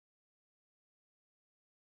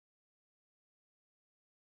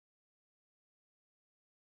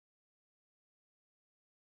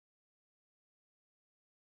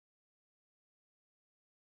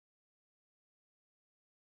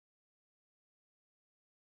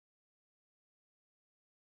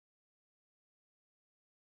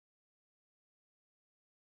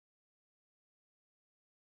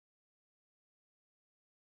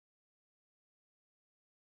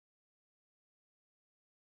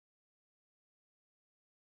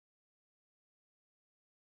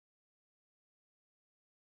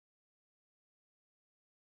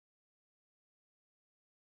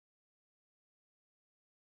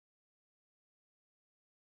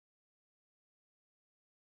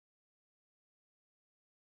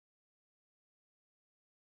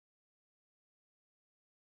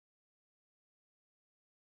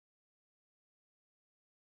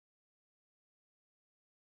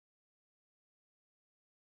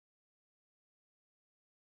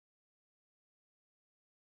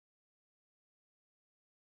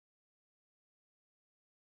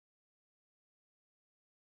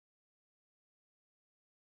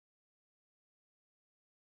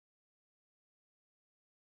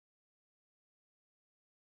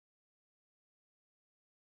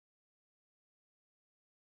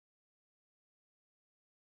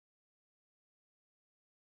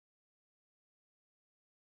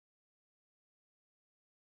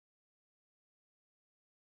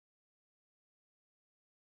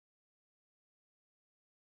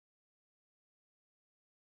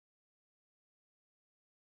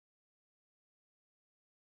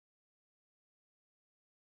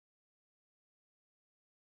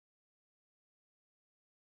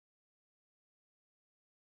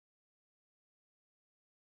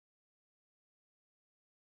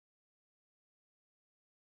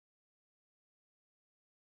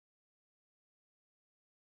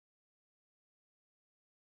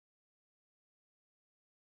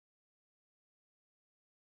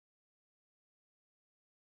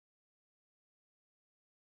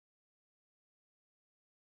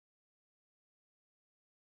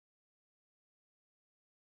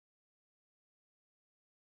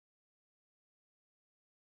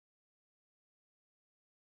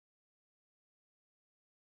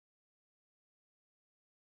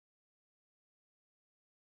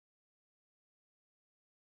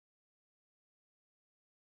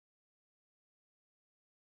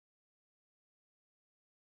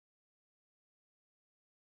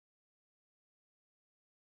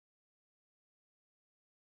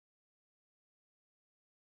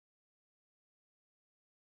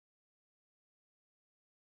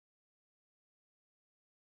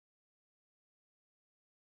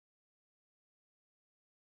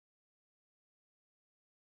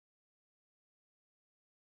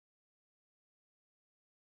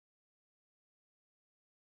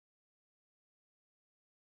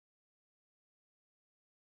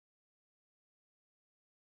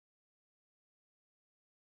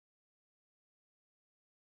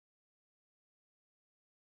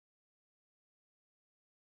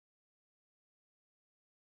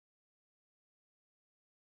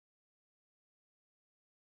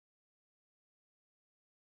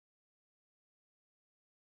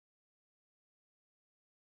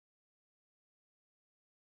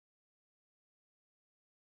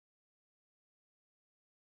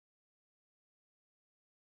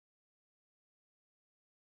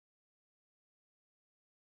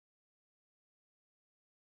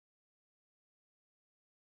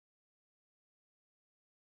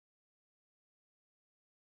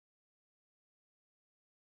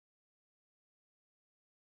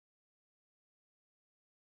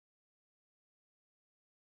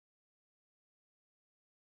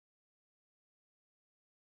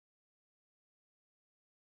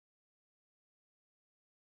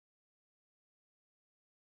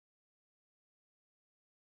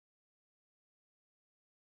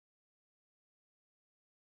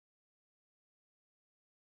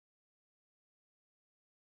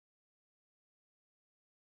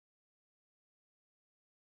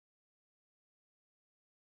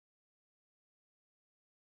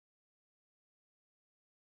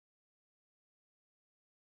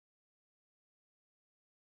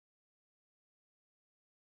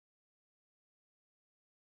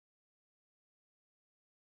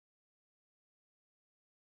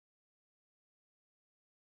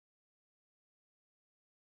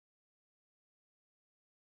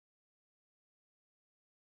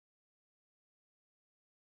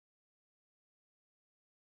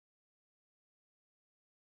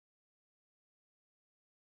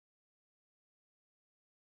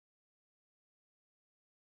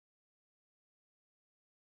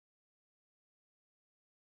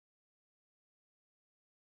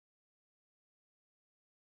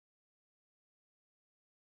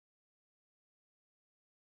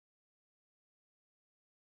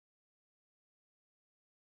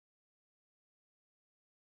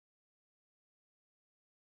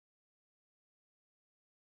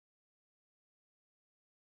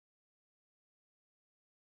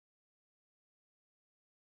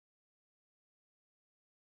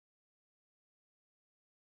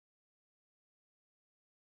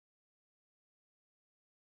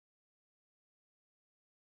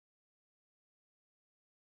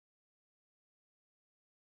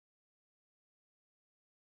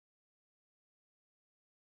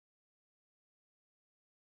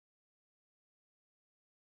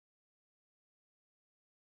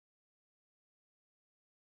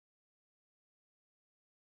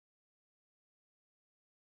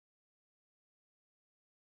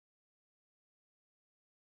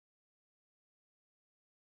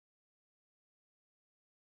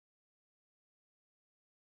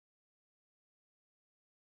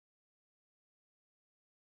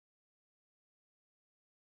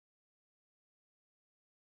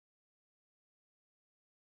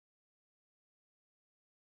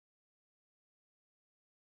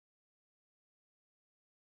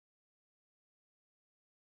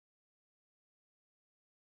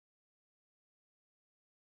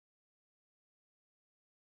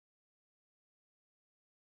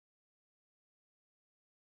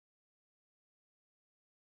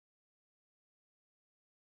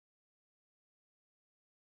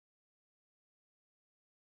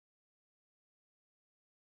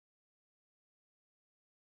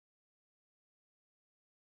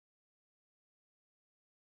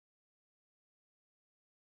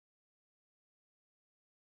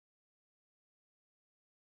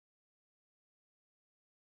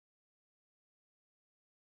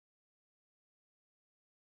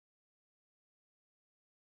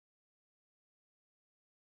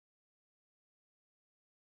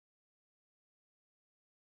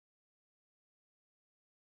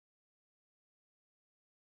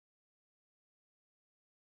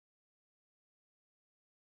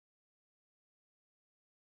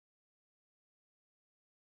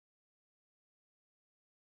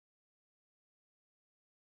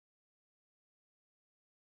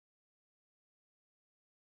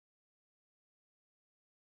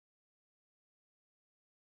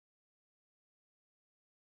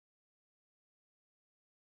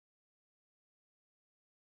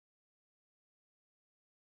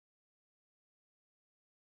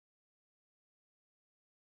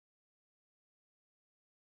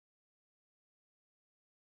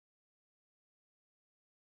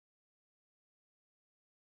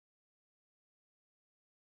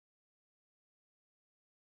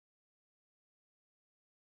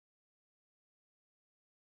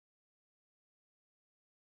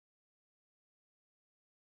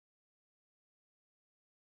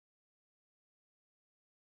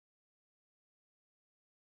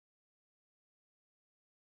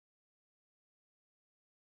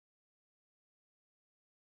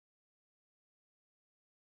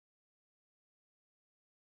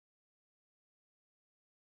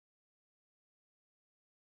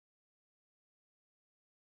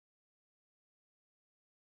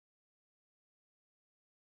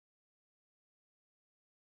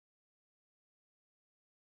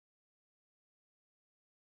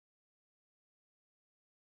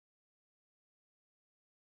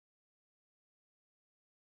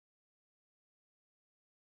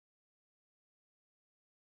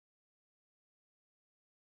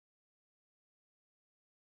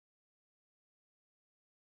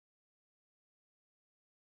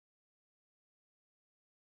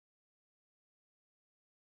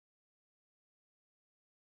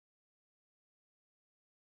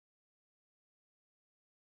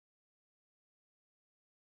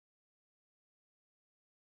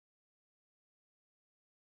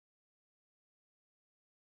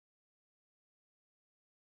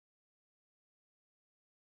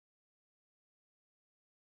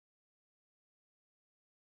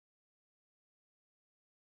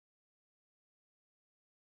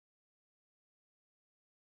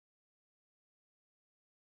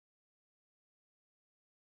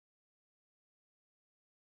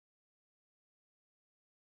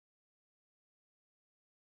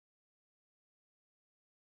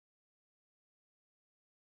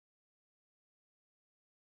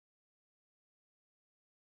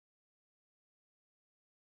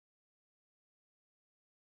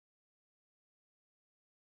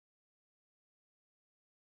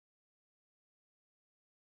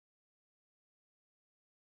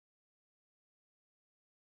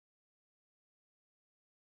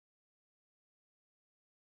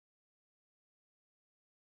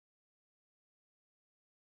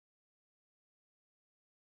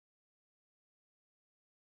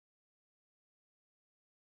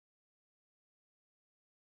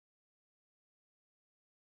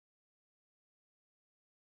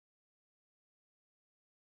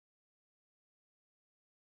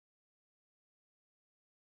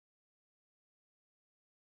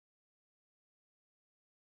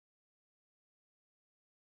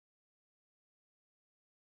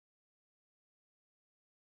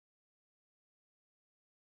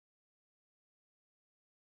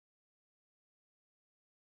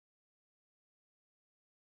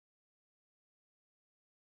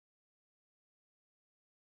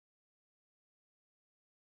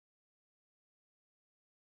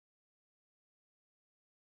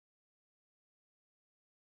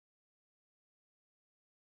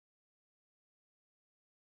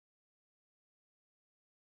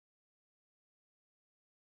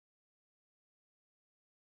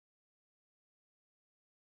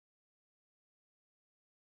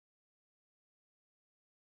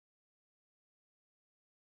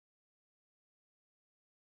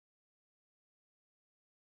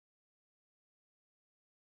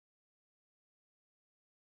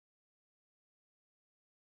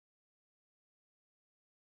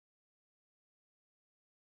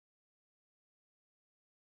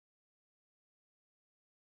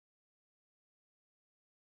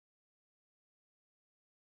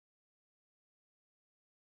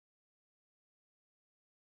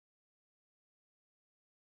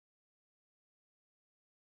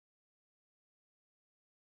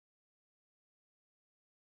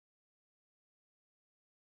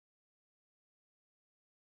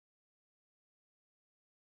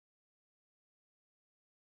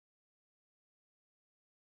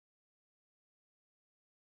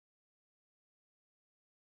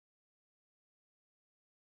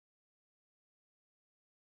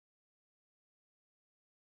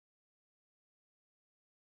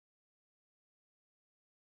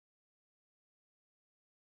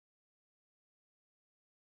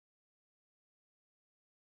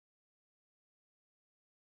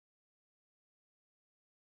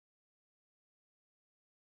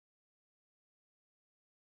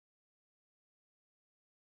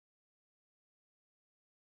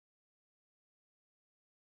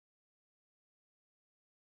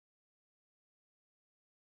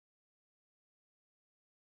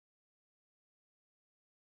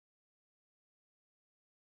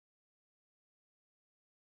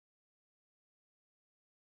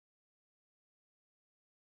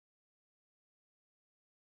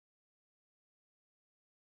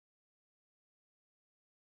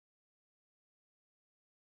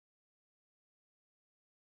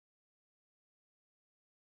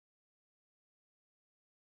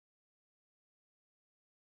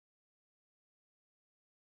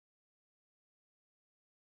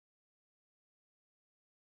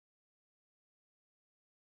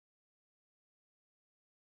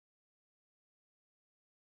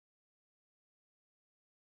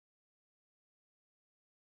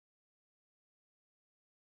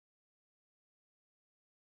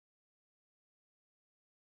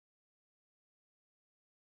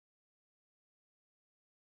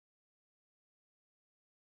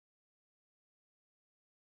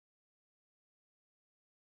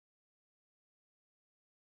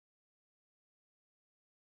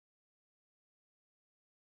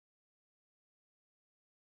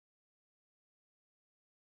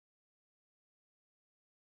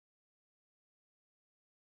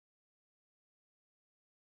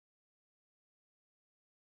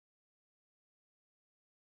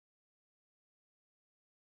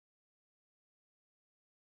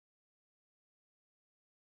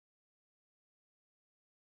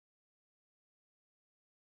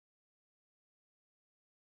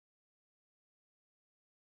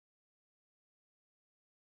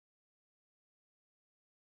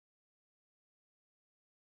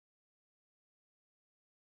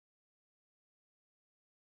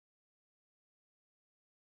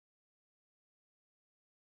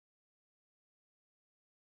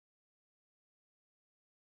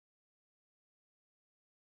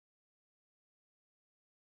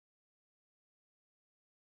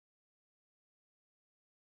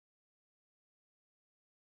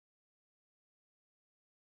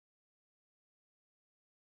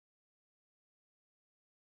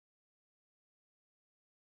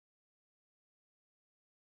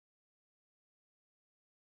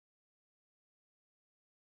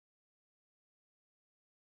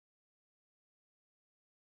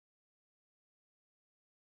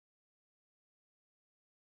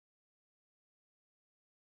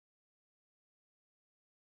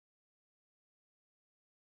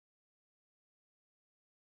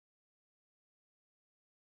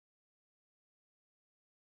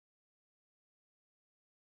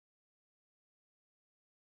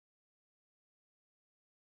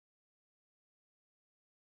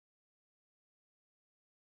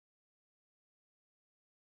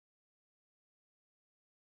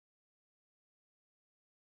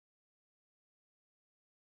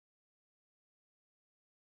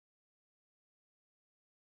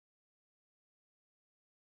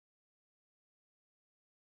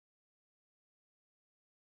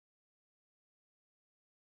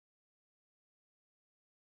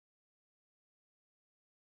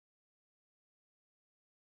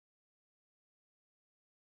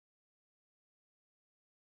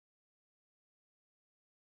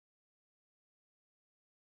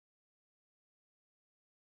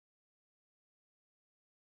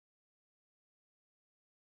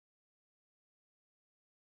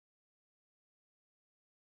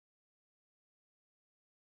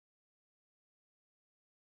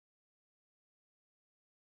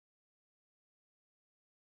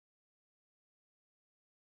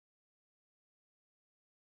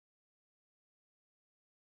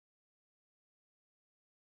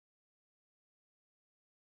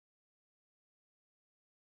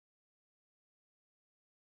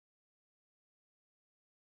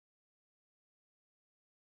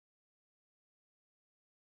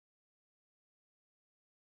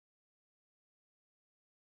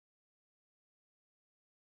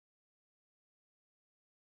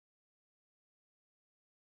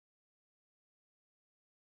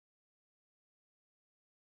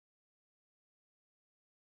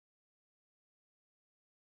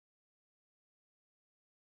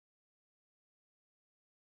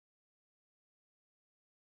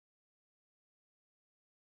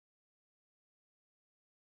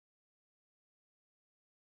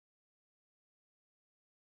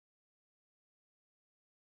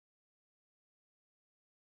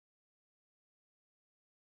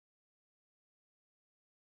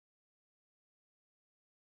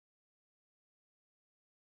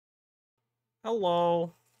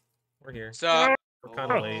Hello. We're here. So We're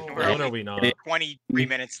kind of late. we're When are we not? 23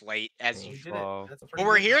 minutes late, as We usual. That's But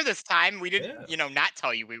we're here this time. We didn't, Yeah. not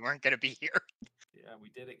tell you we weren't going to be here. Yeah, we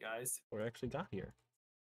did it, guys. We actually got here.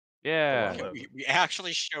 Yeah, Hello. We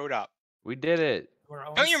actually showed up. we did it.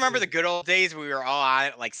 Don't you remember the good old days when we were all on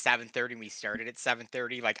at like 7:30 and we started at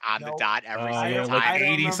 7:30, like on the dot every single like time?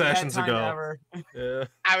 80 sessions ago. Yeah.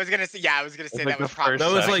 I was gonna say, that like was the probably first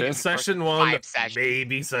That was session. like session 1, 5 sessions.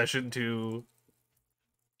 maybe session 2.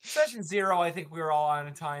 Session 0, I think we were all on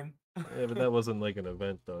in time. Yeah, but that wasn't like an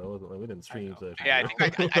event though. It wasn't like we didn't stream session. Yeah, I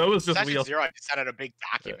think that was just session real. 0. I just sent out a big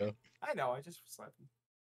document. I know, I just slept.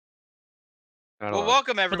 Well,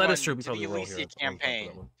 welcome everyone that is true. to the Elyssia campaign.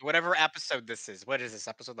 Whatever episode this is. What is this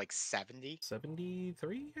episode, like 70?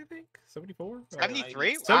 73, I think. 74.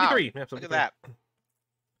 73. Wow. 73. Yeah, 73. Look at that.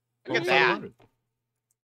 Look at that.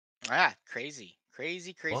 Ah, crazy.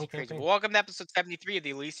 Well, welcome to episode 73 of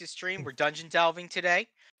the Elyssia stream. We're dungeon delving today,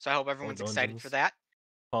 so I hope everyone's excited for that.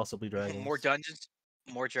 Possibly dragons. More dungeons,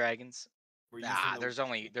 more dragons. Nah, there's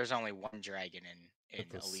only one dragon in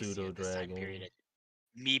Elyssia at this time period.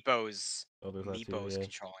 Meepo's controlling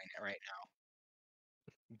it right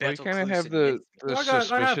now. We kind of have the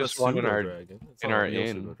suspicious one in our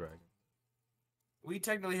inn. We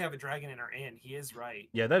technically have a dragon in our inn. He is right.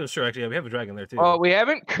 Yeah, that is true. Actually, yeah, we have a dragon there too. Well, we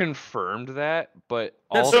haven't confirmed that, but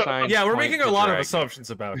all signs. Yeah, we're point making a to lot of dragon. assumptions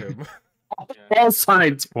about him. All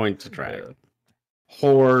signs point to dragon.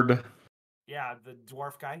 Horde. Yeah, the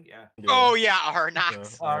dwarf guy. Yeah. Oh yeah,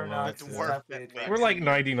 Arnox. Arnox. Dwarf. We're like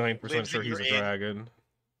 99% sure he's a dragon.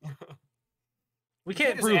 We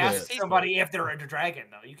can't prove ask it. somebody if they're a dragon,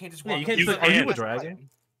 though. You can't just. Yeah, Walk you can't say, "Are you a dragon?"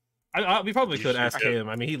 We probably could ask him.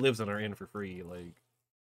 I mean, he lives in our inn for free. Like,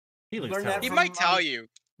 he might tell you.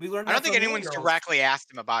 We learned. I don't think anyone's directly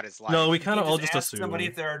asked him about his life. No, we kind of all just assume. Somebody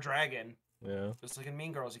if they're a dragon. Yeah. Just like in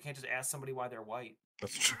Mean Girls, you can't just ask somebody why they're white.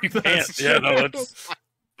 That's true. Yeah, no, that's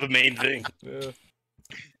the main thing.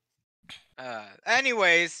 Yeah.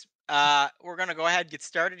 Anyways, we're gonna go ahead and get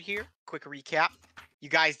started here. Quick recap. You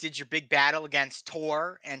guys did your big battle against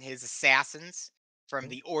Tor and his assassins from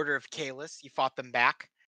the Order of Kalis. You fought them back.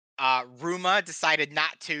 Ruma decided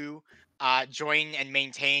not to join and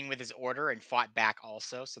maintain with his order and fought back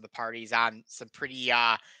also. So the party's on some pretty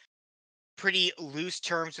loose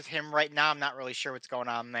terms with him right now. I'm not really sure what's going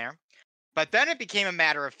on there. But then it became a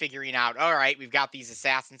matter of figuring out, all right, we've got these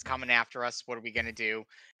assassins coming after us. What are we going to do?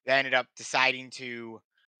 They ended up deciding to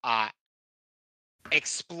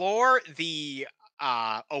explore the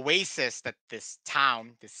oasis that this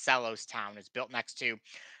Celos town is built next to.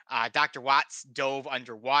 Dr. Watts dove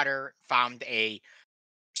underwater, found a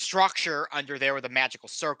structure under there with a magical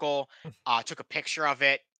circle, took a picture of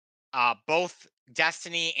it. Both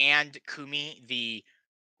Destiny and Kumi, the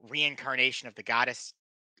reincarnation of the goddess,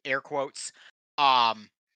 air quotes,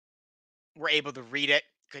 were able to read it,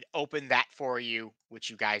 could open that for you,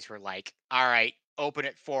 which you guys were like, all right, open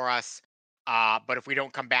it for us. But if we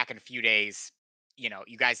don't come back in a few days,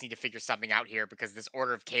 you guys need to figure something out here, because this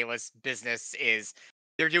Order of Kalis business is,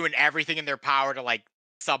 they're doing everything in their power to like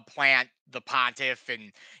supplant the pontiff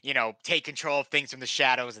and, take control of things from the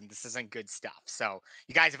shadows, and this isn't good stuff. So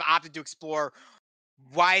you guys have opted to explore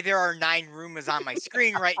why there are 9 Rumas on my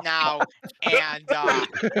screen right now, and you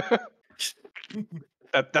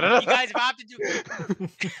guys have opted to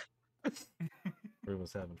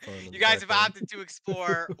Ruma's having fun. you guys have opted to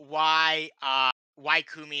explore why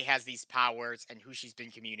Kumi has these powers and who she's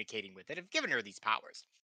been communicating with that have given her these powers.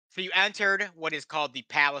 So you entered what is called the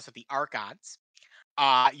Palace of the Archons.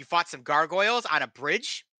 You fought some gargoyles on a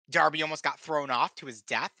bridge. Darby almost got thrown off to his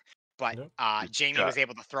death, but Jamie was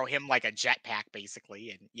able to throw him like a jetpack,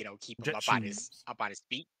 basically, and keep him up on his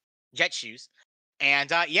feet. Jet shoes.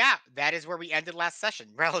 And yeah, that is where we ended last session,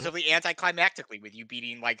 relatively anticlimactically, with you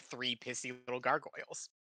beating like 3 pissy little gargoyles.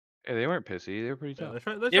 Yeah, they weren't pissy. They were pretty tough.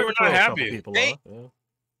 They were not happy.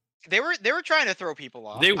 They were trying to throw people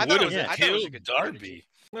off. They would have killed Darby.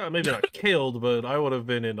 Well, maybe not killed, but I would have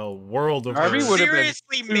been in a world of Darby would have been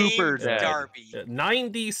seriously super dead. Darby.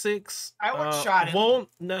 96 I would shot him. won't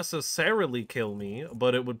necessarily kill me,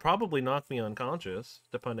 but it would probably knock me unconscious,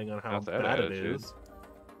 depending on how bad it is.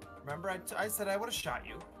 Remember, I said I would have shot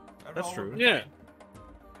you. That's true. Yeah.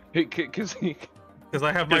 Because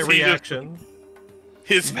I have my reaction.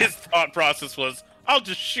 His thought process was, I'll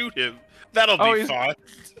just shoot him. That'll be fun.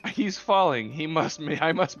 He's falling.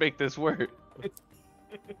 I must make this work.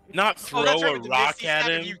 Not throw a rock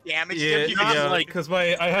at him. Yeah, because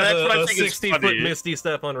I have a 60-foot Misty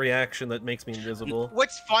Step on reaction that makes me invisible.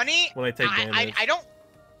 What's funny, when I take damage. I don't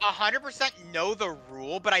 100% know the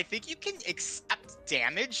rule, but I think you can accept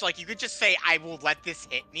damage. Like, you could just say, I will let this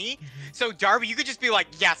hit me. So, Darby, you could just be like,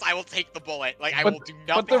 yes, I will take the bullet. Like, I will do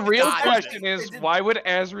nothing. But the to real dodge question this. is, why would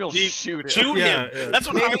Azrael shoot him? Shoot Yeah, him. yeah. That's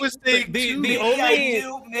what I was saying. The Maybe only I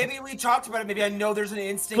knew. Maybe we talked about it. Maybe I know there's an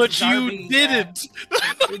instinct. But to Darby, you didn't.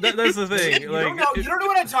 that's the thing. You Like, don't know. You don't know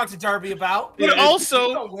what I talked to Darby about. But also,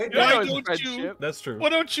 You don't wait, why right? don't you? that's true. Why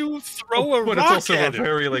don't you throw a But rock it's also at a him?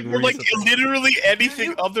 very like Or like recent. literally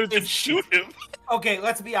anything You- other than shoot him. Okay,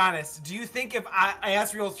 let's be honest. Do you think if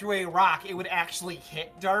Azrael threw a rock, it would actually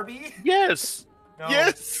hit Darby? Yes. No.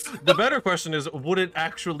 Yes. The better question is, would it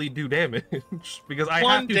actually do damage? Because I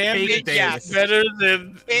One have to damage take damage. yes. better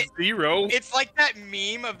than zero. It's like that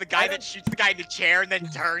meme of the guy that shoots the guy in the chair and then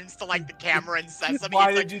turns to like the camera and says something.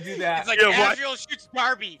 Why It's did like, you do that? it's like Yeah, why- Azrael shoots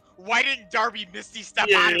Darby. Why didn't Darby Misty step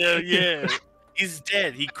out of Yeah, it? yeah. He's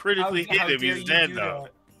dead. He critically How hit him. dare He's you dead do now.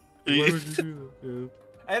 that? Why would you do that? Yeah,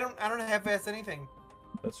 I don't half-ass anything.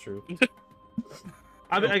 that's true.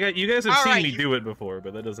 I mean, you guys have All seen right, me you- do it before,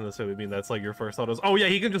 but that doesn't necessarily mean that's like your first thought is, oh yeah,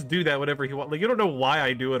 he can just do that whenever he wants. Like, you don't know why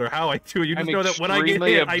I do it or how I do it. You just I'm know that when I get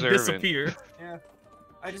extremely hit, I observant. disappear. Yeah.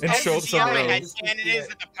 I just And And show see how my somewhere else. headcanon is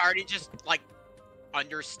that the party just like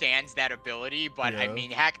understands that ability, but I Yeah.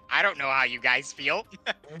 mean, heck, I don't know how you guys feel.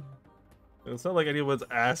 It's not like anyone's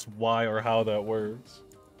asked why or how that works.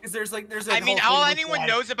 Because there's. I mean, whole all thing with, anyone like-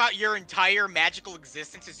 knows about your entire magical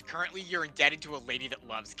existence is currently you're indebted to a lady that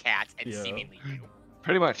loves cats and Yeah. seemingly you.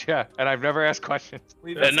 Pretty much, yeah. And I've never asked questions.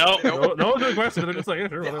 we've- No. No one's gonna question it. They're just like, yeah,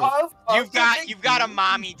 sure, whatever. You've got a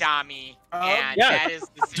mommy dommy, and Yeah. that is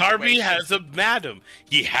the Darby situation. has a madam.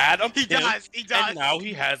 He had a He pimp, does. and now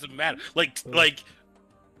he has a madam. Like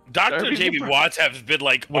Dr. Darby's Jamie a- Watts has been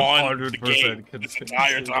like on the 100% game this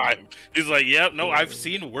entire consistent. time. He's like, yep, no, I've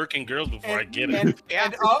seen working girls before. I get it. And, Yeah.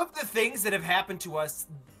 and of the things that have happened to us,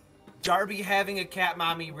 Darby having a cat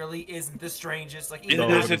mommy really isn't the strangest. Like, It even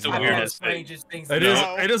isn't though the I've had weirdest thing. strangest things. It to is. do.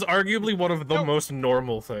 No. It is arguably one of the No. most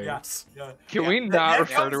normal things. Yeah. Can Yeah. we not That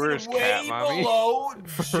refer to comes her in as way cat mommy? below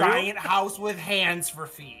For real? giant house with hands for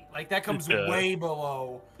feet. Like that comes Yeah. way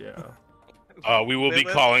below. Yeah. We will be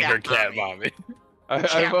Lilith calling her cat cat mommy.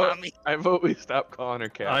 Cat mommy. I vote we stop calling her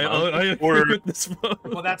cat I mommy. agree Or- with this vote.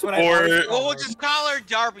 Well, that's what I. Or- always Well, call we'll her. just call her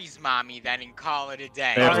Darby's mommy then and call it a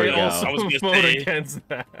day. There we I go. also I was gonna vote say- against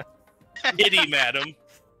that. Kitty madam.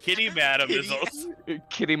 Kitty madam is Kitty. also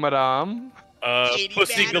Kitty Madame. Kitty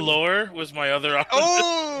Pussy madam. Galore was my other option.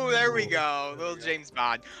 Oh, there we go. Little James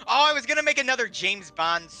Bond. Oh, I was gonna make another James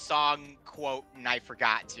Bond song quote, and I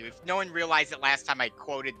forgot to. If no one realized it last time, I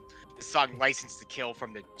quoted the song "License to Kill"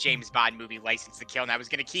 from the James Bond movie "License to Kill," and I was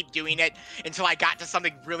gonna keep doing it until I got to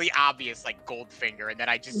something really obvious like Goldfinger, and then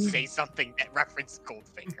I just say something that referenced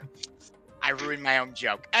Goldfinger. I ruined my own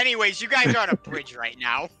joke. Anyways, you guys are on a bridge right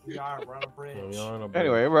now. We are. We're on a bridge. Yeah, we are on a break.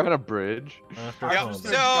 Anyway, we're on a bridge. After I'm Yep, combat. just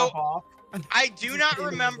gonna so- jump off. I do not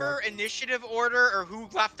remember initiative order or who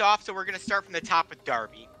left off, so we're gonna start from the top with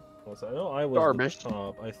Darby. I know I was Darby. the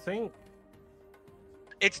top. I think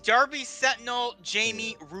It's Darby, Sentinel,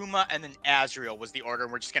 Jamie, Ruma, and then Azrael was the order,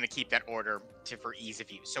 and we're just gonna keep that order for ease of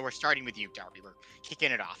use. So we're starting with you, Darby. We're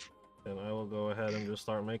kicking it off. and I will go ahead and just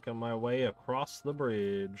start making my way across the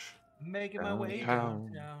bridge. Making my way Downtown.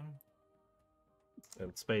 downtown.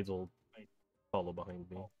 And Spades will follow behind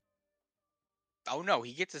me. Oh no,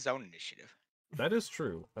 he gets his own initiative. That is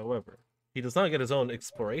true. However, he does not get his own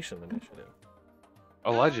exploration initiative.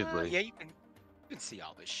 Allegedly. Yeah, you can see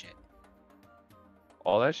all this shit.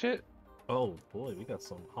 All that shit? Oh boy, we got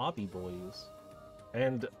some hobby boys.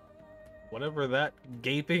 And whatever that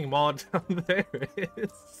gaping maw down there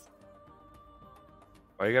is.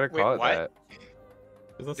 Why you gotta Wait, call it what? that?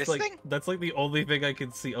 'Cause that's This like thing? that's like the only thing I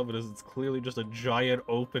can see of it is it's clearly just a giant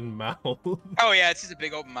open mouth. Oh yeah, it's just a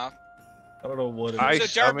big open mouth. I don't know what it I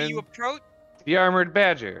is. So Darby, summon- you approach. The armored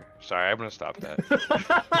badger. Sorry, I'm gonna stop that.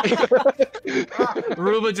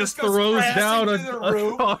 Ruma just goes throws crashing down a, through the a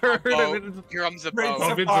roof. card. Oh. And it's- Here comes a Prince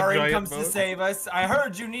boat. Up into Safari giant comes to boat. save us. I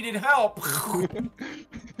heard you needed help.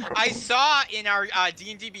 I saw in our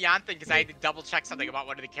D&D Beyond thing, because I had to double check something about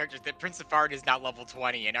one of the characters, that Prince of Farin is now level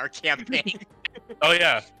 20 in our campaign. Oh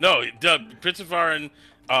yeah, no, Prince of Farin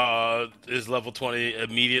is level 20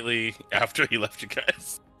 immediately after he left you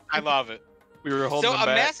guys. I love it. We were holding So them a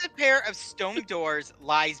back. massive pair of stone doors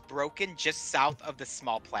lies broken just south of the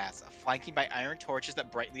small plaza, flanking by iron torches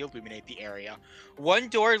that brightly illuminate the area. One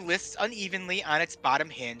door lists unevenly on its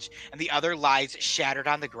bottom hinge, and the other lies shattered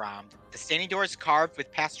on the ground. The standing door is carved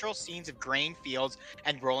with pastoral scenes of grain fields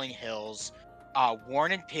and rolling hills,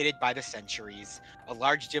 worn and pitted by the centuries. A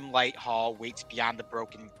large dim light hall waits beyond the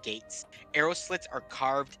broken gates. Arrow slits are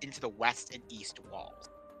carved into the west and east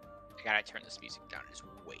walls. I gotta turn this music down, it's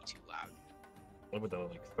way too loud. I put that at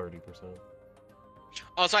like 30%.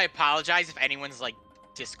 Also, I apologize if anyone's like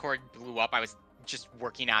Discord blew up. I was just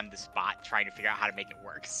working on the spot trying to figure out how to make it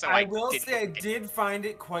work. So I will say I did find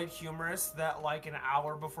it quite humorous that like an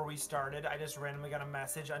hour before we started, I just randomly got a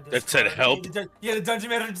message on Discord. That said help? Yeah, the dungeon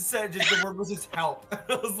manager said just the word was just help.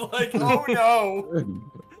 I was like, oh no.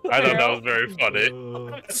 I thought that was very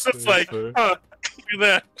funny. It's just like, look at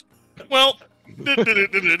that. Well,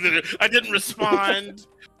 I didn't respond.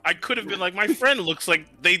 I could have been like, my friend looks like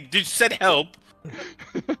they just said help.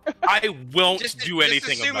 I won't do anything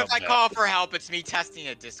just assume about if I that. call for help, it's me testing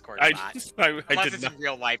a Discord bot. Unless did it's not. in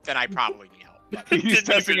real life, then I probably need help. He's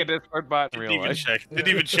testing a Discord bot in real Didn't even life. check. Didn't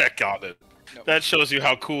even check on it. Nope. That shows you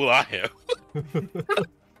how cool I am.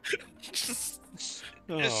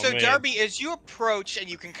 Oh, So man. Darby, as you approach and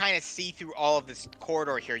you can kind of see through all of this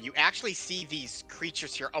corridor here, you actually see these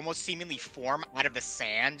creatures here almost seemingly form out of the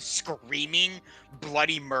sand, screaming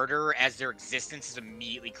bloody murder as their existence is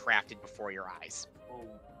immediately crafted before your eyes.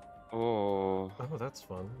 Oh. Oh, that's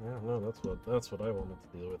fun. Yeah, no, that's what I wanted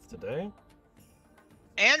to deal with today.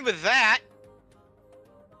 And with that,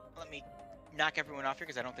 let me knock everyone off here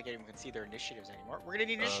because I don't think anyone can see their initiatives anymore. We're gonna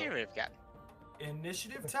need initiative again.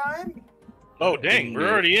 Initiative time? Oh dang, we're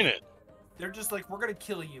already in it. They're just like, we're gonna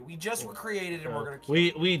kill you. We just were created and we're gonna kill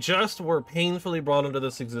you. We just were painfully brought into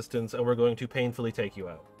this existence, and we're going to painfully take you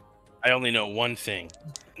out. I only know one thing,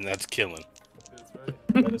 and that's killing.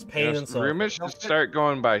 That is pain and Yes, suffering. Ruma should start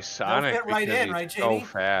going by Sonic fit right because in, right, he's so Jamie?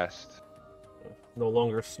 fast. No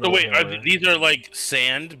longer snow. So wait, hammer. these are like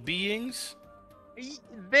sand beings?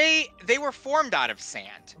 They were formed out of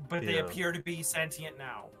sand. But they Yeah. appear to be sentient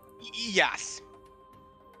now. Yes.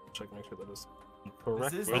 Check, make sure that is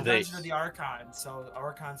correct. This is Were the they- dungeon of the Archon, so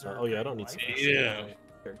Archons are. Oh yeah, I don't need life. to. Yeah.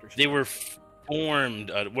 They were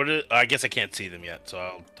formed. I guess I can't see them yet, so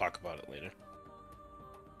I'll talk about it later.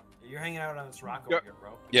 You're hanging out on this rock Yeah. over here,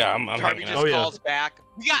 bro. Yeah, I'm Darby hanging just out. Oh, yeah. calls back.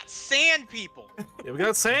 We got sand people. Yeah, we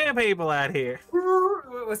got sand people out here.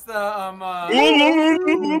 What's the I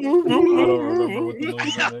don't remember what the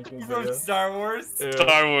noise I make is, from but Star Wars? yeah.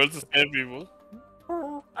 Star Wars, the sand people.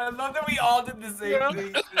 I love that we all did the same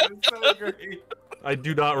thing. It's so great. I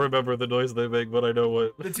do not remember the noise they make, but I know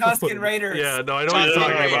what. The Tusken Raiders. Yeah, no, I know what you're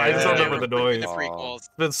talking about. I just don't Yeah. remember the In noise. the It's prequels.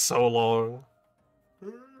 been so long.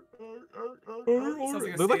 Sounds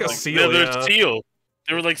like a They're like a seal. seal. They're Yeah. seal.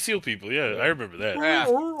 They were like seal people. Yeah, I remember that. Yeah.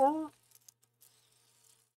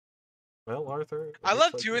 Well, Arthur. it I looks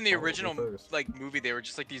love like too you in the followed me original first. like movie. They were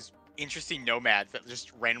just like these interesting nomads that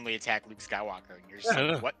just randomly attack Luke Skywalker, and you're just Yeah, I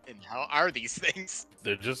know. like, what in the hell are these things?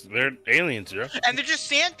 They're aliens, yeah. And they're just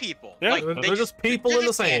sand people. Yeah, like, they're just people they're in the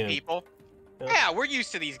just sand. People. Yeah. Yeah, we're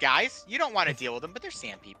used to these guys. You don't want to deal with them, but they're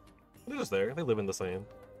sand people. They're just there. They live in the sand.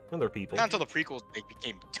 And they're people. Not until the prequels, they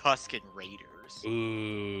became Tusken Raiders.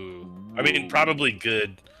 Ooh. I mean, probably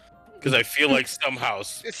good, because I feel like somehow.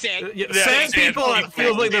 Sand. Yeah, Yeah, sand sand people. It people.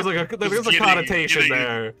 feels like there's a getting- connotation getting-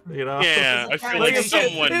 there. You know. Yeah, I feel like it,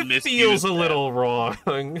 someone it misused feels a that. little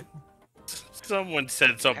wrong. Someone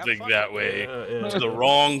said something fun. that way Yeah, to the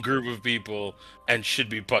wrong group of people and should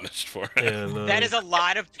be punished for it. And, That is a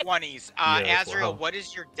lot of 20s. Yes, Azrael, wow. what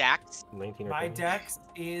is your dex? 19 or My 20. dex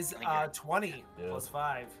is 20 Yeah. plus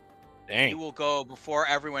 5. You Dang. will go before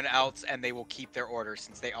everyone else, and they will keep their order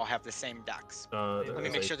since they all have the same dex. Let Let me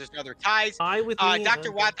there's make a sure there's no other ties. tie with me Dr.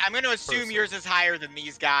 and Watt, I'm going to assume person. yours is higher than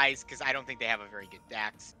these guys because I don't think they have a very good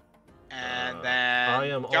dex. And then, I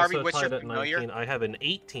am Darby, also what's tied your at familiar? 19. I have an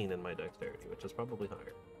 18 in my dexterity, which is probably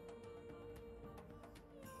higher.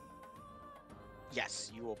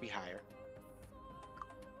 Yes, you will be higher.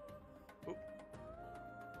 Oop.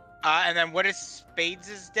 And then what is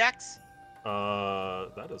Spades' dex?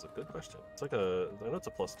 That is a good question. It's like I know it's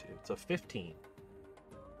a +2. It's a 15.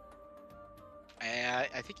 I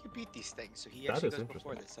think you beat these things, so he That actually is goes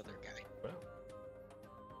before interesting. this other guy. Wow.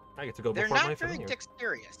 I get to go They're before my not very familiar.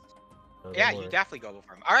 dexterous. Don't Yeah, you worry. definitely go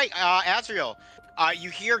before him. All right, Azrael, you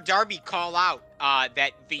hear Darby call out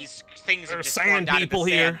that these things are There's just sand formed out of the people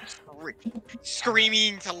sand, here.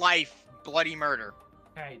 screaming to life, bloody murder.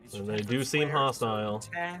 Okay, these And are they different do seem squares, so hostile.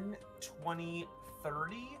 10, 20,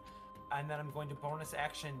 30. And then I'm going to bonus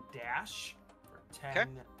action dash for 10,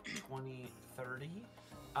 20, 30.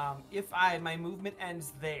 If my movement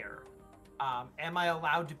ends there, am I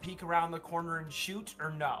allowed to peek around the corner and shoot,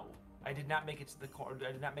 or no? I did not make it to the corner.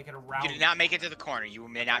 I did not make it around. You did not make it to the corner. You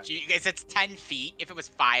may not. You guys, it's 10 feet. If it was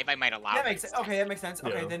 5, I might allow That it. makes sense. Okay, that makes sense.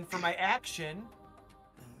 Okay, Yeah. then for my action,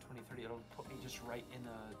 20, 30, it'll put me just right in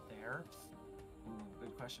there. Ooh,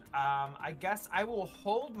 good question. I guess I will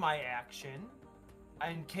hold my action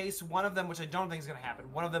in case one of them, which I don't think is going to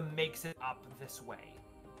happen, one of them makes it up this way.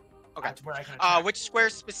 Okay. That's where I can attack. Which square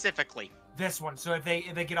specifically? This one. So if they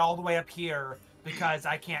get all the way up here, because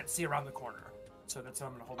I can't see around the corner. So that's how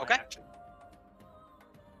I'm gonna hold my action.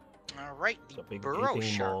 All right, the big burrow gaping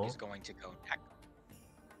shark maw. is going to go next.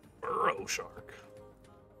 Burrow shark.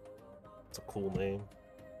 That's a cool name.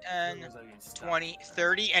 10, 20,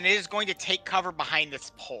 30, and it is going to take cover behind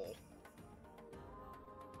this pole.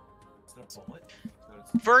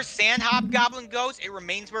 First sand hobgoblin goes, it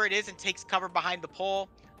remains where it is and takes cover behind the pole.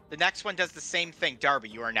 The next one does the same thing. Darby,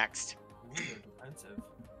 you are next. Ooh, they're defensive.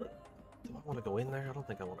 Do I want to go in there? I don't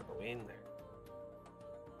think I want to go in there.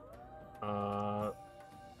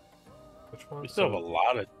 Which one? We still have a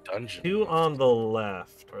lot of dungeons. 2 on the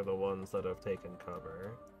left are the ones that have taken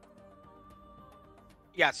cover.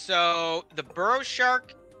 Yeah, so the burrow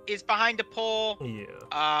shark is behind a pole. Yeah.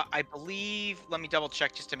 I believe, let me double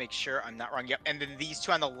check just to make sure I'm not wrong. Yep, and then these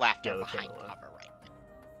 2 on the left are behind cover, right?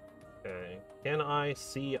 Okay. Can I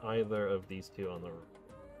see either of these 2 on the roof?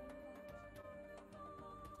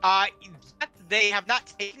 They have not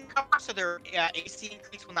taken cover, so their AC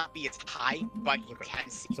increase will not be as high, but you can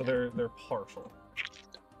see. So them. they're partial.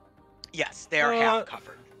 Yes, they are half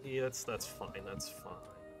covered. Yeah, that's fine. That's fine.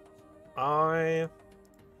 I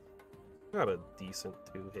got a decent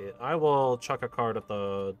 2 hit. I will chuck a card at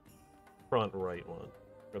the front right one,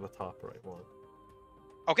 or the top right one.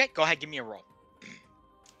 Okay, go ahead, give me a roll.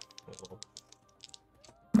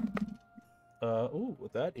 Ooh,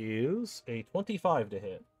 that is a 25 to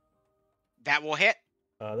hit. That will hit.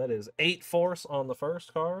 That is 8 force on the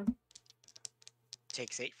first card.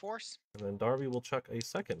 Takes 8 force. And then Darby will chuck a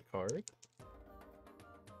second card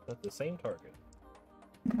at the same target.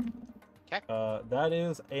 Okay. That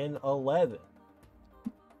is an 11.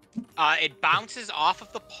 It bounces off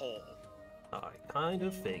of the pole. I kind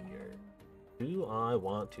of figured. Do I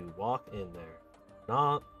want to walk in there?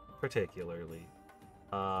 Not particularly.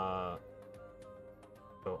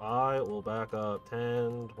 So I will back up 10,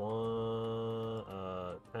 10,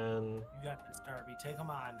 You got this, Darby. Take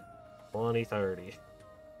them on. 20, 30.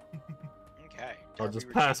 Okay. I'll Darby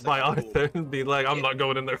just pass by retreats like a Arthur fool. and be like, I'm not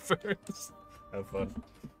going in there first. Have fun.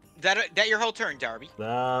 That your whole turn, Darby.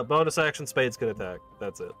 Bonus action, spades can attack.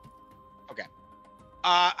 That's it. Okay.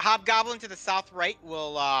 Hobgoblin to the south right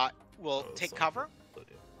will take cover.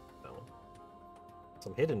 No.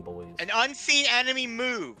 Some hidden boys. An unseen enemy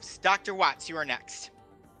moves. Dr. Watts, you are next.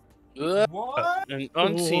 What? An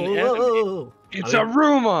unseen enemy. Whoa. It's a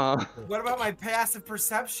Ruma! What about my passive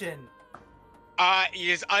perception? It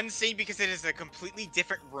is unseen because it is a completely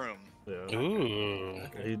different room. Yeah. Ooh.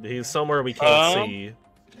 He's somewhere we can't see.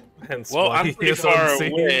 Hence Well, why I'm he pretty is far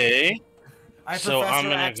unseen. away. I So I'm Professor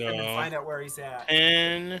gonna X him and go find out where he's at.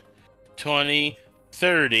 10, 20,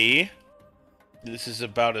 30. This is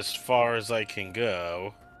about as far as I can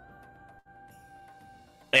go.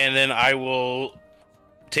 And then I will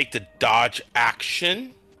take the dodge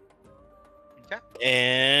action. Okay.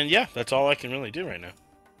 And yeah, that's all I can really do right now.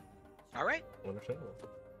 All right. Understandable.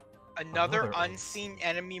 Another Another unseen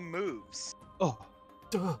enemy moves. Oh,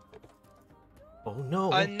 Duh. Oh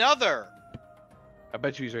no. Another I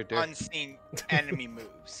bet you he's right there. unseen enemy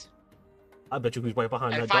moves. I bet you he's right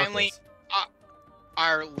behind And that finally, darkness.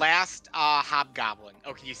 our last hobgoblin.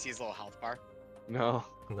 Oh, can you see his little health bar? No.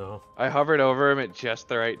 No. I hovered over him at just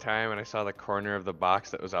the right time, and I saw the corner of the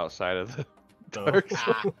box that was outside of the No. dark.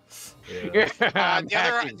 Ah. Yeah. I'm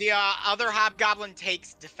The other hobgoblin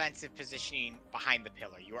takes defensive positioning behind the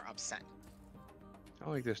pillar. You are upset. I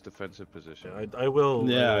like this defensive position. Yeah, I will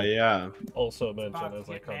yeah. also mention About to as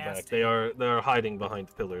I get come back. nasty. They're hiding behind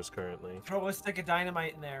pillars currently. Throw a stick of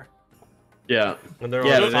dynamite in there. Yeah. And there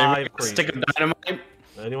Yeah, are did 5 they creatures. stick of dynamite?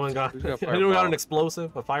 Anyone got Who's got anyone got fireball? an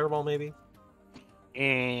explosive? A fireball maybe?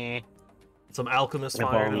 Mm. Some alchemist If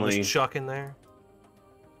fire to only. just chuck in there?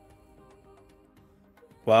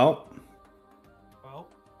 Well, Well,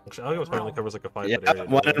 Actually, alchemist apparently covers like a 5 yeah, foot area.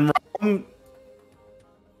 when in Rome,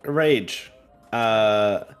 rage.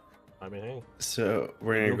 I mean, hey. So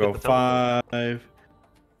we're You'll gonna get go the 5,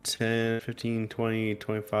 10, 15, 20,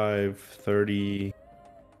 25, 30.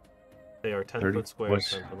 They are 10 30 foot squares, was-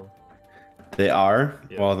 Sentinel. They are?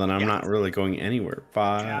 Yeah. Well, then I'm Yes. not really going anywhere.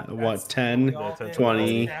 5, yeah, what, that's- 10, we all Yeah, 10, did.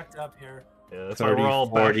 20. We're stacked up here. Yeah, that's 30, why we're all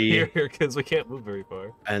 40. back here, because we can't move very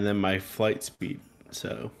far. and then my flight speed.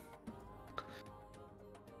 So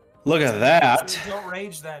look at that. Don't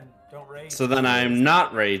rage then. Don't rage. So then I'm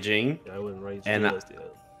not raging. Yeah, I wouldn't rage And, just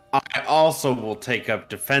yet. I also will take up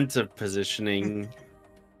defensive positioning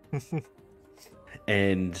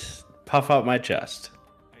and puff out my chest.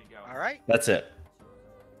 There you go. All right. That's it.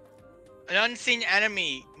 An unseen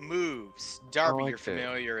enemy moves. Darby, like your that.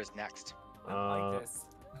 familiar, is next. I like this.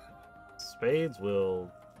 Spades will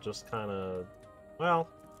just kind of, well,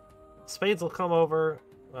 Spades will come over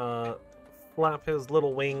flap his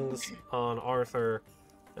little wings on Arthur,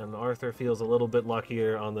 and Arthur feels a little bit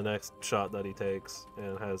luckier on the next shot that he takes,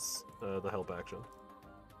 and has the help action.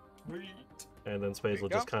 Sweet. And then Spades will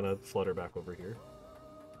just kind of flutter back over here.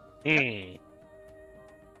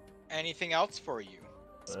 Anything else for you,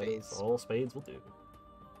 That is Spades? all Spades will do.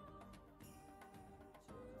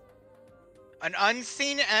 An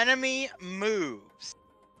unseen enemy moves.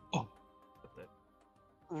 Oh.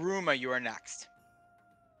 Ruma, you are next.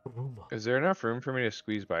 Ruma. Is there enough room for me to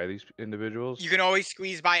squeeze by these individuals? You can always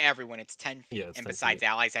squeeze by everyone. It's 10 feet. Yeah, it's and 10 besides feet.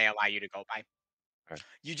 allies, I allow you to go by. Okay.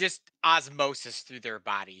 You just osmosis through their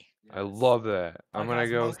body. I love that. I'm Like gonna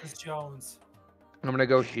go. Osmosis Jones. I'm gonna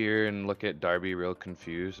go here and look at Darby real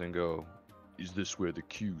confused and go, "Is this where the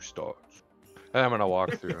queue starts?" And I'm gonna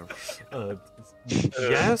walk through.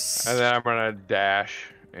 Yes. And then I'm gonna dash,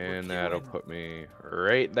 and that'll queuing. put me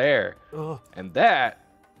right there. Oh, And that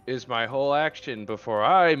is my whole action before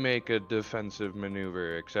I make a defensive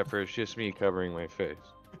maneuver, except for it's just me covering my face.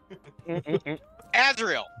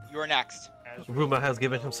 Azrael, you are next. Ruma has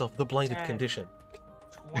given himself the blinded 10, condition.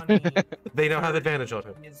 20. They now have advantage on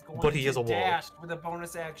him. He is going But he to is a wall. dash with a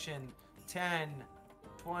bonus action. 10,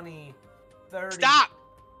 20, 30. Stop!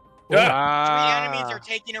 Three enemies Ah. are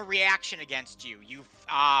taking a reaction against you. You've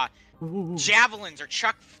Ooh. javelins are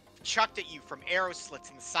chucked at you from arrow slits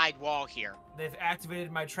in the side wall here. They've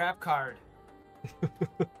activated my trap card.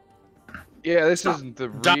 Yeah, this Stop isn't the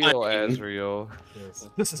dying. real Azrael. Yes.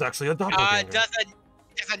 This is actually a doppelganger. Does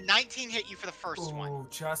a 19 hit you for the first one? Ooh,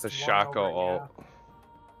 just The one Shako over, ult.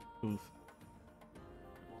 yeah. Oof.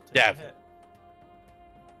 We'll take Yeah. a hit.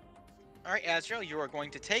 All right, Azrael, you are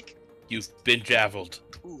going to take. You've been javeled.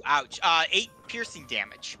 Ooh, ouch. 8 piercing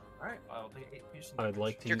damage. All right, well, they 8 piercing I'd damage.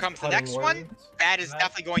 like to Here use comes the cutting next one. words. That is Right.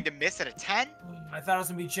 definitely going to miss at a 10 I thought it was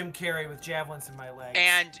gonna be Jim Carrey with javelins in my legs.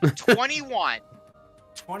 and 21.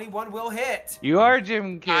 21 will hit. You are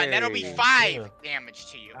Jim Carrey. And that'll be 5 Yeah.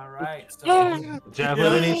 damage to you. All right, so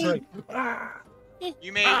Javelin in each leg.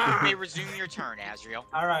 You may resume your turn, Azrael.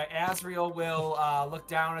 all right, Azrael will look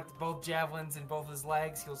down at both javelins in both his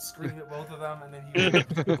legs. He'll scream at both of them, and then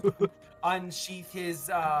he will unsheath his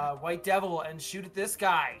white devil and shoot at this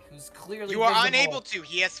guy who's clearly You are visible. unable to.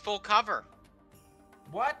 He has full cover.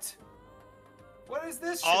 What? What is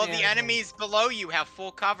this? All of the shenanigans? enemies below you have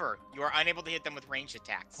full cover. You are unable to hit them with ranged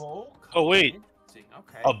attacks. Full Oh, wait. Interesting,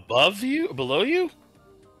 okay. Above you? Below you?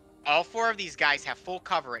 All 4 of these guys have full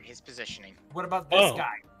cover at his positioning. What about this Oh.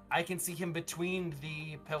 guy? I can see him between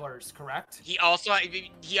the pillars, correct? He also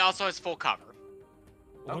has full cover.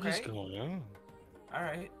 What is Okay. going on? All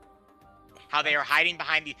right. How they are hiding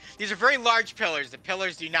behind these are very large pillars. The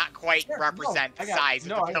pillars do not quite Sure, represent no, the I got it. size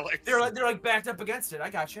No, of the pillars. They're like backed up against it. I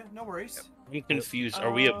got you. No worries. I'm confused.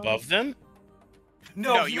 Are we above them?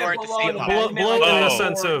 No, he you meant are at the below same the level. map. Below, He meant below like in the Oh.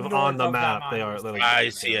 sense of north on the of that map, mountain. they are. Like, I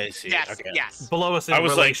see. Yes, Okay. yes. below us in I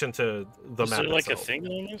was like, relation to the Is map there like a itself. thing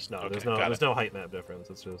on this? No, Okay, there's got no height map difference.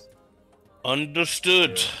 It's just it.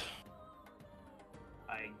 Understood. Yeah.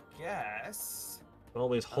 I guess.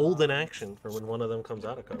 always hold an action for when one of them comes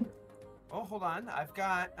out of cover, Oh, hold on. I've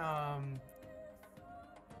got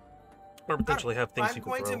or potentially have things I'm you can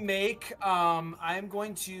going throw. to make I'm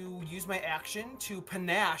going to use my action to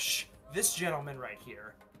panache this gentleman right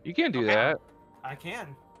here. You can't do Okay. that. I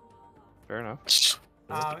can. Fair enough.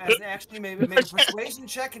 As an action, you may make a persuasion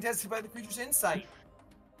check contested by the creature's insight.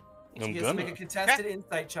 So I'm he has to make a gonna. contested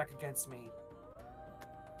insight check against me.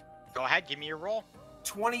 Go ahead, give me your roll.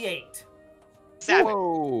 28. 7.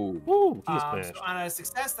 Whoa. Woo, he's So smashed. on a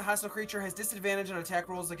success, the hostile creature has disadvantage on attack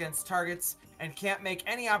rolls against targets and can't make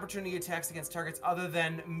any opportunity attacks against targets other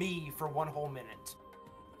than me for 1 whole minute,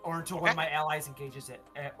 or until one of Okay. my allies engages it,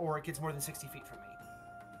 or it gets more than 60 feet from me.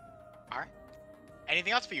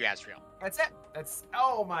 Anything else for you, Azrael? That's it. That's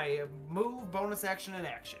all my move, bonus action, and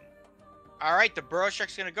action. All right, the burrow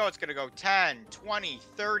strike's going to go. It's going to go 10, 20,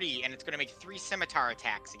 30, and it's going to make 3 scimitar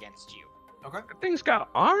attacks against you. Okay. That thing's got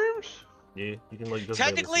arms? Yeah, you can like.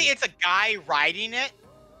 Technically, it's a guy riding it.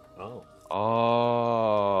 Oh. Oh.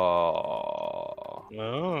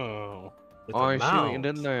 Oh. With Oh, a I see what you mount.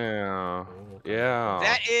 did there. Oh, okay. Yeah.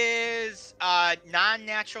 That is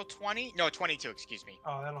non-natural 20. No, 22, excuse me.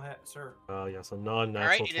 Oh, that'll hit, sir. Yeah, so All non-natural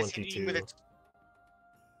right, it is hitting you 22. with a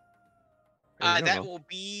There you that go. will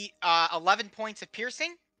be 11 points of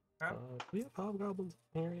piercing. Do we have hobgoblins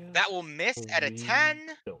here yet? That will miss at a We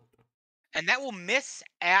 10, don't. and that will miss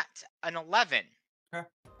at an 11.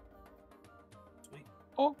 Sweet.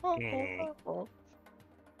 Oh, Hmm. oh.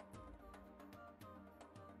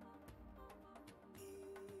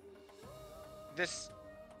 This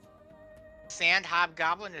sand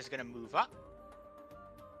hobgoblin is going to move up.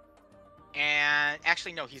 And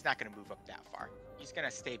actually, no, he's not going to move up that far. He's going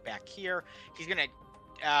to stay back here. He's going to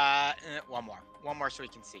one more so he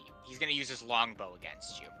can see you. He's going to use his longbow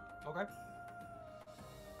against you. Okay.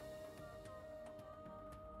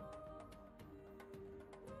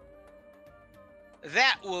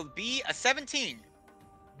 That will be a 17.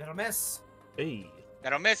 That'll miss. Hey.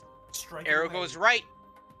 That'll miss. Strike Arrow away. goes right.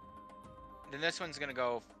 Then this one's going to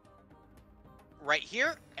go right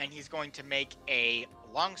here, and he's going to make a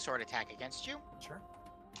longsword attack against you. Sure.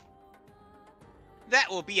 That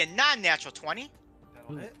will be a non-natural 20.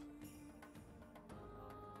 That'll hit.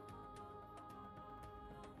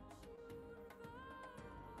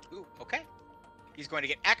 Ooh, okay. He's going to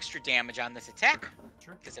get extra damage on this attack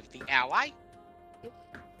Sure. because of the ally.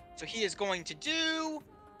 So he is going to do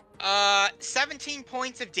 17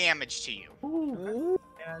 points of damage to you. Okay.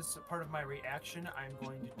 As part of my reaction, I'm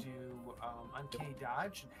going to do uncanny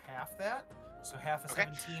dodge and half that. So half of Okay.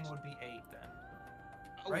 17 would be 8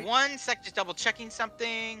 then. Right? 1 sec, just double checking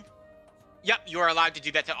something. Yep, you are allowed to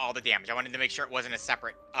do that to all the damage. I wanted to make sure it wasn't a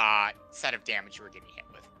separate set of damage you were getting hit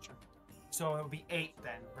with. Sure. So it would be 8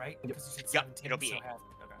 then, right? Yep. Because you said Yep, 17, it'll be so 8. half.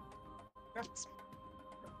 Okay.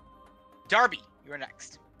 Darby, you're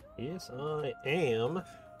next. Yes, I am. How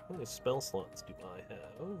many spell slots do I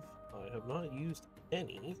have? I have not used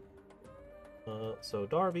any. So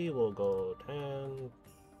Darby will go 10,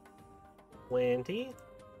 20.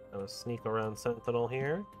 Gonna sneak around Sentinel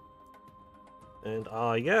here. And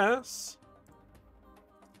yes.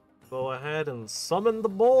 Go ahead and summon the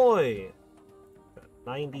boy. Got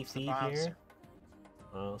 90 feet bouncer. here.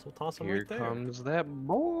 So we'll toss him Here right there. comes that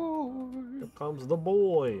boy. Here comes the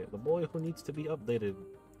boy. The boy who needs to be updated.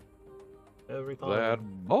 Every time. That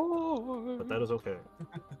boy. But that is okay.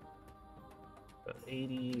 Got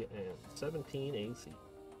 80 and 17 AC.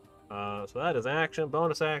 So that is action.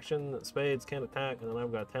 Bonus action. Spades can attack, and then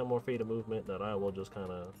I've got 10 more feet of movement that I will just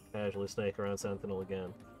kind of casually snake around Sentinel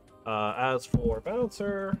again. As for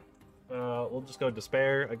Bouncer, we'll just go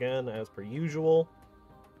Despair again, as per usual.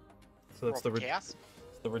 So that's Roll for chaos.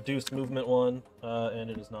 the reduced movement one, and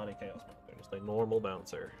it is not a Chaos Bouncer, just a normal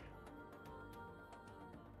Bouncer.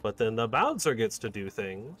 But then the Bouncer gets to do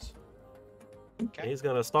things. Okay. He's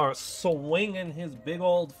gonna start swinging his big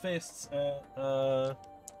old fists at the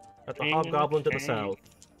Hobgoblin to the south.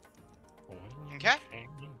 Okay.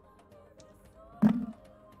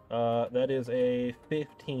 That is a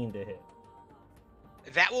 15 to hit.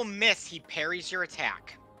 That will miss. He parries your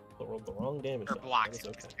attack. So rolled the wrong damage. Or die. blocks That it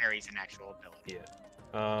is because okay. parries an actual ability.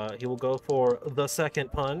 Yeah. He will go for the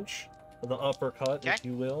second punch, the uppercut, Okay. if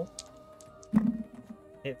you will.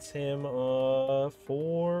 Hits him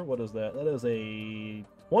for what is that? That is a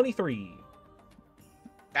 23.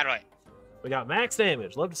 That'll hit. We got max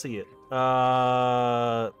damage. Love to see it.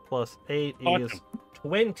 Plus 8 Awesome. is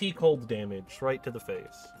 20 cold damage right to the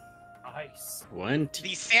face. Nice. 20.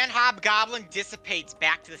 The sand hobgoblin dissipates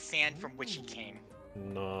back to the sand from which he came.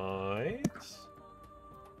 Nice.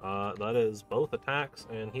 That is both attacks,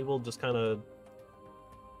 and he will just kind of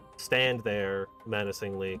stand there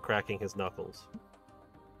menacingly, cracking his knuckles.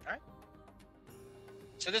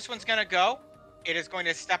 So this one's gonna go. It is going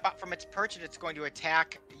to step up from its perch and it's going to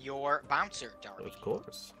attack your bouncer, Darby. Of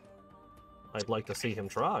course. I'd like to see him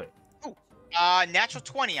try. Natural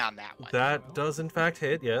 20 on that one. That does in fact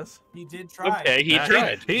hit, yes. He did try. Okay, he Yeah,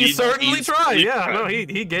 tried. He certainly he's tried. really Yeah, tried. no,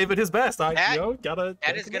 he gave it his best. That- gotta.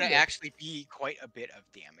 That is going commend to it. actually be quite a bit of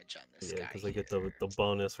damage on this Yeah, guy. because they get here. the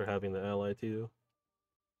bonus for having the ally too.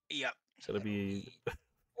 Yep. It's gonna be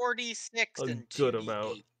 46 a and good 2d8.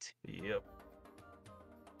 amount. Yep.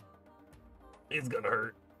 It's gonna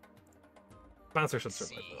hurt. Bouncer should Let's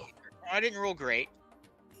survive see. though. I didn't roll great.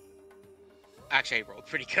 Actually, I rolled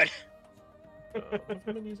pretty good. What's it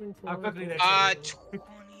been using for? How quickly they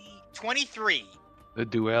 23. The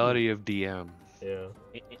duality of DM. Yeah.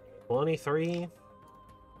 23.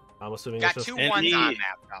 I'm assuming Got it's two just ones Any- on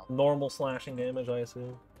that, though. normal slashing damage, I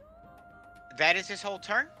assume. That is his whole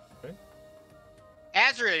turn. Okay.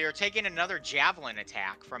 Azrael, you're taking another javelin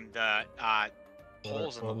attack from the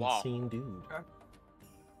holes in the wall. Unseen dude.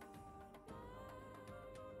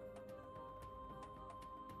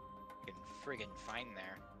 You can friggin' find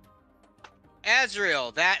there.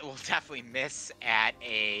 Azrael, that will definitely miss at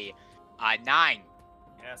a 9.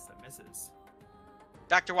 Yes, that misses.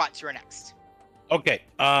 Dr. Watts, you're next. Okay.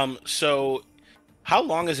 So how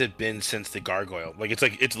long has it been since the gargoyle? Like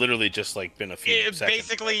it's literally just like been a few It, seconds.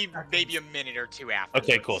 basically, maybe a minute or two after.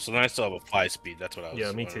 Okay, cool. So then I still have a fly speed. That's what I was.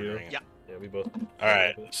 Yeah, me too. wondering. Yeah. Yeah, we both. All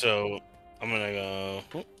right. So I'm gonna go.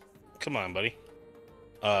 Oh, come on, buddy.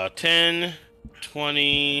 10,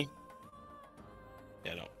 20.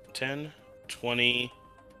 Yeah, no. 10, 20,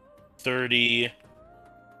 30,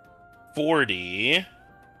 40.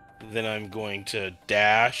 Then I'm going to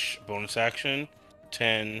dash, bonus action,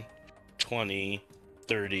 10, 20,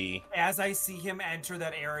 30. As I see him enter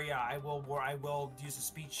that area, I will use a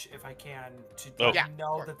speech if I can to Oh. let Yeah, him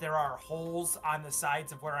know that there are holes on the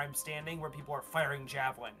sides of where I'm standing where people are firing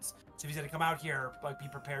javelins. So if he's gonna come out here, like, be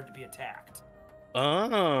prepared to be attacked.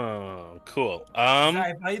 Oh, cool.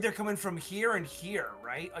 I believe they're coming from here and here,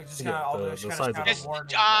 right? Like just kind Yeah, of the just sides of kind the- Just, of warning.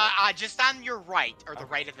 just on your right, or the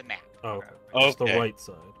right of the map. Oh, Okay. just the Okay. right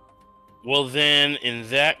side. Well, then, in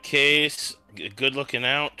that case, good looking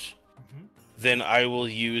out. Mhm. Then I will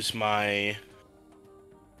use my...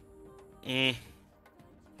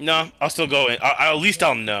 No, I'll still go in. At least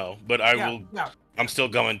I'll know, but I will... Yeah. I'm still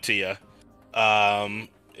going to you.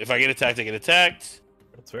 If I get attacked, I get attacked.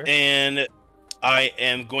 That's fair. And I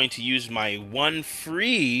am going to use my one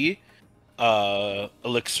free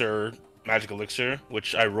elixir, magic elixir,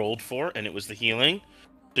 which I rolled for, and it was the healing.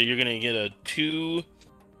 So you're going to get a 2...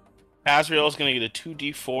 Azrael's going to get a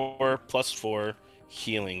 2d4 plus 4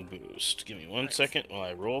 healing boost. Give me one Nice. second while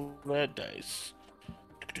I roll that dice.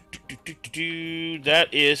 That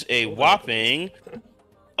is a whopping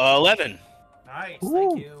 11. Nice. Ooh.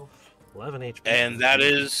 Thank you. 11 HP. And that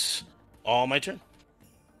is all my turn.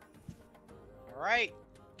 All right,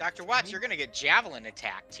 Dr. Watts, you're gonna get javelin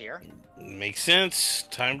attacked here. Makes sense.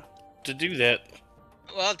 Time to do that.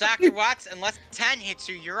 Well, Dr. Watts, unless 10 hits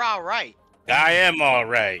you, you're all right. I am all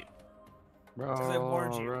right. I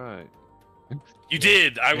warned you. Alright. You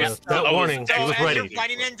did. I was. Yeah, that I was- warning. So He was as ready. you're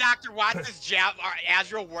fighting in Dr. Watts'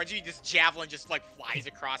 Azrael warns you, this javelin just like flies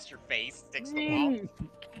across your face, sticks to the wall.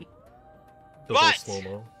 The whole But-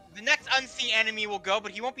 slow-mo. The next unseen enemy will go,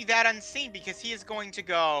 but he won't be that unseen because he is going to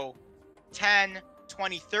go 10,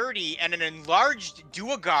 20, 30, and an enlarged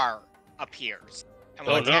Duergar appears and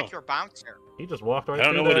will Oh, attack no. your bouncer. He just walked right I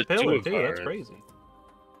don't through know what that a pillar, too. Tues-Thurs That's is. crazy.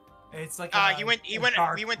 It's like He went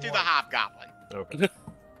through the hobgoblin. Okay.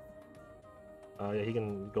 Yeah, he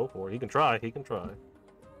can go for it. He can try. Yeah,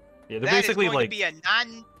 they're That is basically going like to be a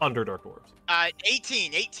non 'Under Dark Dwarves.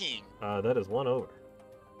 18. That is one over.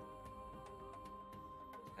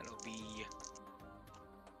 That'll be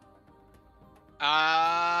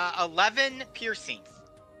 11 piercing.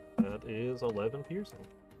 That is 11 piercing.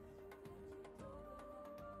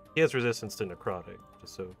 He has resistance to necrotic,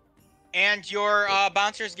 just so. And your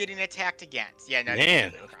bouncer's getting attacked again. Yeah, no.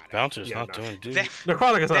 Man, necrotic. bouncer's Yeah, not no. doing dude. That,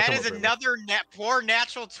 Necrotic is not that so is much another poor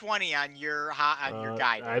natural 20 on your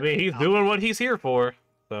guy. I mean, he's doing what he's here for,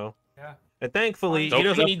 so. Yeah. And thankfully, Fine. he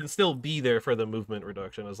doesn't need to still be there for the movement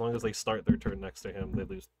reduction. As long as they start their turn next to him, they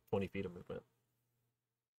lose 20 feet of movement.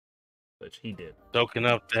 Which he did. Soaking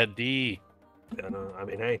up that D. Yeah, no, I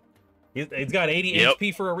mean, hey, he's got 80 Yep.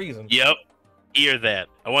 HP for a reason. Yep. Hear that.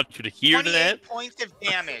 I want you to hear 28 that. points of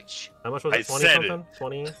damage. How much was I it? 20 said something?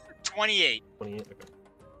 20? 28. 28? Okay.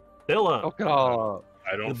 Still up. Okay. Oh,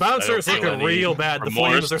 I don't. The bouncer's I don't feel looking any real bad. The remorse.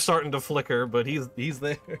 flames are starting to flicker, but he's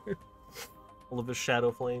there. All of his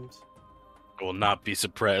shadow flames. I will not be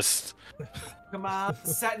suppressed. Come on,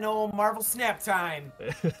 Sentinel Marvel Snap time.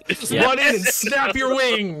 Just Yeah. run in and snap your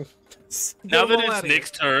wing. Now Get that them all it's outta here.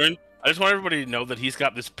 Nick's turn, I just want everybody to know that he's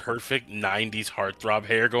got this perfect 90s heartthrob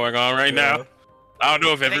hair going on right Yeah. now. I don't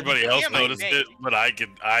know if They can everybody see else him, I noticed think. it, but I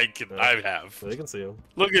have. So you can see him.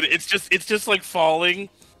 Look at it. It's just like falling.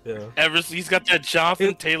 Yeah. He's got that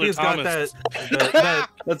Jonathan Taylor He's Thomas. got that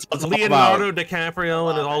That's what's Leonardo DiCaprio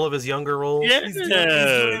and all of his younger roles. Yeah. He's doing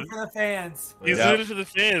it for the fans. He's Yeah. doing it for the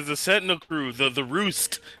fans, the Sentinel crew, the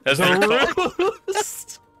Roost, as The they're called.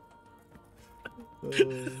 roast.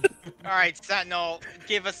 All right, Sentinel,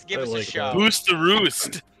 give us I a like show. that. Boost the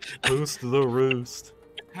Roost. Boost the roost.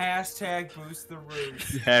 Hashtag boost the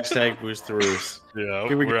roost. Hashtag boost the roost. Yeah,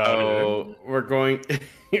 Here we we're out go. We're going.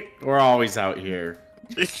 We're always out here.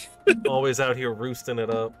 here. Always out here roosting it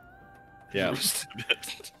up. Yeah. Roosted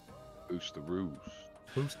it. boost the roost.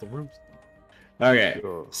 Boost the roost. Okay.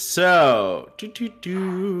 Sure. So.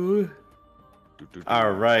 Do-do-do.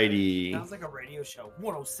 Alrighty. Sounds like a radio show.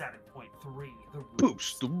 107.3. The roost.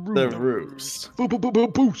 Boost the roost. The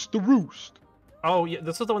roost. Boost the roost. Oh, yeah,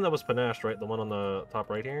 this is the one that was panached, right? The one on the top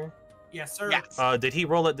right here? Yes, sir. Yes. Did he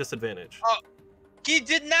roll at disadvantage? He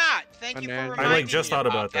did not. Thank you for I, reminding like, just me thought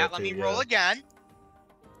about that, Let too, me roll yeah. again.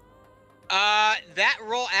 That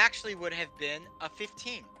roll actually would have been a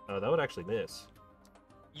 15. That would actually miss.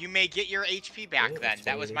 You may get your HP back Yeah, then. that's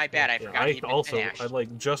That was 20 my bad. I Yeah, forgot. I he'd been also, panached. I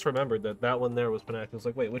like just remembered that one there was panached. I was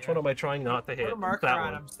like, wait, which one am I trying not to hit? Put a marker that on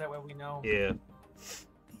one. him so that way we know. Yeah,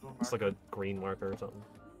 Put a it's like marker. a green marker or something.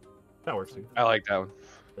 That works too. I like that one.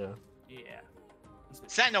 Yeah.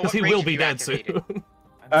 Sentinel, Because what he rage will have be you dead activated? soon.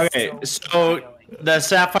 I'm Okay, so so feeling. the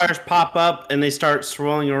sapphires pop up and they start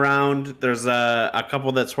swirling around. There's a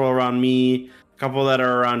couple that swirl around me, a couple that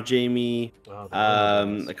are around Jamie, Wow, the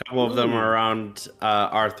armor dice. a couple of them are around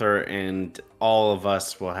Arthur, and all of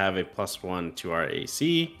us will have a +1 to our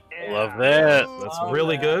AC. Love that. That's Love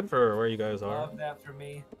really that. good for where you guys are. Love that for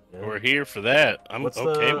me. Yeah. We're here for that. I'm What's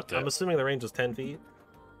okay the, with that. I'm assuming the range is 10 feet,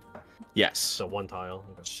 Yes. so one tile.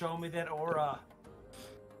 Okay. Show me that aura.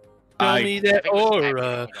 Show I- me I that think it was 10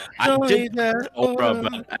 aura. feet. I Show me did that aura,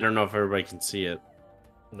 but I don't know if everybody can see it.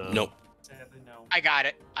 No. Nope. Sadly, no. I got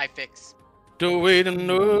it. I fix. Don't wait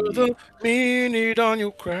another minute on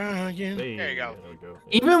your crying. Hey, There you go. There we go.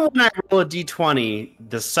 Even when I roll a d20,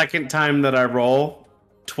 the second time that I roll,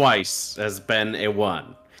 twice has been a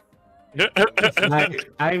 1.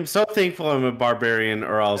 I'm so thankful I'm a barbarian,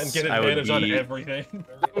 or And else get I would advantage on be everything.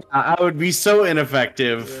 I would be so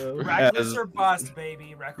ineffective. Reckless as- or bust,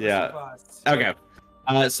 baby. Reckless Yeah. or bust. Okay.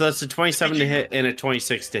 So that's a 27 to hit and a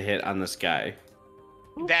 26 to hit on this guy.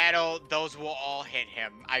 Those will all hit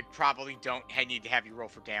him. I probably don't need to have you roll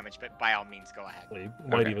for damage, but by all means, go ahead. You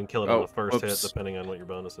might Okay. even kill it on Oh, the first whoops. hit, depending on what your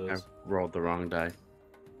bonus I is. rolled the wrong die.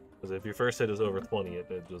 Because if your first hit is over 20,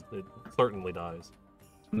 it certainly dies.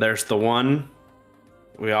 There's the 1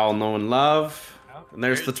 we all know and love. Yep. And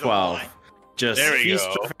there's the There's the 12. one. Just There we feast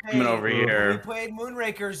go. or famine over When we here. played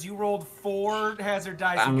Moonrakers, you rolled 4 hazard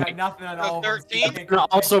dice and got nothing on all of them. 13? So you And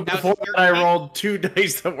also, That was before that, I 13. rolled 2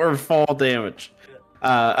 dice that were fall damage.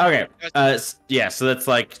 Okay. Yeah, so that's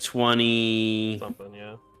like 20. Something,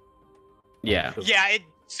 yeah. Yeah. Yeah, it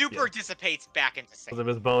super Yeah. dissipates back into Because sand. of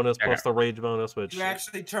his bonus Okay. plus the rage bonus, which You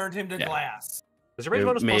actually turned him to Yeah. glass. is your rage It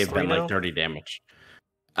bonus may plus have 3 been now? like 30 damage.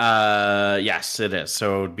 Yes, it is.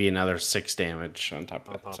 So it would be another 6 damage on top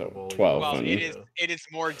On of top that. So of all your 12. Well, on it you. is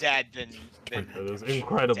more dead than It is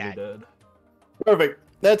incredibly dead. dead. Perfect.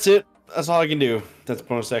 That's it. That's all I can do. That's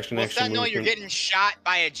bonus action. Well, action Sentinel, you're movement. getting shot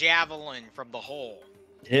by a javelin from the hole.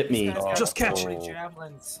 Hit This me. guy's got Just catch 40 it.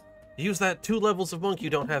 javelins. Use that 2 levels of monk you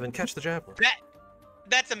don't have and catch the javelin.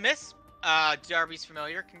 That's a miss. Darby's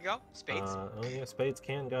familiar can go. Spades. Oh yeah, spades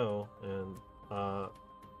can go, and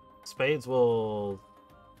spades will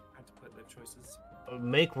I have to play life choices.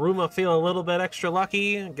 make Ruma feel a little bit extra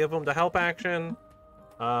lucky. Give him the help action,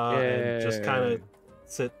 and just kind of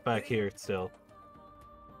sit back here still.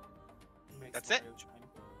 He makes That's the it? rage win.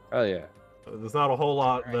 Oh yeah. There's not a whole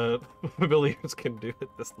lot Alright. that familiars can do at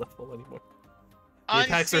this level anymore. The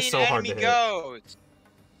attacks are Unseen so hard enemy to hit. goes.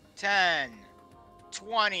 10,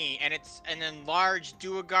 20, and it's an enlarged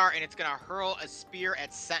Duergar, and it's gonna hurl a spear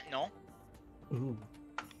at Sentinel. Ooh.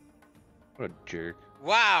 What a jerk.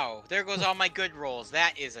 Wow, there goes all my good rolls.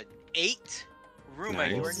 That is an 8. Ruma,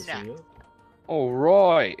 you are Nice. next. All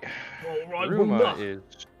right. Alright, Ruma is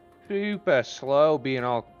super slow, being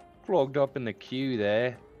all clogged up in the queue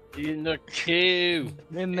there. In the queue.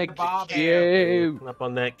 In the Bob. queue. Up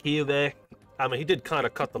on that queue there. I mean, he did kind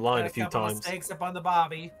of cut the line Got a few couple of times. stakes up on the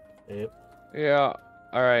Bobby. Yep. Yeah.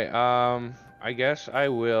 All right. I guess I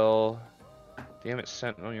will. Damn it,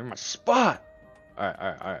 Sentinel, you're my spot. All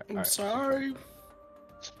right. I'm sorry.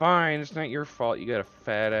 It's fine. It's not your fault. You got a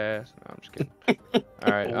fat ass. No, I'm just kidding.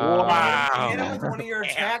 All right. Hit him with one of your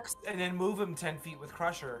Damn. attacks and then move him 10 feet with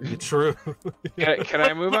Crusher. True. Can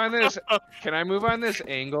I move on this? Can I move on this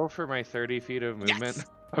angle for my 30 feet of movement? Yes.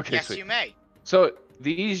 Okay, Yes, sweet. you may. So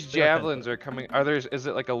these Yeah, okay. javelins are coming. Are there? Is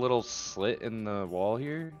it like a little slit in the wall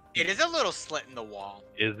here? It is a little slit in the wall.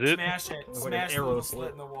 Is it? Smash it. Looks like an Smash the arrow little slit.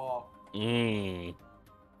 slit in the wall. Mm.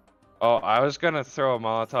 Oh, I was gonna throw a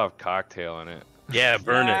Molotov cocktail in it. Yeah,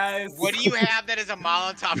 burn it. Yes. What do you have that is a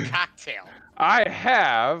Molotov cocktail? I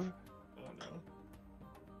have. Oh, no.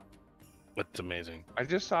 That's amazing. I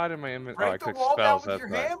just saw it in my inventory. Oh, I Break the took wall down spells. with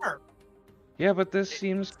That's your right. hammer. Yeah, but this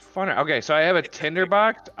seems funner. Okay, so I have a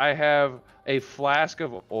tinderbox. I have a flask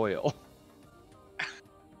of oil.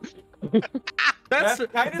 That's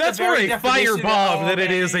kind of that's the more very a definition of firebomb than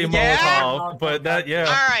it is a Yeah. Molotov. But that, yeah.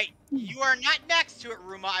 All right, you are not next to it,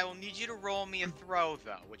 Ruma. I will need you to roll me a throw,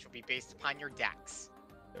 though, which will be based upon your dex.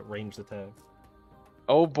 Ranged attack.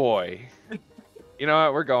 Oh boy. You know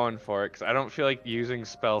what? We're going for it because I don't feel like using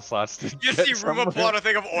spell slots to. You get see somewhere. Ruma pull out a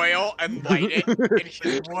thing of oil and light it, and he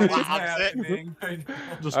just What is lobs it. happening? I know.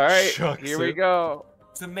 Just All right, chucks here we it. go.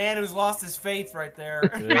 It's a man who's lost his faith right there.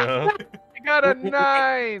 Yeah. I got a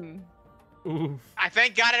 9. Oof. I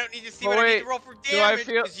thank God I don't need to see Oh, what I need wait, to roll for Do I damage.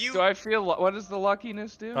 feel? 'cause you... Do I feel? What does the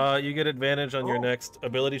luckiness do? You get advantage on your Oh. next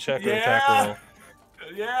ability check or attack Yeah. roll.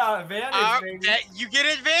 Yeah, advantage, baby. you get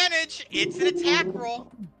advantage. It's an attack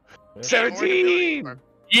roll. Yeah. 17.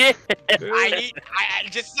 Yeah. I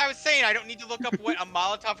just as I was saying, I don't need to look up what a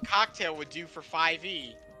Molotov cocktail would do for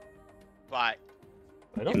 5e. But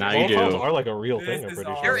I don't Now know. you Volatiles do. are like a real This thing, I'm is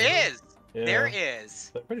pretty awesome. sure. There is. Yeah. There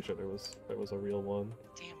is. I'm pretty sure there was a real one.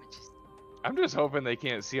 Damages. I'm just hoping they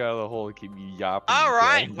can't see out of the hole and keep yapping. All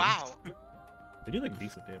right. javelins. Wow. They do like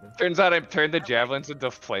decent damage. Turns out I turned the javelins into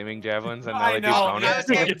flaming javelins, and now I they do know, bonus.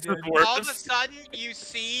 yeah, Okay. dude. It's the All of a worst. sudden, you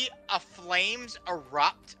see a flames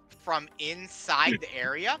erupt from inside the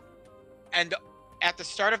area, and at the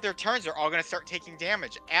start of their turns, they're all going to start taking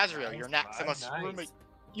damage. Azrael, you're next, unless Nice.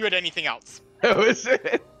 you had anything else. That was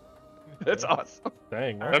it. That's awesome.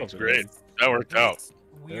 Dang, that That's was great. That worked out. This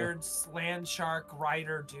weird land shark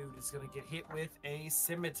rider dude is gonna get hit with a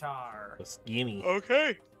scimitar. A skinny.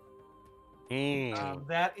 Okay.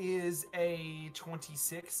 That is a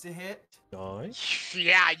 26 to hit. Nice.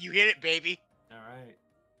 Yeah, you hit it, baby. All right.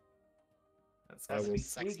 That's That gonna be was-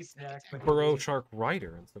 sneak attack. but Burrow he- Shark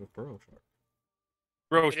Rider instead of Burrow Shark.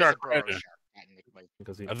 Bro It is a Shark bro Rider. shark, technically.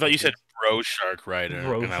 Because I thought you said Bro Shark Rider.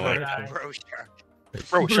 Bro and I Shark. like Rider. Bro shark.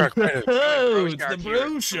 Bro Shark Rider. Oh, it's the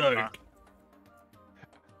Bro Shark.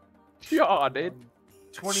 Yeah, dude.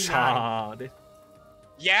 29. Shod.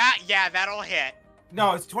 Yeah, that'll hit.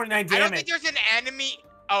 No, it's 29 I don't damage. think there's an enemy.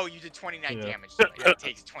 Oh, you did 29 Yeah. damage. So it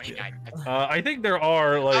takes 29. I think there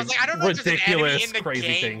are I like, was like, I don't know if there's an enemy ridiculous, in the crazy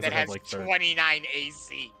game things that have has like 30. 29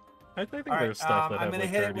 AC. I think All right, there's stuff that I'm have gonna like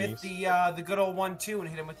hit it 30s. with the good old 1-2 and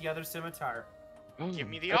hit him with the other scimitar. Give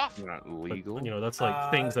me the That's off. Not But, legal. you know, that's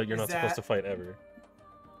like things that you're is not supposed to that- fight ever.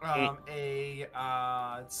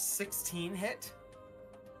 A 16 hit.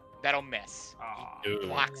 That'll miss. Aw. He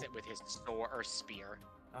blocks it with his sword or spear.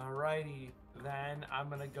 Alrighty, then I'm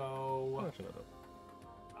gonna go Actually, no,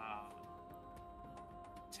 no.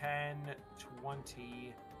 10,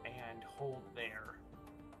 20, and hold there.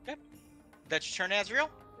 That's your turn, Azrael?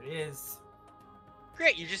 It is.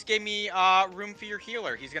 Great, you just gave me room for your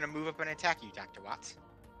healer. He's gonna move up and attack you, Dr. Watts.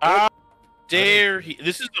 Dare he?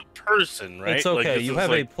 This is a person, right? It's Like, okay. this you is have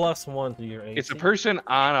like, a +1 to your AC. It's a person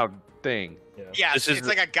on a thing. Yeah. Yeah, This is it's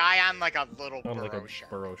the- like a guy on like a little On like burrow a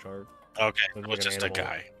shark. burrow shark. Okay, It's so like it's an just a animal.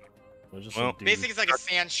 guy. It's just Well, a dude. Basically, it's like a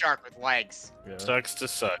sand shark with legs. Yeah. Sucks to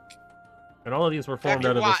suck. And all of these were formed Dr.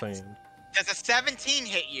 out of the Watts. same. Does a 17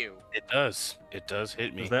 hit you? It does. It does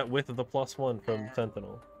hit me. Is that with the +1 from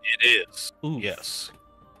Sentinel? It is. Oof. Yes.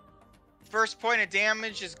 First point of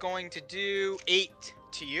damage is going to do 8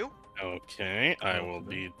 to you. Okay, I will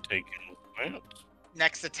be taking that.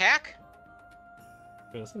 Next attack,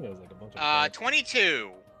 Yeah, this thing has like a bunch of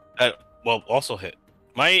 22. Well, also hit.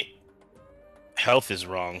 My health is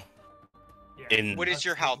wrong. Yeah. In What is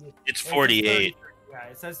your health? it's It says 48, 30. Yeah,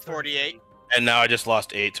 it says 48. and now I just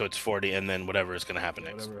lost 8, so it's 40, and then whatever is gonna happen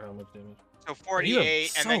next. whatever, how much damage. So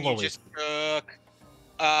 48, and then you solo just it. took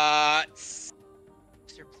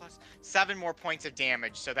plus 7 more points of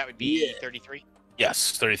damage, so that would be Yeah. 33.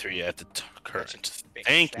 Yes, 33 at the current.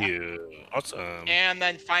 Thank you. Awesome. And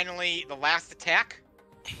then finally, the last attack.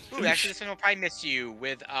 Ooh, actually, this one will probably miss you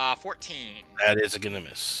with 14. That is gonna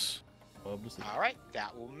miss. Obviously. All right,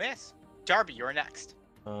 that will miss. Darby, you're next.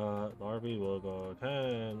 Darby will go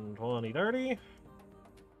 10, 20, 30.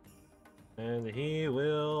 And he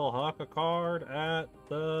will hawk a card at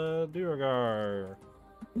the Duergar.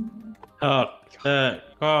 That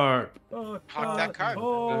card. Hawk that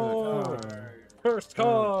card. First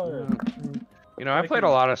card. You know, I played a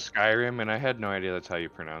lot of Skyrim, and I had no idea that's how you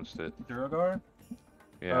pronounced it. Duergar.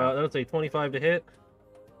 Yeah. That's a 25 to hit.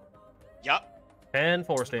 Yup, 10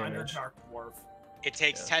 force Under damage. Dark Dwarf. it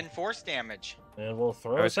takes Yeah. 10 force damage. And we'll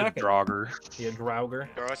throw I a said second. Draugr. Yeah, Draugr.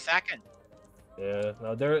 Throw a second. Yeah.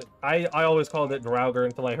 Now I always called it Draugr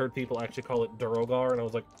until I heard people actually call it Durogar, and I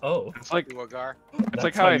was like, oh. It's like Duergar. it's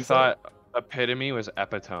like That's how I you say it. thought epitome was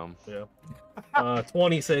epitome.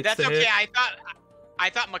 26 That's to okay. hit. I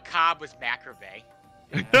thought macabre was macrame.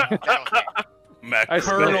 Yeah. That'll hit. I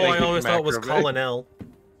still Colonel, think I it's always thought was Macrame. Colonel,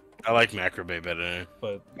 I like Macrobay better.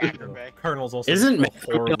 but Macrame. Colonel's also Isn't a macrame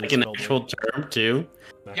horribly like an spelled actual word. term too?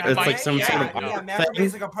 Yeah, It's but- like some yeah, sort of yeah, Yeah, art macrame thing?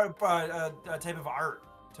 is like a type of art.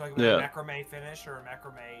 So like Yeah. a macrame finish or a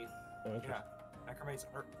macrame. Oh, interesting. Yeah, macrame's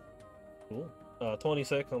art. Cool.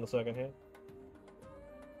 26 on the second hit.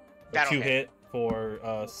 That'll 2 hit. hit for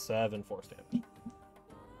 7 force damage.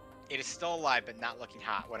 It is still alive, but not looking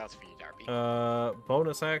hot. What else for you, Darby?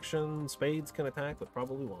 Bonus action, spades can attack, but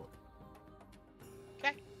probably won't.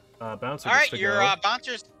 Okay. Bouncer All gets right, to your go.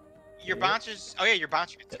 bouncers. Your Yeah. bouncers. Oh yeah, your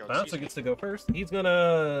bouncer gets to go. Bouncer excuse me. gets to go first. He's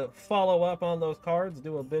gonna follow up on those cards,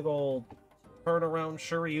 do a big old turnaround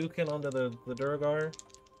Shoryuken onto the Duergar.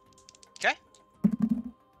 Okay.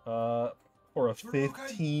 For a Shoryuken.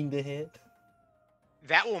 15 to hit.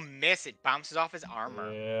 That will miss. It bounces off his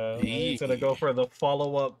armor. Yeah. and He's gonna go for the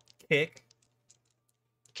follow-up kick.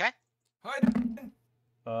 Okay. Hide.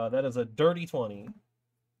 That is a dirty 20.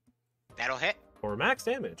 That'll hit. For max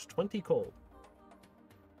damage, 20 cold.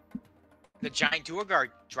 The giant Duergar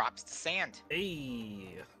drops to sand.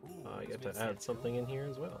 Hey, Ooh, I he's get made to add sand something too. in here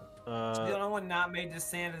as well. The only one not made to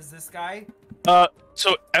sand is this guy.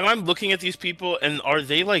 So am I looking at these people, and are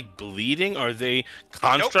they like bleeding? Are they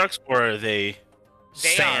constructs, or are they They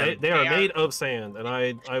sand? they are they made of sand, and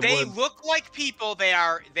I They would. look like people. They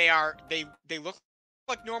look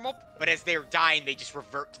like normal, but as they're dying, they just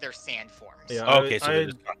revert to their sand forms. Yeah, Okay, so they're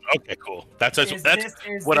just, okay, cool. That's Is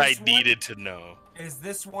what I this one- needed to know. Is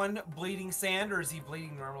this one bleeding sand or is he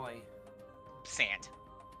bleeding normally? Sand.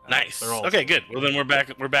 Nice. They're all Okay, good. Well, then we're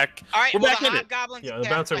back. We're back. All right, We're well, back the in it. hobgoblin's Yeah, the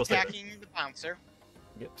bouncer will stay there. attacking the bouncer.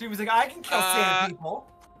 She was like, I can kill sand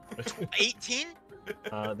people. 18.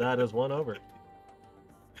 That is one over.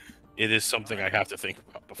 It is something I have to think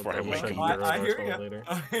about before I Double make check a your move. I hear reversal you. later.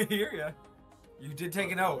 I hear you. You did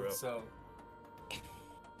take an oath, so.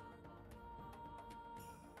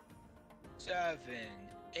 7,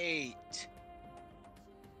 8,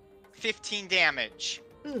 15 damage.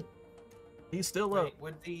 He's still up.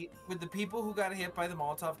 Wait, would the people who got hit by the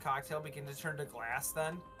Molotov cocktail begin to turn to glass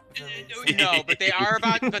then? Is that what you're saying? No, but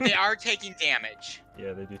they are taking damage.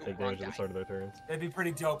 Yeah, they do take Wrong damage at the guy. start of their turns. That'd be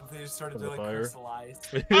pretty dope if they just started From to the like fire. crystallize.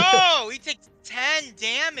 Oh, he takes 10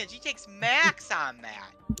 damage. He takes max on that.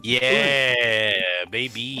 Yeah,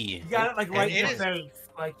 baby. You got it like right in it the is- face.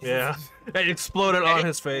 Like Yeah. It exploded And on it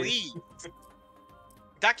his face. bleeds.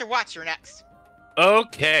 Dr. Watts, you're next.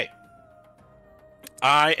 Okay.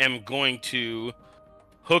 I am going to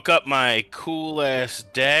hook up my cool ass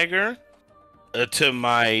dagger to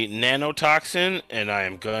my nanotoxin, and I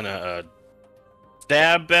am gonna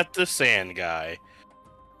stab at the sand guy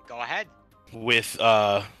Go ahead. with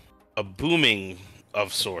a booming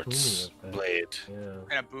of sorts Booming, okay. blade. Yeah. We're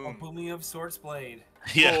gonna A boom. booming of swords blade.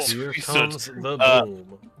 Yes. Here so comes the uh,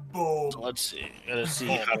 boom. Boom. let's see. Let's see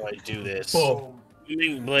how do I do this. Boom.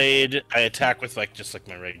 Booming blade. I attack with just like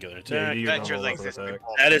my regular Yeah, attack. you That's your normal legs. weapon attack.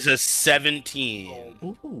 That is a 17.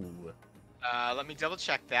 Ooh. Let me double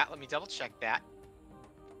check that.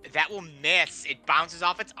 That will miss. It bounces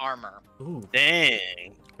off its armor. Ooh.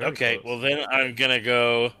 Dang. Very Okay, close. well then I'm gonna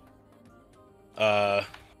go.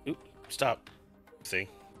 Stop. See.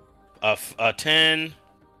 10,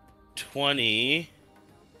 20,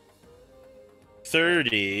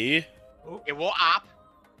 30. It will op.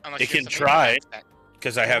 Unless It you can have something try. against it.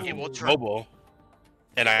 Because I have It will try. mobile,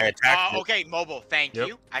 and I attack. Okay, mobile. Thank Yep.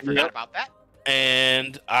 you. I forgot Yep. about that.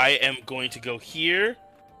 And I am going to go here,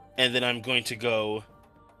 and then I'm going to go.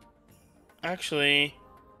 Actually,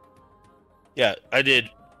 yeah, I did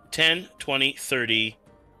 10, 20, 30.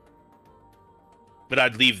 But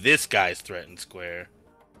I'd leave this guy's threatened square.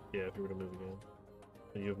 Yeah, if you were to move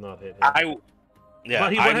again. You have not hit him. Yeah,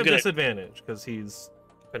 but he would I'm have gonna. disadvantage because he's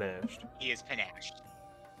panashed. He is panashed.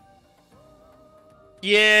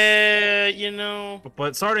 Yeah, you know.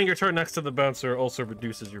 But starting your turn next to the bouncer also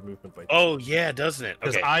reduces your movement by 2. Oh yeah, doesn't it?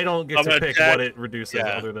 Because Okay, I don't get I'm to gonna pick attack- what it reduces yeah.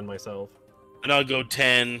 other than myself. and I'll go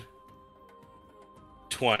 10,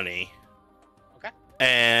 20. Okay.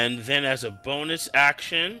 And then as a bonus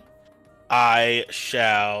action, I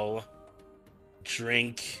shall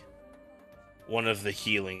drink one of the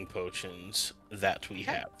healing potions that we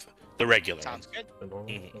Okay. have. The regular Sounds good. The normal.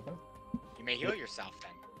 Mhm. Okay. You may heal yourself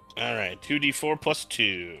then. one. All right, 2d4 plus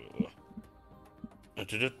 2.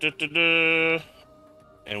 Da-da-da-da-da.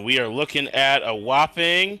 And we are looking at a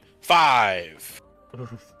whopping 5.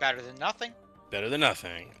 Better than nothing. Better than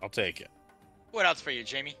nothing. I'll take it. What else for you,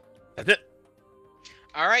 Jamie? That's it.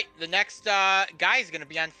 All right, the next guy is gonna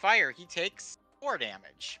be on fire. He takes 4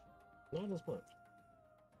 damage. Not as much.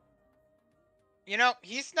 You know,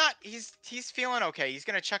 he's not. He's feeling okay. He's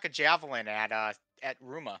gonna chuck a javelin at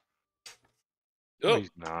Ruma. No, Oh,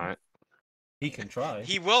 he's not. He can try.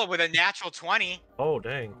 He will with a natural 20. Oh,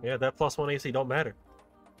 dang. Yeah, that +1 AC don't matter.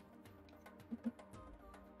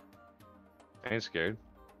 I ain't scared.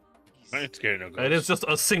 He's- I ain't scared of no And it's ghosts.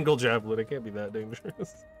 just a single javelin. It can't be that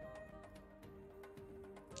dangerous.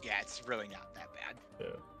 Yeah, it's really not that bad. Yeah.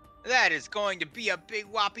 That is going to be a big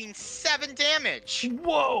whopping 7 damage.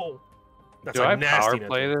 Whoa! That's Do a I nasty power natural.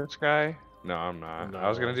 play this guy? No, I'm not. I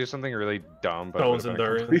was gonna No. do something really dumb, but Bones it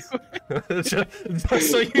would've been endurance. just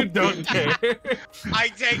so you don't care. I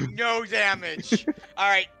take no damage. All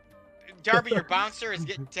right, Darby, your bouncer is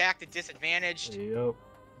getting attacked at disadvantage. Yep.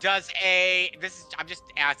 Does I'm just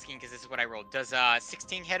asking because this is what I rolled. Does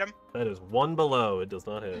 16 hit him? That is 1 below. It does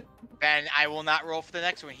not hit. Then I will not roll for the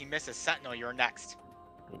next one. He misses. Sentinel, you're next.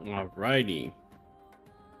 Alrighty.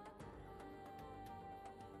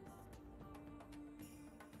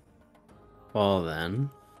 Well then.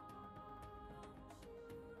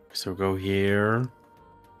 So go here.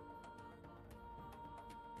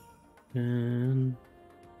 And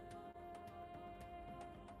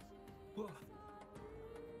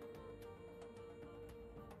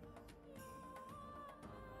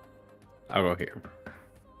I'll go here.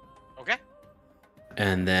 Okay.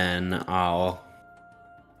 And then I'll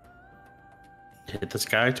hit this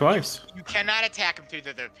guy twice. You cannot attack him through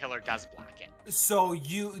the pillar does block it. So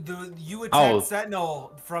you attack Oh.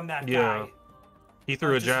 Sentinel from that Yeah. guy. He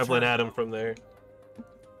threw a just javelin turn. at him from there.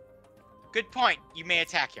 Good point. You may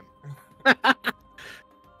attack him.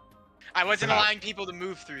 I wasn't allowing people to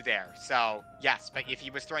move through there, so yes. But if he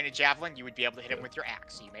was throwing a javelin, you would be able to hit him with your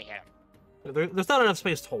axe, so you may hit him. There's not enough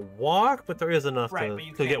space to walk, but there is enough Right, to, but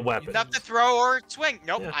you to get can't- weapons. Enough to throw or swing.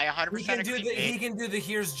 Nope, Yeah. I 100% He can agree. do the he can do the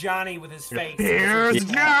here's Johnny with his face. Here's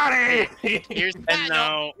Johnny! Here's And that.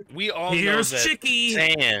 now we all Here's know that Chicky!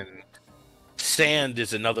 sand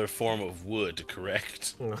is another form of wood,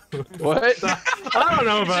 correct? What? I don't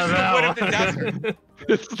know about It's just the wood of the that desert. one.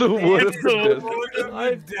 It's the wood of the desert. Wood of I-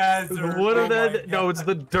 the desert. The wood of Oh my the no, it's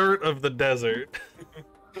the dirt of the desert.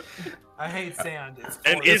 I hate sand. It's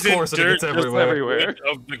And coarse. It's isn't coarse and it dirt gets just everywhere. everywhere. wood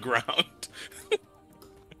of the ground?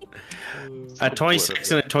 A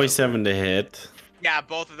 26 and a 27 to hit. Yeah,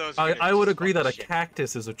 both of those. I would agree that a cat.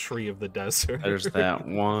 cactus is a tree of the desert. There's that There's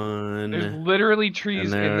one. literally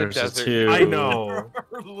trees And in the there's a desert. 2. I know.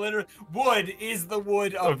 Literally, wood is the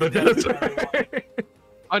wood of, Of the desert.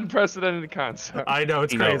 Unprecedented concept. I know,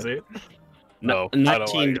 it's No. crazy. No, I don't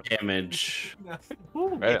 19 like it. damage. Ooh,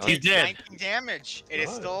 Right, He's It's dead. 19 damage. It is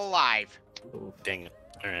Nice. still alive. ooh. Dang it.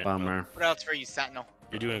 All right. Bummer. What else for you, Sentinel?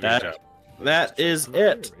 You're doing a That- good job. That is I'm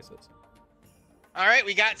very it. racist. All right,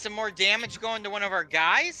 we got some more damage going to one of our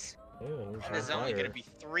guys. Yeah, he's And there's on only going to fire. be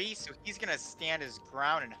 3, so he's going to stand his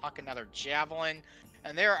ground and huck another javelin.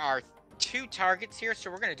 And there are 2 targets here,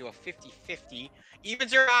 so we're going to do a 50-50.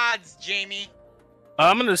 Evens or odds, Jamie?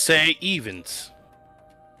 I'm gonna say evens.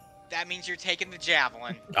 That means you're taking the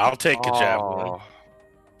javelin. I'll take a javelin. Aw.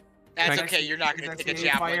 That's Can I- okay, you're not going to That's take a gonna be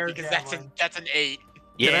a javelin fire because javelin. that's an 8.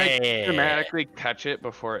 Can I Yeah. dramatically catch it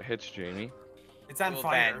before it hits Jamie? It's on Well,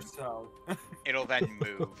 fire, then. so. It'll then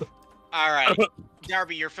move. All right,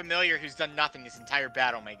 Darby, your familiar who's done nothing this entire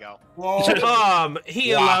battle may go. Whoa.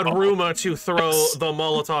 He Wow. allowed Ruma to throw the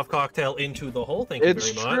Molotov cocktail into the hole. Thank you It's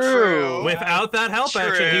very much. true. Without that help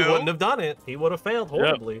action, he True. wouldn't have done it. He would have failed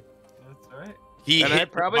horribly. That's right. He And I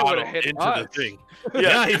hit the probably would've bottom hit into us. the thing.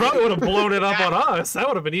 Yeah, he probably would have blown it up on us. That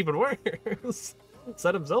would have been even worse.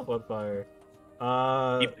 Set himself on fire.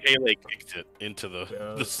 He Pele kicked it into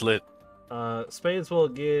Yeah. the slit. Spades will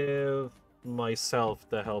give myself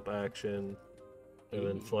the help action, and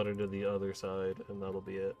then flutter to the other side, and that'll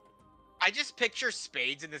be it. I just picture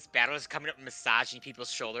Spades in this battle is coming up and massaging people's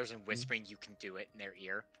shoulders and whispering, "You can do it," in their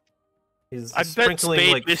ear. He's I bet sprinkling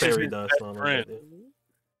Spade like misses fairy his dust best on friend. him.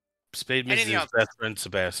 Spade misses Anything his else? best friend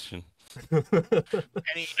Sebastian.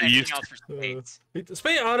 Anything used else for Spades?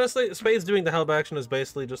 Spade, honestly, Spade's doing the help action is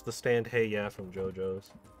basically just the stand hey yeah from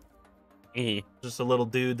JoJo's. Mhm. Just a little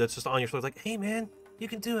dude that's just on your shoulder, like, hey man, you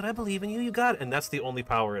can do it, I believe in you, you got it. And that's the only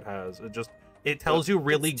power it has. It tells you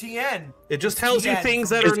really, It's TN. it just tells you TN. things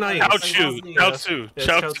that It's are nice. Chaozu, Yeah. Chaozu, It's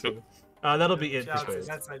Chaozu. Chaozu. That'll be it for Shout out, Spade.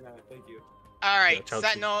 that's what I meant. Thank you. All right, Yeah, Chelsea.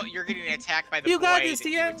 Sentinel, you're getting attacked by the You boy got this, that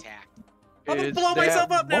you TN. attacked. I'm gonna It's blow myself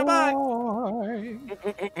that up now, bye. boy.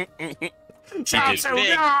 Chaozu,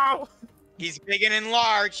 big. no! He's big and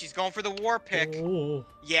enlarged. He's going for the war pick. Ooh.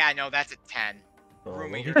 Yeah, no, that's a 10. Oh, Ruma, well,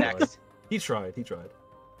 you're he tried. next. He tried.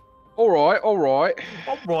 All right, all right.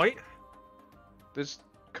 All right. This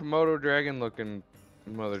Komodo dragon looking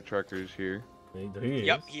mother trucker's here. He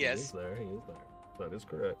Yep, is. he is. He's there. That is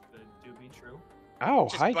correct. That do be true. Oh,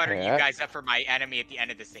 Just hi, buttering you cat. guys up for my enemy at the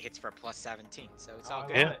end of this that hits for a plus 17. So it's all I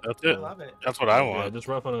good. Yeah, love it. that's I it. love it. That's what I Yeah, want. just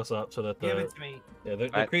roughing us up so that Give the it to me.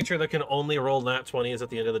 the creature that can only roll nat 20s at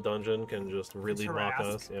the end of the dungeon can just really Just knock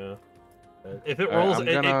harass. us. Yeah. If it Alright, rolls, I'm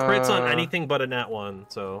it crits on gonna- anything but a nat 1.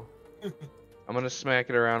 So I'm gonna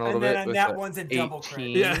smack it around a little And then bit on with that a one's a double crit.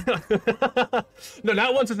 18. yeah. No,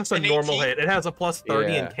 nat 1's just a An normal 18? hit. It has a plus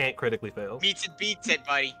 30 and Yeah. can't critically fail. Meets it, beats it,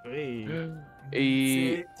 buddy.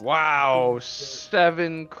 Hey. Wow,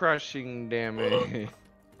 7 crushing damage.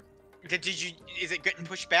 Did you? Is it getting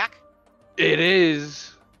pushed back? It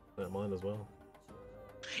is. That mine as well.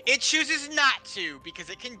 It chooses not to because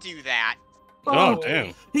it can do that. Oh,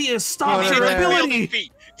 damn. He has stopped Oh, your yeah. Real ability.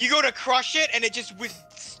 defeat. You go to crush it and it just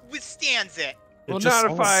withstands it. It Well, just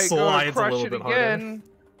not if I go slides a crush little it bit harder. again.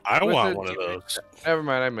 I With want the one of those. Never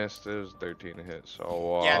mind, I missed. It was 13 to hit.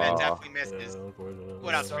 So Yeah, that definitely Yeah, misses. unfortunately.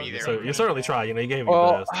 What else were you there? So you certainly try. You know, you gave me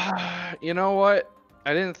well, your best. you know what?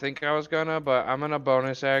 I didn't think I was gonna, but I'm gonna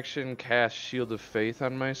bonus action cast Shield of Faith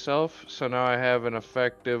on myself. So now I have an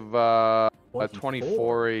effective A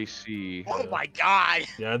 24 AC. Oh my god.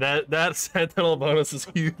 Yeah, that sentinel bonus is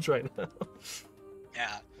huge right now.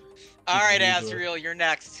 Yeah. All right, Usual. Azrael, you're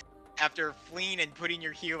next. After fleeing and putting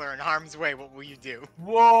your healer in harm's way, what will you do?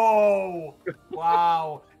 Whoa!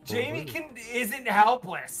 Wow. Jamie isn't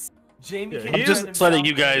helpless. Jamie Yeah, can he I'm is- defend just letting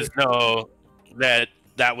you himself. guys know that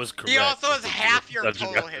that was correct. He also has half your That's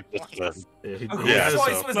total what hit I just points. said. Yeah, he, Whose he Yeah, has-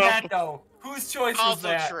 choice so- was that, though? Whose choice was Also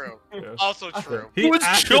that? true. yeah. Also true. He Whose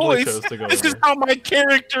actively choice? chose to go This is over. how my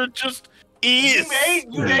character just is.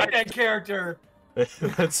 You made that character.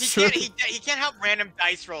 That's He true. can't. He can't help random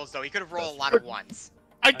dice rolls though. He could have rolled a lot of ones.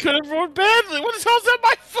 I could have rolled badly. What the hell's that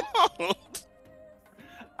my fault?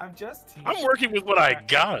 I'm just teasing. I'm working with what I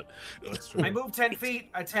got. That's true. I move 10 feet,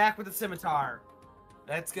 attack with a scimitar.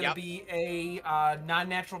 That's going to Yep. be a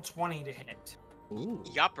non-natural 20 to hit. Ooh.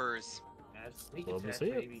 Yuppers. That's sneak Love to attack, see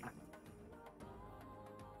it. baby.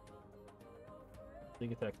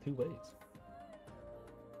 Sneak attack 2 ways.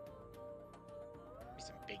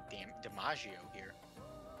 Some big DiMaggio here.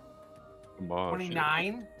 Come on.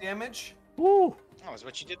 29 damage. Woo! That was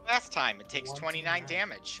what you did last time. It takes 29 29.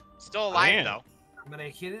 damage. Still alive Man. though. I'm going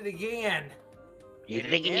to hit it again. Hit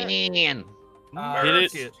it again.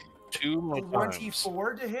 Hit it 2 more times.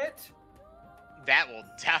 24 to hit. That will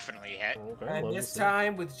definitely hit. Okay, And love to this see it.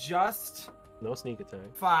 time with just No sneak attack.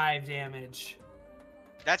 5 damage.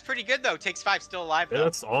 That's pretty good though. Takes 5. Still alive Yeah, though.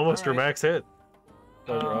 that's almost your Alright. max hit.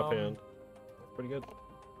 On your Um, offhand. That's pretty good.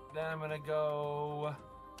 Then I'm going to go...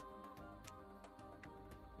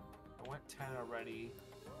 I went 10 already.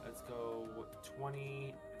 Let's go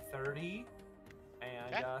 20, 30.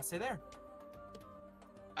 And Okay. stay there.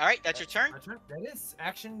 All right, that's your turn. My turn. That is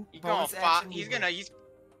action. He's going. bonus action He's movement. gonna.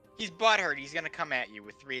 He's butthurt. He's gonna come at you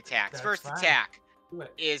with 3 attacks. That's First fine. attack Do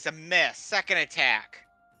it. is a miss. Second attack,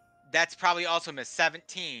 that's probably also a miss.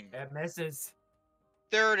 17. That misses.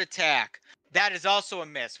 Third attack, that is also a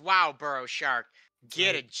miss. Wow, Burrow Shark,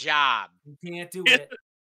 get a job. You can't do it.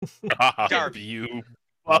 Darby. You.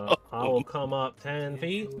 I will come up 10 Can't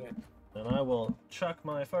feet, do it. and I will chuck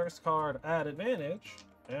my first card at advantage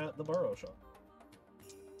at the burrow shot.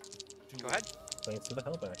 Do Go it. ahead. Thanks to the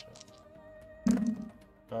help action.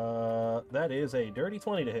 That is a dirty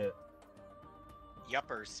 20 to hit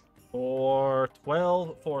Yuppers. for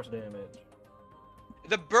 12 force damage.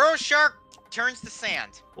 The Burrow Shark turns to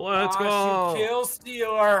sand. Let's Gosh, go! you kill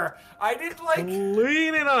stealer. I did like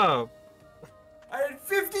Clean it up! I had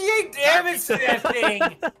 58 damage to that thing.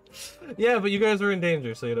 Yeah, but you guys were in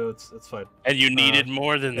danger, so you know it's fine. And you needed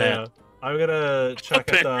more than Yeah, that. I'm gonna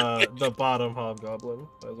check at the bottom hobgoblin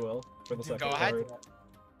as well for the second Go ahead.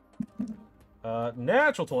 card.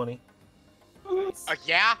 Natural 20.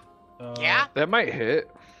 Yeah? Yeah? That might hit.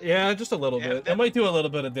 Yeah, just a little Yeah, bit. that- It might do a little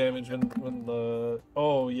bit of damage when the.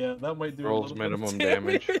 Oh yeah, that might do Rolls a little minimum bit of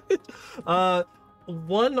damage.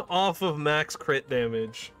 1 off of max crit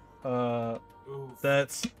damage. Oof.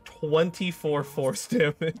 That's 24 force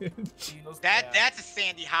damage. Feels That's bad. a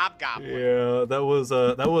sandy hobgoblin. Yeah, that was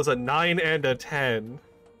a 9 and a 10.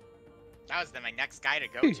 That was my next guy to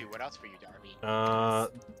go to. What else for you, Darby?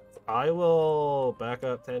 I will back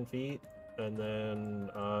up 10 feet, and then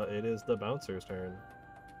it is the bouncer's turn.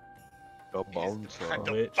 The bouncer.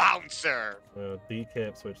 The Which- bouncer.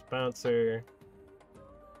 Decap switch bouncer.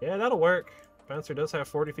 Yeah, that'll work. Bouncer does have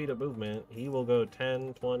 40 feet of movement. He will go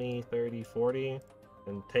 10, 20, 30, 40,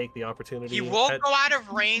 and take the opportunity He will at, go out of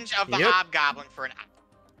range of the Yep. hobgoblin for an.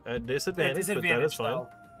 at disadvantage, At but that is disadvantage, fine.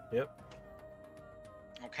 though.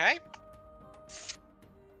 Okay.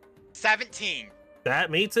 17.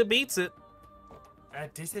 That meets it, beats it.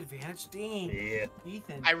 At disadvantage, Dean. Yeah.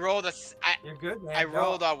 Ethan. I rolled a. You're good, man. I No,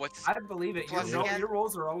 rolled a what's. I believe it. plus Your, again. your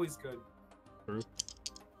rolls are always good.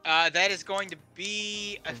 That is going to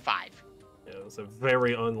be a 5. Yeah, it's a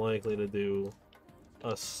very unlikely to do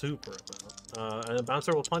a super amount. And the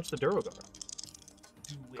bouncer will punch the Durogar.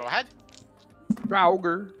 Do it. Go ahead.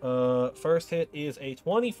 Drauger. First hit is a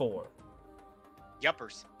 24.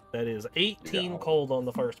 Yuppers. That is 18 Yeah. cold on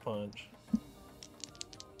the first punch.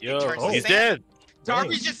 Yo, turns he's to dead.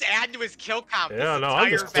 Darby's just adding to his kill count. Yeah, this no, I'm entire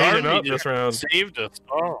just cleaning battle. up this round. Saved us.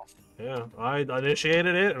 Oh. Yeah, I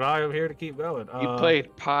initiated it, and I am here to keep going. He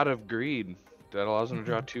played Pot of Greed. That allows him to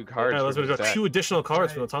draw 2 cards. Yeah, let's from his draw deck. 2 additional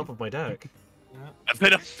cards from the top of my deck. And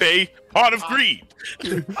then a Fey Pot of Greed.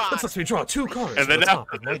 That lets me draw 2 cards And from then the top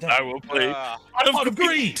after of my this, deck. I will play Uh, Pot of Greed.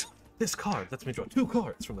 Greed! This card lets me draw 2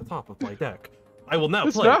 cards from the top of my deck. I will now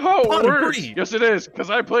That's play not how it Pot of works. Greed! Yes, it is, because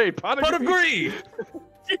I played Pot of Pot of Greed.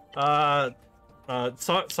 Greed!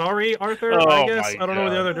 Sorry, Arthur, Oh I guess. my I don't know where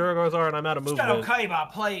the God. other Duragars are, and I'm out of Shadow movement.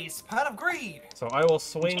 Kaiba plays Pot of Greed. So I will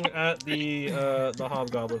swing at the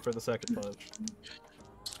Hobgoblin for the second punch.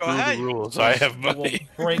 Go Screw ahead. the rules. I have We'll money.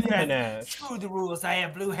 break Yeah, panache. Screw the rules. I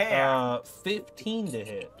have blue hair. 15 to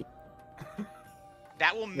hit.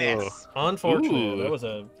 That will miss. Unfortunate. Ooh. That was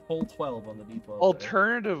a full 12 on the D12. there.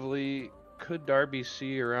 Alternatively, could Darby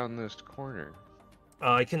see around this corner?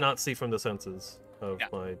 I cannot see from the senses of Yeah.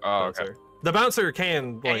 my Oh, okay. bouncer. The bouncer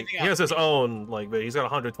can, like, Anything he has else? his own, like, but he's got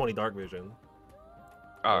 120 dark vision.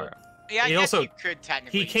 Oh, Yeah, I He guess also- you could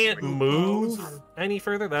technically. He can't Blue move bouncer. any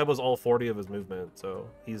further. That was all 40 of his movement, so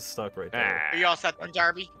he's stuck right there. Are you all set then,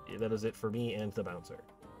 Darby? Yeah, that is it for me and the bouncer.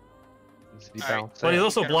 he All right. bounced But he's out.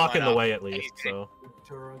 also gonna blocking run the up, way at and least, he's gonna- so.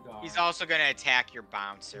 Duragar. He's also going to attack your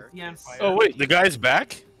bouncer. Is he on 'cause- fire? Oh wait, the guy's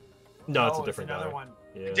back. No, it's a Oh, different another guy. one.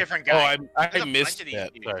 Yeah. Different Oh, guy. I There's a bunch missed of these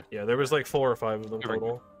that. dudes. Sorry. Yeah, there was like 4 or 5 of them There we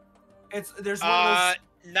go. total. There's one of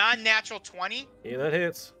Non-natural 20. Yeah, that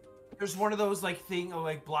hits. there's one of those like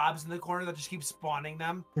blobs in the corner that just keeps spawning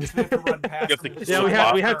them. So we have to run past You have them to- and Yeah, we destroy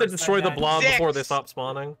have to them first, destroy and the then- blob before they Six. stop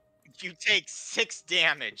spawning. You take 6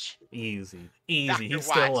 damage. Easy. Easy. Dr. He's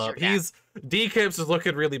still Watts, up. you're He's D-Kips is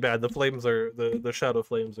looking really bad. The flames are the shadow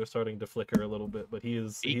flames are starting to flicker a little bit, but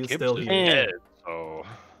he's still here. dead. So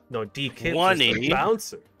No, D-Kips is 20. the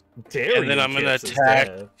bouncer. Dare And then I'm gonna D-Kips is attack-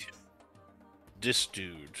 dead. this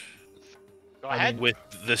dude Go I ahead. mean, with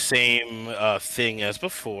the same thing as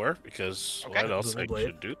before, because Okay. what else I Blade.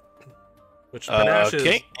 should do? Which Panache is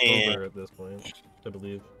okay, over at this point, I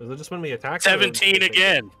believe. Is it just when we attack? 17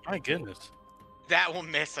 again. My goodness. That will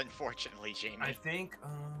miss, unfortunately, Jamie. I think.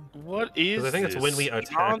 What is? Because I think it's when we this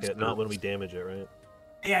attack monster? it, not when we damage it, right?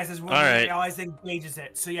 Yeah, it says when All one of right. the allies engages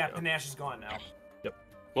it. So yeah, Panache is gone now.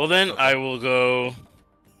 Well, then Okay. I will go.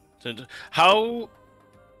 How?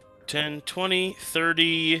 10, 20,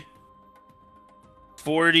 30,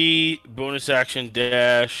 40, bonus action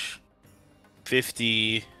dash,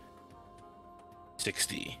 50,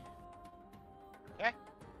 60.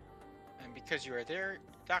 And because you are there,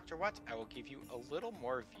 Dr. Watts, I will give you a little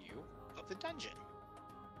more view of the dungeon.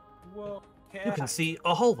 Well, You can see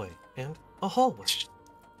a hallway and a hallway.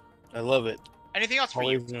 I love it. Anything else for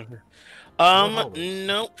you? Always know her. Always.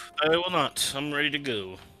 Nope, I will not. I'm ready to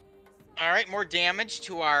go. All right, more damage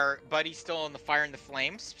to our buddy still in the fire and the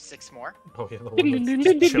flames. 6 more. Oh yeah, the one that's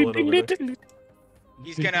just chilling over there.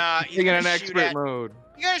 He's gonna Taking an shoot expert at. mode.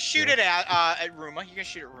 You're gonna shoot it at Ruma. You're gonna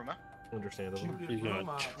shoot at Ruma. Understandable. He's gonna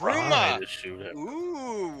Ruma! try to shoot it.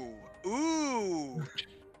 Ooh.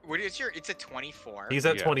 What is your? It's a 24. He's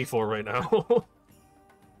at Yeah. 24 right now.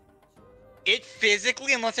 It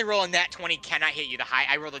physically, unless I roll a nat 20, cannot hit you. The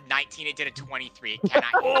high I rolled a 19. It did a 23. It cannot.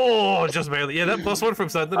 hit you. Oh, just barely. Yeah, that +1 from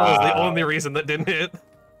Sentinel is the only reason that didn't hit.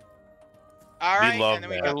 All right, love and then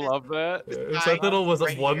we that. I got this love that. If guy Sentinel was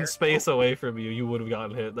right one here. space away from you, you would have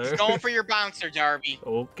gotten hit there. He's going for your bouncer, Darby.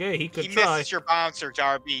 Okay, he could He try. misses your bouncer,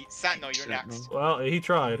 Darby. Sentinel, you're next. Well, he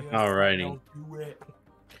tried. Alrighty. Don't do it.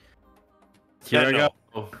 Here I No.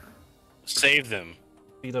 go. Save them.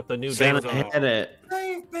 Beat up the new Gonna Daredevil. hit it.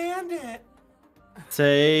 Save Bandit.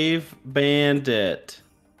 Save Bandit.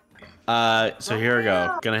 So here we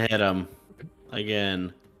go. Gonna hit him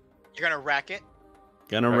again. You're gonna wreck it.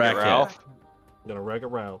 Gonna Wreck-It wreck Ralph. it. Gonna wreck it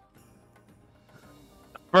round.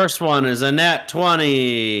 First one is a nat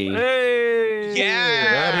 20. Hey!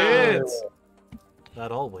 Yeah! That hits!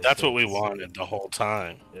 That always That's what we hits. wanted the whole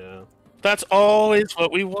time. Yeah. That's always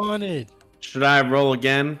what we wanted. Should I roll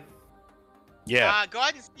again? Yeah. Go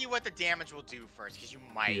ahead and see what the damage will do first, because you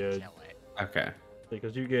might Yeah. kill it. Okay.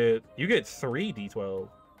 Because you get 3 D12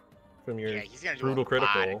 from your Yeah, he's gonna do brutal a lot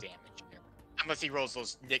critical. of damage here. Unless he rolls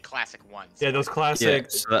those Nick classic ones. Yeah, those classic Yeah,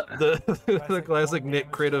 so that- the classic one Nick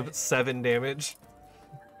damage crit of dice. 7 damage.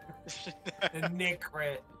 The Nick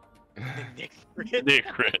crit. The Nick crit. Nick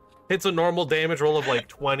crit. Hits a normal damage roll of like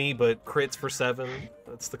 20, but crits for 7.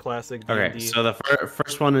 That's the classic okay, D&D. so the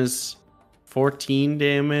first one is 14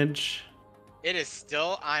 damage. It is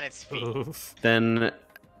still on its feet. Oof. Then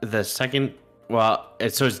the second, so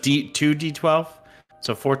it's 2 D12.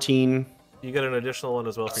 So 14. You get an additional one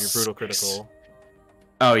as well for your brutal 6. critical.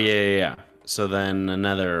 Oh, yeah. So then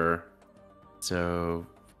another. So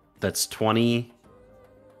that's 20.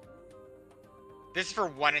 This is for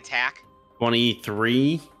one attack.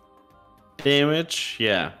 23 damage.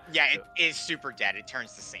 Yeah. Yeah, it is super dead. It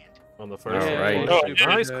turns to sand. On the first Yeah, one. right. Oh,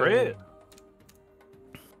 Nice crit.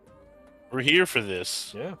 We're here for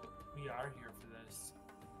this. Yeah. We are here for this.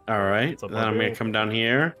 All right. It's a Then I'm going barbarian. to come down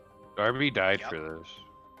here. Darby died Yep. for this.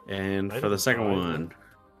 And I for the didn't second die. one.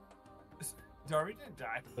 Darby didn't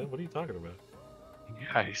die. What are you talking about?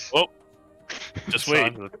 Nice. Oh, just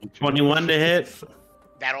wait. 21 to hit.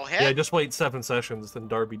 That'll hit. Yeah, just wait 7 sessions, then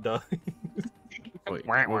Darby dies. Wait,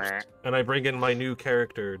 And I bring in my new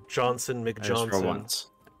character, Johnson I just roll McJohnson. once.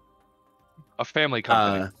 A family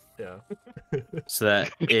company. Yeah. So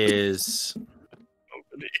that is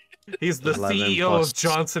He's the 11 CEO plus- of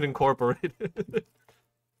Johnson Incorporated.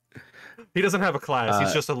 He doesn't have a class.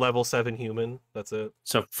 He's just a level 7 human. That's it.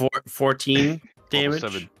 so 14 Level damage.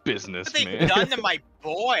 7 What business, they man. done to my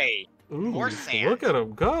boy? Ooh, More sand. look at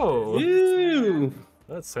him go. Woo!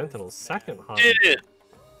 That's Sentinel's second hunt. Did it.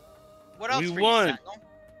 What else We for won. you, Sentinel?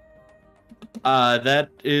 That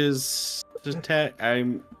is attack. I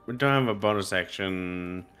don't have a bonus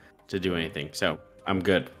action to do anything, so I'm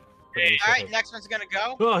good. All right, next one's gonna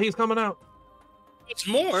go. Oh, he's coming out. It's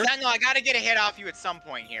more. Sentinel, I gotta get a hit off you at some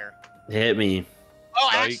point here. Hit me. Oh,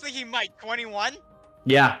 Right. actually, he might. 21.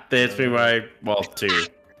 Yeah, that hits me by 2.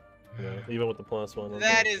 Yeah, even with the +1.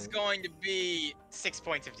 That is going to be 6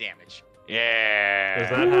 points of damage. Yeah. Is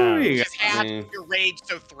that Ooh, half? you Just got half me. your rage,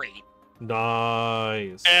 so 3.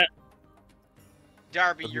 Nice.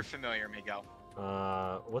 Darby, you're familiar, Migo.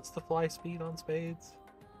 What's the fly speed on spades?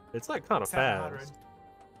 It's like kind of 700. fast.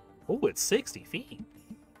 Oh, it's 60 feet.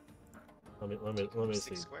 Let me 6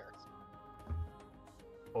 see. squares.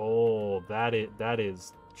 Oh, that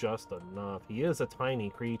is just enough. He is a tiny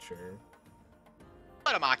creature.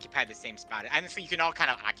 Let him occupy the same spot. Honestly, you can all kind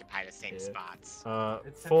of occupy the same Yeah. spots.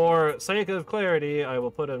 It's For sake of clarity, I will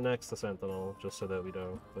put him next to Sentinel, just so that we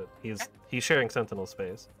know. But he's sharing Sentinel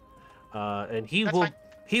space, and That's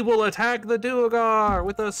he will attack the Duergar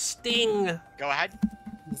with a sting. Go ahead.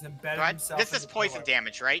 He's embedded Go ahead. himself This in is the poison pillar.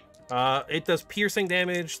 damage, right? It does piercing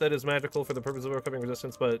damage that is magical for the purpose of overcoming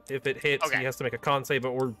resistance, but if it hits, Okay. he has to make a con save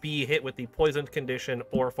or be hit with the poisoned condition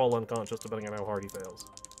or fall unconscious, depending on how hard he fails.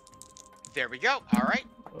 There we go. All right.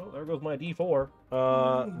 Oh, there goes my D4.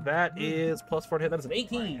 That is +4 to hit. That is an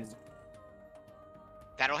 18.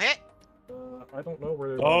 That'll hit. I don't know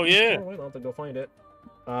where. Oh, my yeah. D4 went. I'll have to go find it.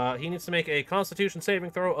 He needs to make a Constitution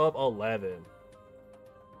saving throw of 11.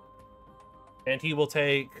 And he will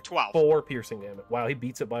take 12. 4 piercing damage. Wow, he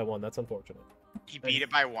beats it by 1. That's unfortunate. He beat it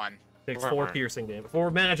by 1. Takes 4 piercing damage.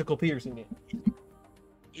 4 magical piercing damage.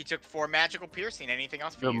 He took 4 magical piercing. Anything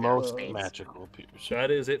else for The you there, most Spades? magical pierce. That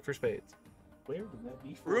is it for spades. Where did that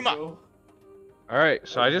D4 Ruma. go? All right,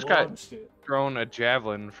 so I just got launched it. thrown a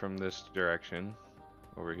javelin from this direction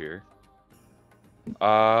over here.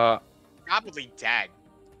 Probably dead.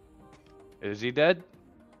 Is he dead?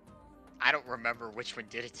 I don't remember which one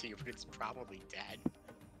did it to you, but it's probably dead.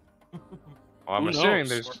 Well, I'm Who assuming knows?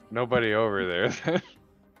 there's nobody over there.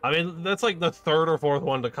 I mean, that's like the 3rd or 4th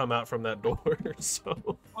one to come out from that door,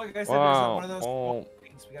 so... Like I said, Wow. there's one of Oh. those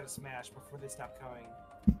things we gotta smash before they stop coming.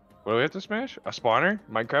 What do we have to smash? A spawner?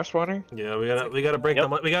 Minecraft spawner? Yeah, we gotta break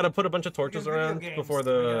them. We gotta put a bunch of torches Video around games, before we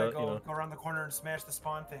the gotta go, you know go around the corner and smash the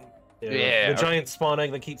spawn thing. Yeah, the okay. giant spawn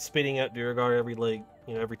egg that keeps spitting out Duergar every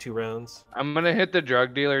every 2 rounds. I'm gonna hit the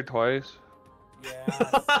drug dealer twice.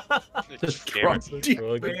 Yeah. Just Damn it.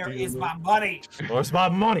 drop Where is my money? Where's my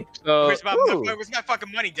money? So Where's my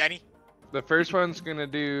fucking money, Denny? the first one's gonna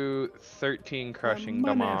do 13 crushing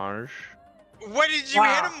money. damage. What did you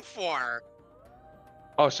Wow. hit him for?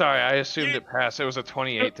 Oh, sorry, I assumed it passed. It was a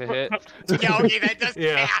 28 to hit. Yeah, okay, that does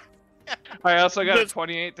Yeah. count. I also got a That's-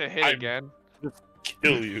 28 to hit I- again.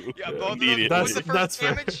 Kill you. Yeah, both of them. Immediately. What was the That's first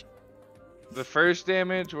fair. damage? The first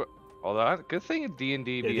damage. Hold on. Good thing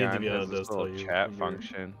D&D Yeah, D&D Beyond Beyond has this does tell little you chat when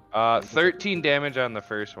you're- function. 13 damage on the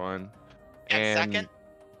first one. And second?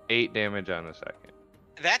 8 damage on the second.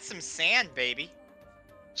 That's some sand, baby.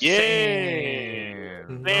 Yay!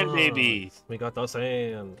 Damn. Man, baby. We got the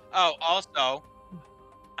sand. Oh, also,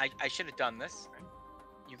 I should have done this.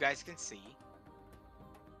 You guys can see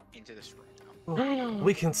into this room now.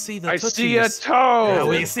 We can see the I tootsies. see a toe! Yeah,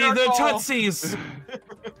 we It's see the circle. tootsies.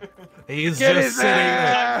 He's Get just his sitting there.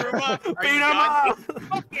 ass! Ruma, are Beat you him done? up!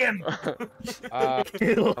 Fuck him!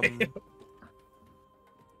 Kill Um, him.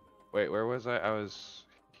 Wait, where was I? I was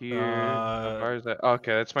here. Uh, How far is that?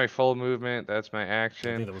 Okay, that's my full movement. That's my I think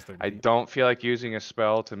action. that was 30. I don't feel like using a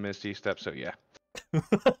spell to Misty Step, so yeah. All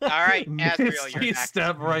right, Asriel, you're Misty next.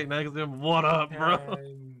 step right next to him. What up, bro?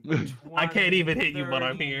 10, I can't even 20, hit you, but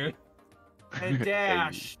I'm 30, here. And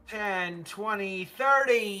dash 10, 20,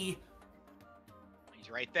 30. He's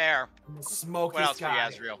right there. I'm gonna smoke What this else for you,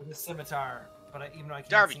 guy Asriel? with a scimitar, but even though I can't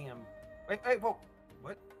Darby. see him. Wait, whoa.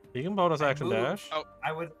 What? You can bonus I action moved. dash. Oh.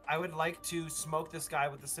 I would like to smoke this guy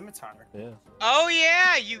with the scimitar. Yeah. Oh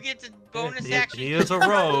yeah, you get to bonus He- action. he is a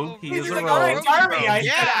rogue. He He's is a like, rogue. all right, Darby, I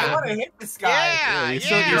Yeah. said I want to hit this guy. Yeah, you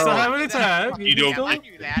yeah. still have an attack. You don't- I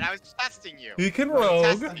knew that. I was testing you. You can I was rogue.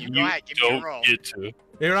 testing you. Go You ahead, give me a don't roll. get to.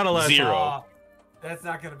 You're not allowed. Zero. Oh, that's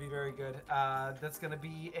not going to be very good. That's going to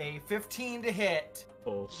be a 15 to hit.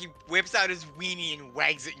 Oh. He whips out his weenie and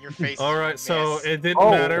wags it in your face. All and right, you so miss. it didn't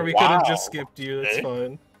Oh, matter. We could have wow. just skipped you. It's Okay.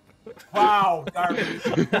 fine. Wow, Darby.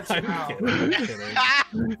 I'm Wow. kidding, I'm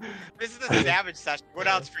kidding. This is the savage session. What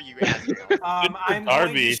else for you, Azrael? I'm going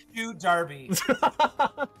Darby. to shoot Darby.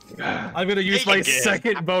 I'm gonna use Take my it, kid.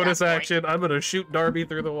 second At bonus that point. action. I'm gonna shoot Darby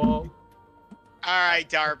through the wall. All right,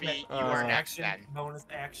 Darby, you are Uh, next action, then. bonus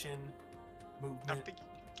action, I don't movement. think you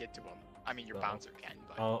can get to him. I mean, your No. bouncer can,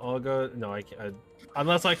 but I'll go. No, I can't.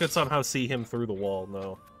 Unless I could somehow see him through the wall.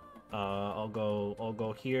 No. I'll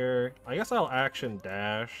go here. I guess I'll action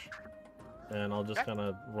dash, and I'll just Okay. kind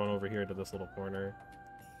of run over here to this little corner,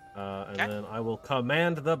 and Okay. then I will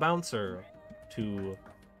command the bouncer to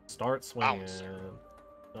start swinging. Bounce.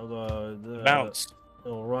 I'll go, Bounce.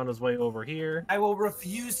 He'll run his way over here. I will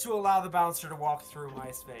refuse to allow the bouncer to walk through my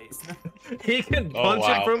space. He can Oh, punch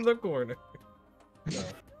wow. it from the corner.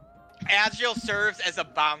 Azrael serves as a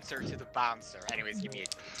bouncer to the bouncer. Anyways, give me a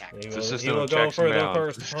attack. He It's a will, system he will of go checks for and the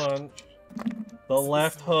balances. first punch. The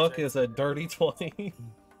left System of hook checks. is a dirty 20.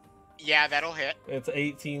 Yeah, that'll hit. It's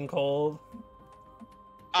 18 cold.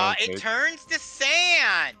 It Okay. turns to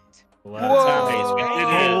sand.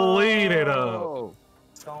 Whoa! Clean it up. Oh.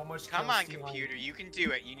 So much. Come kill on, stealing. computer, you can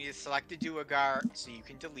do it. You need to select the Duergar so you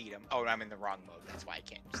can delete him. Oh, I'm in the wrong mode. That's why I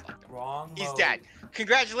can't select him. Wrong. He's mode. dead.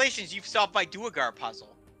 Congratulations, you've solved my Duergar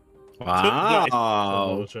puzzle.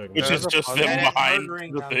 Wow. Which is just That them is behind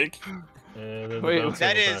murdering the them. thing. And then Wait, the bouncer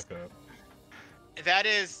that will is- back up. That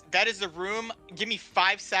is the room. Give me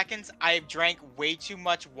 5 seconds. I have drank way too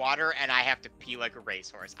much water and I have to pee like a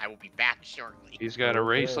racehorse. I will be back shortly. He's got a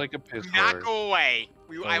race Okay. like a piss Do not horse. go away.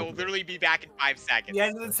 I will Okay. literally be back in 5 seconds. The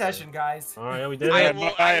end of the session, guys. All right, we did I it.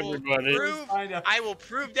 will, Bye, I will everybody. prove. Find out. I will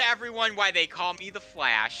prove to everyone why they call me the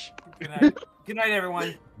Flash. Good night. Good night,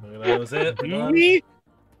 everyone. That was it. Do Done. we?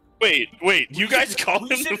 Wait. You guys call we him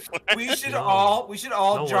the should- Flash? We should No. all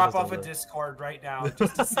No one drop has off done a that. Discord right now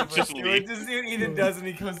just to see what, Just leave. to see what Ethan does when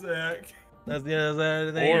he comes back. That's the end of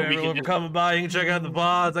that. Thank Or you we can everyone for just- coming by. You can check out the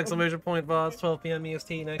VODs, exclamation point VODs, 12 p.m.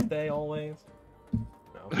 EST next day, always. No.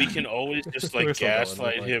 We can always just like We're still going,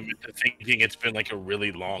 gaslight but, like- him into thinking it's been like a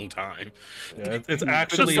really long time. Yeah, it's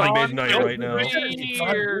actually It's on midnight right now. 80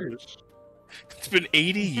 years. It's been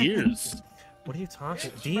 80 years. What are you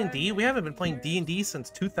talking? D&D? We haven't been playing D&D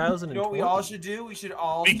since 2020. You know what we all should do? We should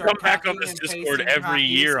all We start come back on copying this and Discord pasting every copies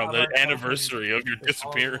year on of the our tokens. anniversary of your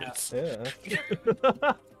disappearance.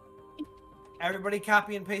 Yeah. Everybody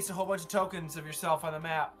copy and paste a whole bunch of tokens of yourself on the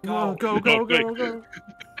map. Go, Go. go, go, go,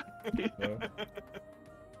 go.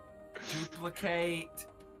 Duplicate.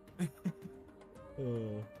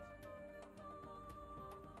 Oh.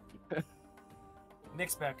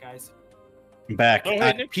 Nick's back, guys. I'm back. Oh, hey,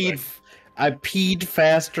 I Nick's peed. back. I peed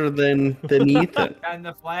faster than Ethan. And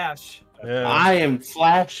the Flash. Yeah. I am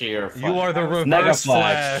flashier. You are the Mega reverse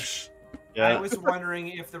Flash. Flash. I Yeah. was wondering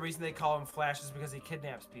if the reason they call him Flash is because he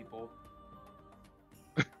kidnaps people.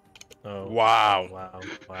 Oh. Wow. Wow.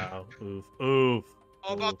 Wow. Oof. Oof.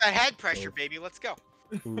 All about that head pressure, baby. Let's go.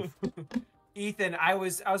 Oof. Ethan, I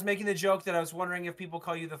was making the joke that I was wondering if people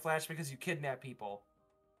call you the Flash because you kidnap people.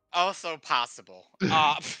 Also possible.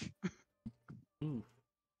 Oof.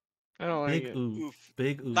 I don't like Big it. oof. Oof.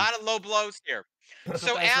 Big oof. Lot of low blows here.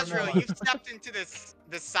 So Thanks for Azrael, knowing. you've stepped into this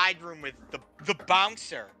side room with the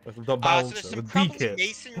bouncer. The So bouncer. there's some the D crumbling kit.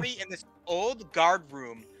 masonry in this old guard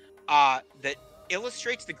room that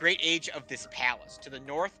illustrates the great age of this palace. To the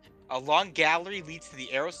north, a long gallery leads to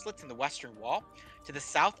the arrow slits in the western wall. To the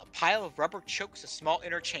south, a pile of rubber chokes a small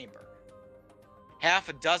inner chamber. Half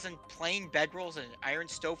a dozen plain bedrolls and an iron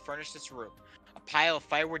stove furnish this room. A pile of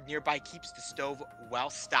firewood nearby keeps the stove well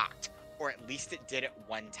stocked, or at least it did at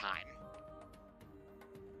one time.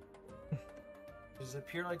 Does it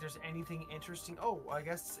appear like there's anything interesting? Oh, I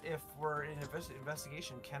guess if we're in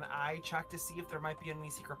investigation, can I check to see if there might be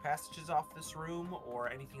any secret passages off this room or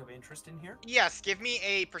anything of interest in here? Yes, give me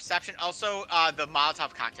a perception. Also, the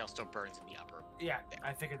Molotov cocktail still burns in the upper. Yeah,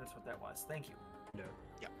 I figured that's what that was. Thank you.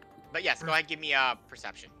 But yes, go ahead, give me a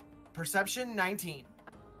perception. Perception 19.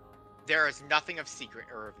 There is nothing of secret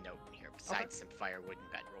or of note in here besides some firewood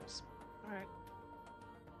and bedrolls. All right.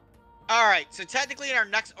 All right, so technically in our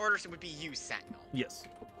next order, it would be you, Sentinel. Yes.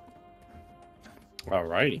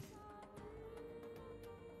 Alrighty.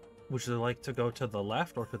 Would you like to go to the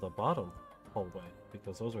left or to the bottom hallway?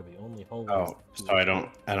 Because those are the only hallways. Oh, so I don't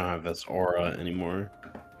have this aura anymore.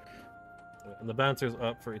 And the bouncer's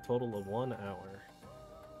up for a total of 1 hour.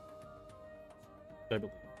 I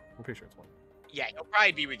believe. I'm pretty sure it's 1. Yeah, he'll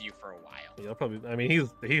probably be with you for a while. Yeah, probably. I mean,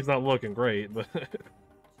 he's not looking great, but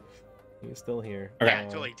he's still here. Okay. Yeah,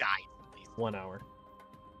 until he dies, at least. 1 hour.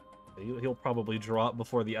 He'll probably drop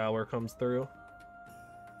before the hour comes through.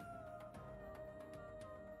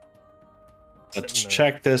 Let's Sitting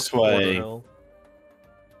check this Quarter way. hill.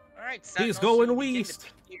 right, He's Sentinels, going you begin to west.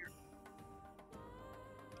 pick your-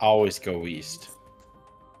 Always go east.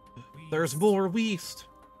 There's more west.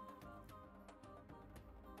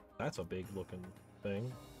 That's a big looking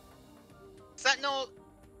thing. Sentinel.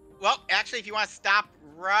 Well, actually, if you want to stop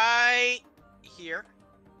right here,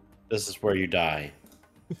 This is where you die.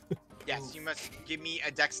 yes, you must give me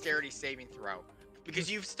a dexterity saving throw because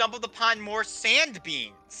you've stumbled upon more sand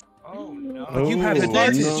beans. Oh no. But you have Ooh,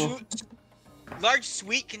 advantage. no. Large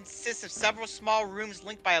suite consists of several small rooms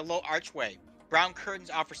linked by a low archway. Brown curtains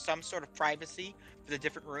offer some sort of privacy for the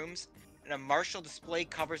different rooms, and a martial display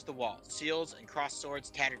covers the walls. Shields and crossed swords,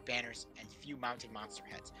 tattered banners, and few mounted monster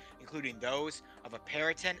heads, including those of a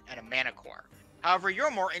Periton and a Manicore. However, you're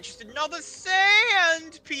more interested in all the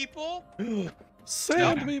sand people.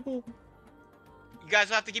 Sand Yep. people. You guys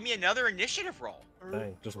will have to give me another initiative roll.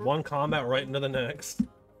 Dang, just one combat right into the next.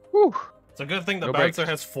 Whew. It's a good thing the No bouncer breaks.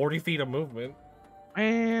 has 40 feet of movement.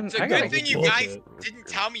 Man, It's a I good gotta thing get you bullshit. guys didn't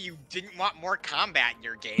tell me you didn't want more combat in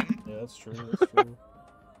your game. Yeah, that's true. That's true.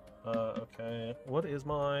 Okay. What is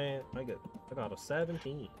my? I got a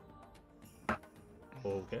 17.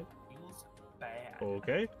 Okay. Feels bad.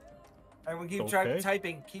 Okay. Everyone keep Okay.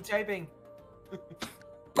 typing. Keep typing.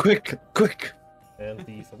 Quick, quick. And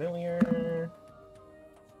the familiar.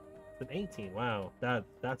 It's an 18. Wow,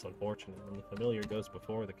 that's unfortunate. When the familiar goes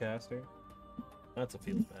before the caster, that's a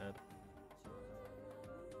feels bad.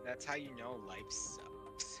 That's how you know life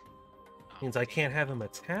sucks. Means I can't have him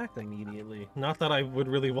attack immediately. Not that I would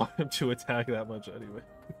really want him to attack that much anyway.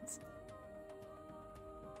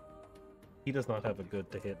 He does not have a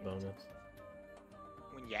good to hit bonus.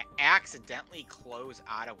 When you accidentally close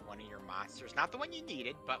out of one of your monsters, not the one you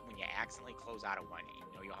needed, but when you accidentally close out of one, you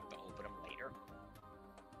know you'll have to open them later.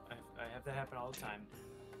 I have that happen all the time.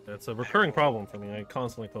 That's a recurring problem for me. I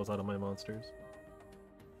constantly close out of my monsters.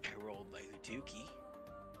 I rolled like a dookie.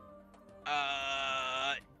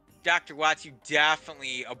 Dr. Watts, you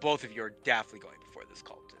definitely, both of you are definitely going before this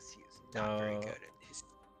cultist. He is not very good at his.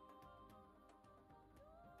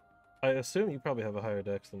 I assume you probably have a higher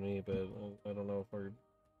dex than me, but I don't know if we're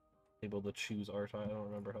able to choose our tie. I don't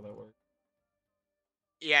remember how that works.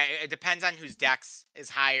 Yeah, it depends on whose dex is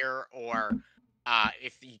higher, or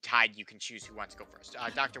if you tied, you can choose who wants to go first.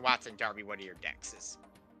 Dr. Watson, Darby, what are your dexes?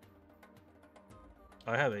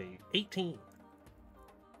 I have a 18.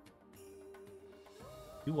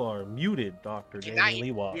 You are muted, Dr. Okay, Jamie Lee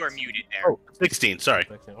you Watts. are muted there. Oh, 16, sorry.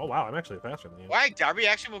 Oh wow, I'm actually faster than you. All right, Darby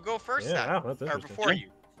actually will go first Yeah, then, wow, that's or interesting. before you.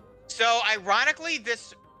 So ironically,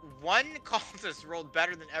 this one cultist rolled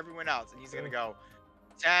better than everyone else, and he's gonna go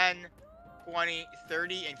 10, 20,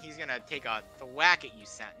 30, and he's gonna take a thwack at you,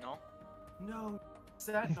 Sentinel. No,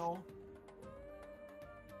 Sentinel.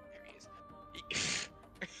 There he is.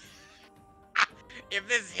 If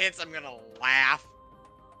this hits, I'm gonna laugh.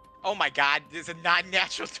 Oh my god, does a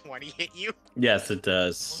non-natural 20 hit you? Yes, it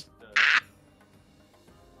does.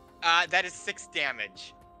 That is 6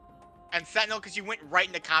 damage. And Sentinel, because you went right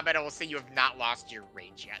into combat, I will say you have not lost your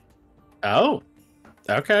rage yet. Oh,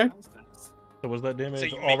 okay. That was nice. So was that damage So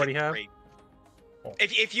you already make it have? great. Oh.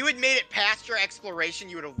 If you had made it past your exploration,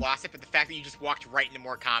 you would have lost it, but the fact that you just walked right into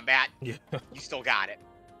more combat, Yeah. you still got it.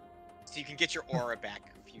 So you can get your aura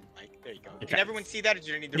back if you like. There you go. Okay. Can everyone see that, or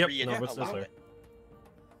do you need to Yep, read no, it it's this aloud? way.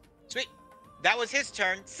 Sweet. That was his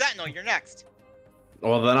turn. Sentinel, you're next.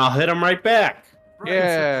 Well, then I'll hit him right back. Right,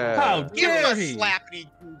 Yeah. How Give him dare a he? slappity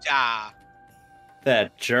doo-dah.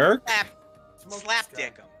 That jerk. Smoke Slap this guy.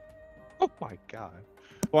 dick him. Oh my god.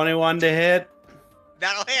 21 to hit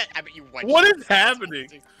That'll hit. I bet you one. What is happening?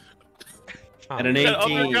 and an That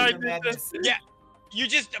other 18. guy Your did madness. Yeah. You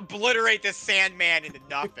just obliterate the Sandman into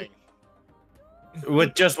nothing.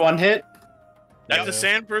 With just one hit? That's Yeah. a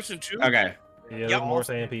sand person too? Okay. Yeah, Yep. there's more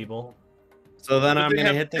sand people. So then But I'm they gonna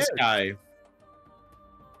have hit this heads. guy.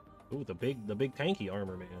 Ooh, the big tanky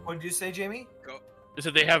armor man. What did you say, Jamie? They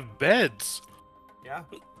said they have beds. Yeah.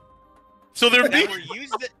 So they're That big. were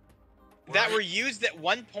used at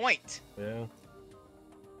one point. Yeah.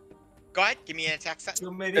 Go ahead, give me an attack set.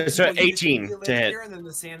 So maybe So people use 18 the to hit. here, and then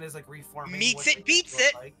the sand is like reforming. Meets what it, they beats look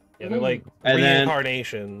it. like. Yeah, they're like And then-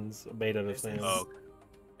 reincarnations made out of This sand. is- Oh,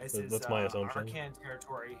 This That's is, my assumption. Arcane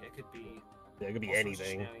territory. It could be. Yeah, it could be all sorts of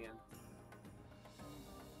anything, shenanigans.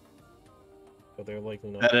 but they're likely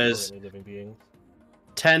not That is- currently living beings.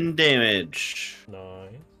 10 damage. Nice.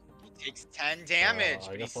 He takes 10 damage, I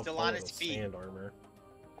but he's guess I'll still call on it his a feet. Sand armor.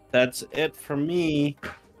 That's it for me.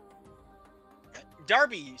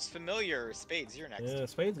 Darby's familiar. Spades, you're next. Yeah,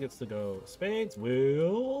 Spades gets to go. Spades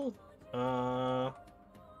will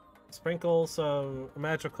sprinkle some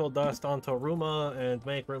magical dust onto Ruma and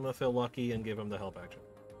make Ruma feel lucky and give him the help action.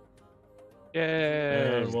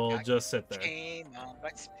 Yay! And we'll just sit there. Game on by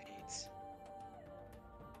spades.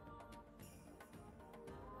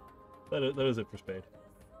 That is it for spade.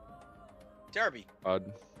 Darby.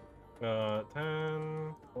 Odd.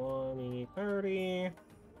 10, 20, 30.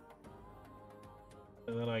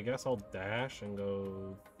 And then I guess I'll dash and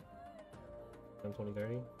go 10, 20,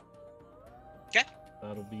 30. Okay.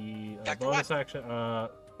 That'll be a Attack the bonus action.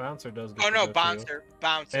 Bouncer does get Oh to no, go too. bouncer.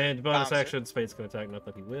 And bonus bouncer. action, Spades can attack, not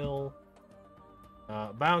that he will.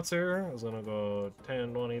 Bouncer is gonna go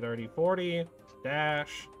 10, 20, 30, 40.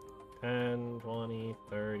 Dash 10, 20,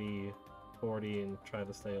 30, 40, and try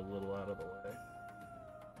to stay a little out of the way.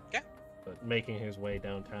 Okay. But making his way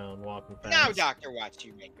downtown, walking fast. Now, Dr. Watts,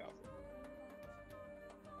 you may go.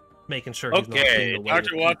 Making sure he's not Okay, in the way of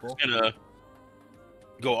Dr. Watts is people. gonna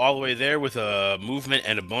go all the way there with a movement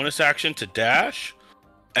and a bonus action to dash,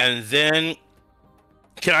 and then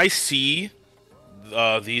can I see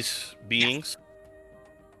these beings?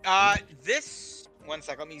 This one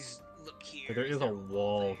second. Let me look here. There is a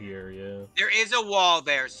wall here, yeah. There is a wall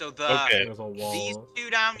there, so the Okay. There's a wall. these two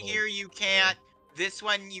down Oh, here you can't. This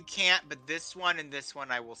one you can't, but this one and this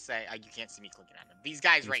one I will say you can't see me clicking on them. These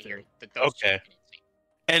guys These right two. here. Those two Okay. you can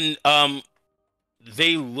see. And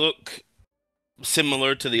they look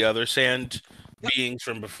similar to the other sand beings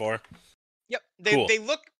from before. Yep. They Cool. they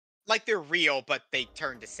look like they're real, but they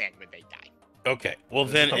turn to sand when they die. Okay, well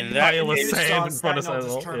then Just a in that pile of You case, saw sand in front of Sentinel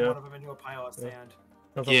Sentinel, just turn yeah. one of them into a pile of sand.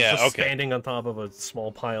 That's Yeah, just okay. standing on top of a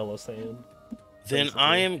small pile of sand. then basically.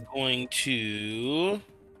 I am going to.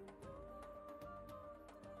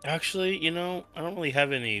 Actually, you know, I don't really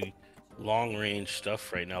have any long range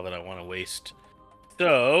stuff right now that I want to waste.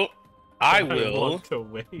 So I will want to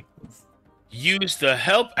waste. use the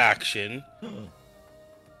help action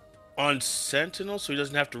on Sentinel so he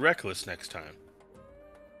doesn't have to reckless next time.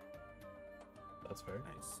 That's fair.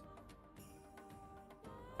 Nice.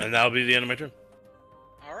 And that'll be the end of my turn.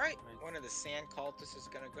 All right. One of the sand cultists is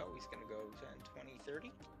going to go. He's going to go 10, 20,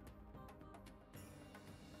 30.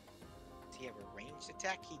 Does he have a ranged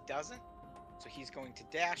attack? He doesn't. So he's going to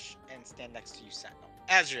dash and stand next to you, Sentinel.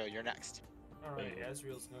 Azrael, you're next. All right,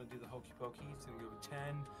 Azrael's going to do the hokey pokey. He's going to go 10,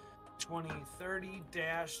 20, 30,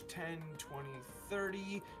 dash, 10, 20,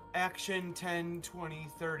 30, action, 10, 20,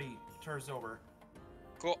 30. Turns over.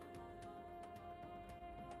 Cool.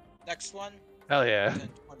 Next one. Hell yeah. 10,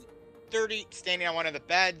 20, 30. Standing on one of the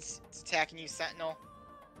beds. It's attacking you, Sentinel.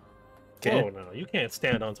 Oh no, you can't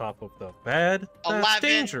stand on top of the bed. That's 11.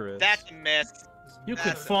 dangerous. That's a miss. You could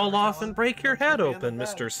That's fall off and break your head Jumping on the open, bed.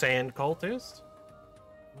 Mr. Sand Cultist.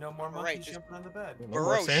 No more All monkeys right, just- jumping on the bed. No more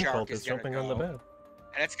Burrow sand Shark is cultists gonna jumping on the go. bed.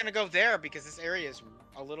 And it's going to go there because this area is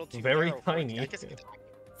a little too Very narrow for it. tiny. I guess we could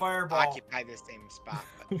Fireball. occupy the same spot.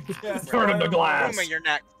 But Yes, Turn into fireball. glass. Ruma, you're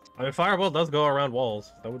next. I mean, fireball does go around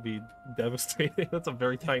walls. That would be devastating. That's a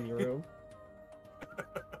very tiny room.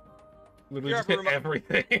 Literally You're just up, hit Ruma.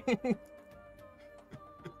 everything.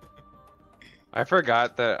 I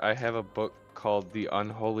forgot that I have a book called The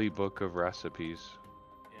Unholy Book of Recipes.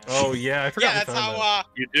 Oh yeah, I forgot. Yeah, we that's found how that.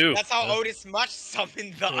 You do. that's how Yeah. Otis Much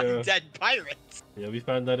summoned the Yeah. undead pirates. Yeah, we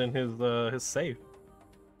found that in his safe.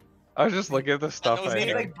 I was just looking at the stuff those I He made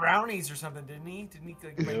have. like brownies or something, didn't he? Didn't he?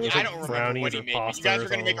 Like, Yeah, make it was Yeah, I like don't remember brownies what he or made, but you pasta guys or were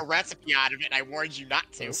gonna make a something. recipe out of it, and I warned you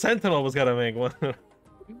not to. Sentinel was gonna make one. Sentinel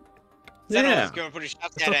Yeah. was gonna put a shot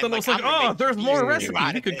at it. Something Like, else like, I'm gonna oh, make there's beef more stew recipes.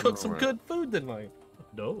 out You of could it." cook some good food tonight.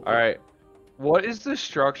 No. All right. What is the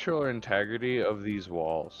structural integrity of these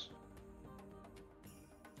walls?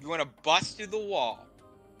 You want to bust through the wall?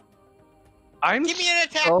 I'm Give me an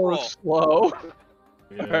attack so roll. slow.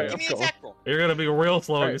 Yeah, Alright, Give me go. an attack roll. You're gonna be real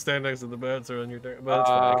slow when Alright. you stand next to the bouncer on your turn. But it's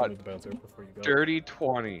fine. I can move the bouncer before you go. Dirty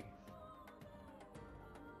 20.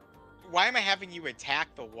 Why am I having you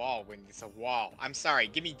attack the wall when it's a wall? I'm sorry.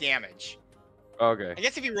 Give me damage. Okay. I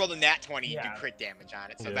guess if you rolled a nat 20, you Yeah. do crit damage on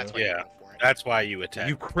it, so Yeah. that's why Yeah. you go for it. That's why you attack.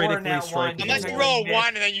 You critically nat strike one, the Unless you Yeah. wall. roll a Miss. 1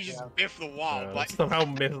 and then you just Yeah. biff the wall, Yeah, but somehow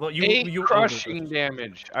miss. You, 8 you crushing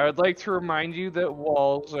damage. I would like to remind you that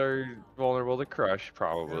walls are vulnerable to crush,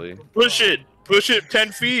 probably. Push it. Push it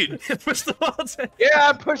 10 feet. Push the wall. The Yeah,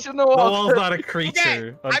 I'm pushing the wall. wall's not a creature, I'm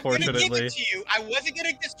gonna give unfortunately. it to you. I wasn't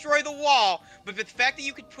gonna destroy the wall, but the fact that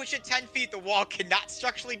you could push it 10 feet, the wall cannot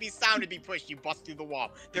structurally be sound to be pushed. You bust through the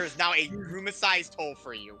wall. There is now a Ruma-sized hole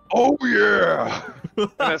for you. Oh yeah!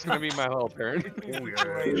 And that's gonna be my whole turn.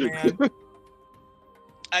 Great, man.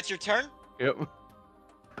 That's your turn? Yep.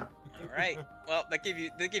 All right. Well, that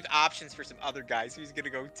gave options for some other guys. Who's gonna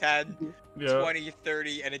go 10, Yeah. 20,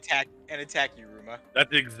 30, and attack you, Ruma?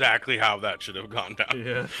 That's exactly how that should have gone down.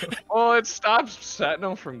 Yeah. Well, it stops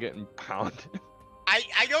Sentinel from getting pounded.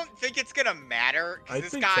 I don't think it's gonna matter I because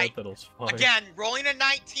this think guy, Sentinel's fine. again, rolling a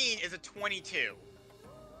 19 is a 22.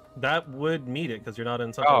 That would meet it because you're not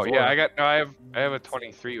in Sentinel's Oh yeah, aura. I have a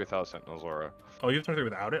 23 without Sentinel's aura. Oh, you have 23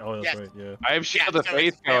 without it? Oh, that's Yes. right, yeah. I have Shield Yeah, of so it's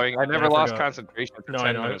Faith a fail. going. I never I lost forgot. concentration for No, 10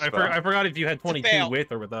 I know. minutes. I forgot if you had 22 fail.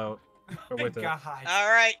 with or without. Or with it. God. All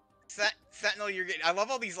right, Sentinel, you're getting. I love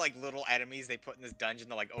all these like little enemies they put in this dungeon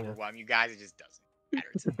to like overwhelm you guys. It just doesn't matter.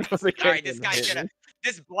 It's amazing. All right, this guy's gonna.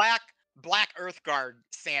 This black Earth Guard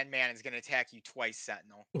Sandman is gonna attack you twice,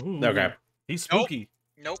 Sentinel. Ooh, Okay. He's spooky.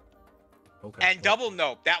 Nope. Okay. And double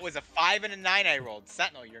nope. That was a 5 and a 9 I rolled.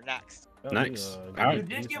 Sentinel, you're next. Nice. He, Alright. You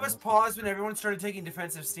did give us pause when everyone started taking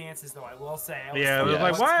defensive stances, though. I will say. I was Yeah, it was like,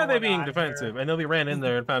 like, what's why are they going being on defensive? here? And then we ran in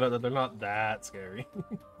there and found out that they're not that scary.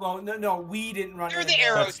 Well, no, we didn't run. You're in the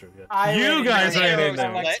there. arrows. That's true, yeah. I You ran guys in ran there in with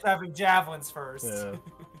there. like 7 javelins first. Yeah.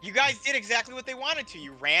 You guys did exactly what they wanted to.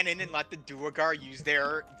 You ran in and let the Duergar use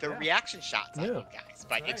their reaction shots on Yeah. you guys,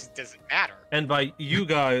 but That's it just doesn't matter. And by you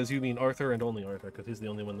guys, you mean Arthur and only Arthur, because he's the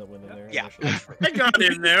only one that went in there. Yeah. initially. I got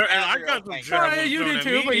in there and I You're got okay. some Oh, yeah, javelins you thrown did at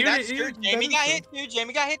too, me. but you That's did- true. Jamie got hit too.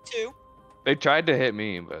 Jamie got hit too. They tried to hit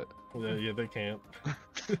me, but Yeah, they can't. All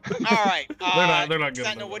right. They're not good.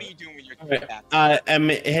 Sentinel, about what are that. you doing with your Alright, attack? I'm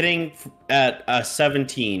hitting at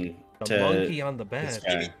 17 The to monkey on the this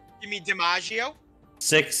bed. guy. Give me DiMaggio.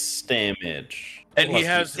 6 damage. And he Plus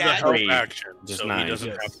has the Dad- help 3. action, Just so 9. he doesn't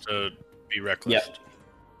Yes. have to be reckless.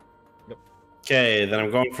 Yep. Okay, then I'm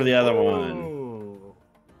going for the other one. Ooh.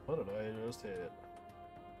 What did I just hit?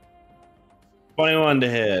 21 to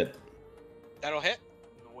hit. That'll hit.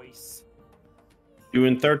 Noise.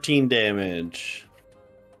 Doing 13 damage.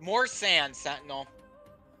 More sand, Sentinel.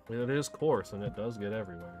 It is coarse and it does get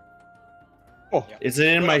everywhere. Oh, Yep. is it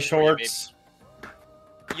in What my else for you, shorts?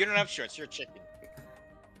 You don't have shorts. You're a chicken.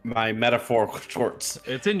 My metaphorical shorts.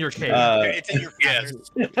 It's in your cave. It's in your Yes.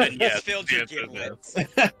 feathers. It's Yes. filled your Yes,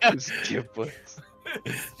 it giblets. it's giblets.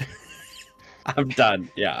 I'm done.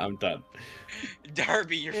 Yeah, I'm done.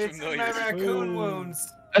 Darby, you're It's familiar. my with- raccoon Ooh.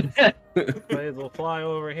 wounds. Blades will fly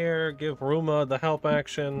over here, give Ruma the help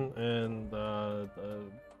action, and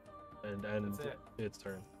That's it. its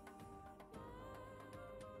turn.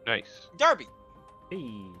 Nice. Darby.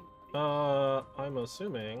 Hey, I'm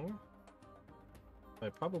assuming I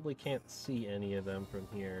probably can't see any of them from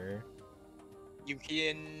here. You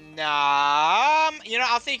can,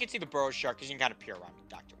 I'll say you can see the burrow shark because you can kind of peer around me,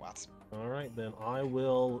 Dr. Watts. All right, then I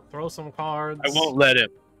will throw some cards. I won't let him.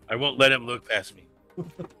 I won't let him look past me.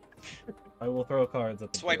 I will throw cards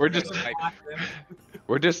at the. Swipe We're board. just- Swipe.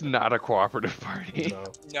 We're just not a cooperative party. No.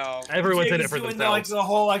 No. Everyone's in it James for doing themselves. the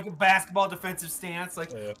whole like basketball defensive stance,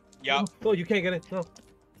 like Yeah. Yup. Oh, you can't get it. No.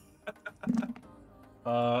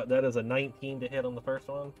 That is a 19 to hit on the first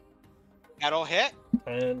one. That'll hit.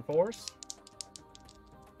 10 force.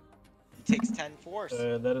 Takes 10 force.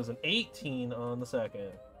 That is an 18 on the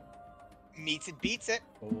second. Meets it, beats it.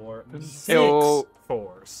 For 6 Yo.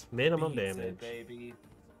 force. Minimum beats it, damage. baby.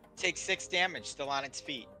 Takes 6 damage, still on its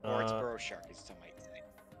feet. Or its Uh, burrow shark, as some might say.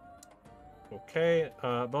 Okay,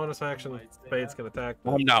 bonus action. Might say Spades that. can attack.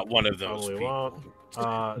 I'm not one of those Probably people.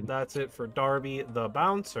 won't. That's it for Darby the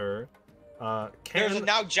bouncer. There's a Can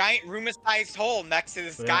now giant Ruma-sized hole next to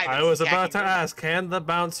this Yeah, guy. I that's was about to attacking Ruma. ask, can the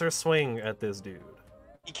bouncer swing at this dude?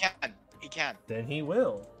 He can. He can. Then he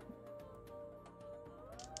will.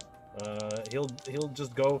 He'll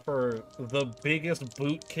just go for the biggest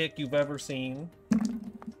boot kick you've ever seen.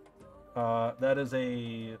 That is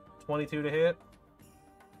a 22 to hit.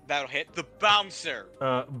 That'll hit the bouncer.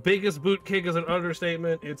 Biggest boot kick is an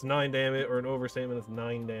understatement. It's 9 damage, or an overstatement. It's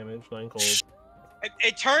 9 damage, 9 cold.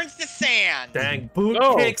 It turns to sand. Dang, boot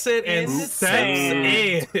No. kicks it and In the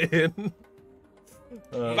sets in.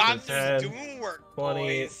 Bouncer's 10, doing work,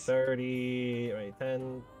 20, boys. 30, right,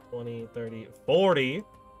 10, 20, 30, 40.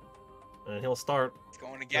 And he'll start, It's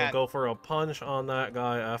going he'll again. go for a punch on that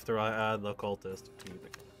guy after I add the cultist to the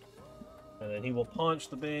count. And then he will punch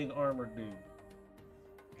the big armored dude.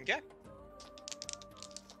 Okay.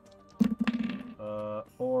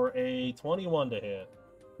 For a 21 to hit.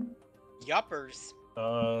 Yuppers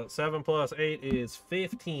 7 plus 8 is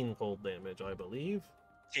 15 cold damage, I believe.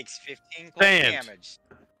 takes 15 cold Sand. damage.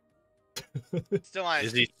 Still on.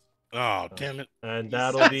 Is he? Oh, damn it! And He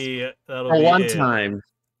that'll sucks. be For one time.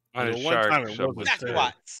 On The his one shark, time it shove wasn't with Dr. fair.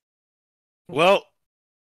 Watts. Well,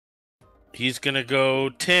 he's gonna go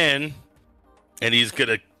 10, and he's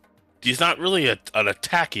not really an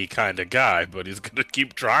attacky kind of guy, but he's gonna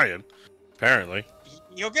keep trying. Apparently,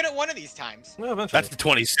 You'll get it one of these times. No, eventually. that's the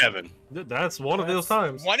 27. That's one of those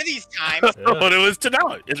times. One of these times. Yeah. What it was to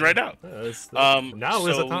now. It's right now. Yeah, now is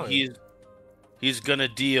the So time. he's gonna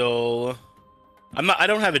deal I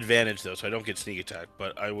don't have advantage though, so I don't get sneak attack.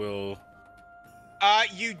 But I will.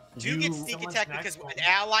 You do get sneak Someone's attack next because one. an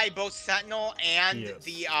ally, both Sentinel and Yes.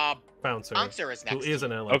 the Bouncer, bouncer is who next. is to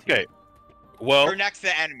an you. ally. Okay. Well. Or next to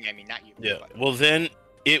the enemy. I mean, not you. Yeah. but- Well, then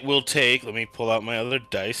it will take. Let me pull out my other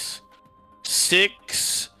dice.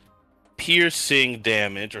 6 piercing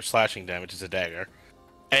damage or slashing damage is a dagger,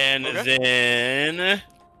 and Okay. then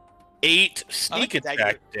 8 I sneak like the attack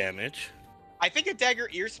dagger. damage. I think a dagger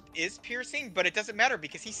is piercing, but it doesn't matter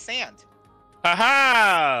because he's sand.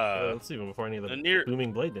 Haha! Let's see even before any of the the near-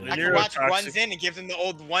 booming blade the damage. I near- can watch neurotoxic- runs in and gives him the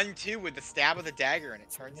old 1-2 with the stab of the dagger, and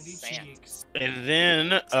it turns to Sandy sand. cheeks. And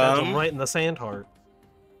then Stabs him right in the sand heart.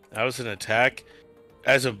 that was an attack.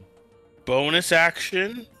 As a bonus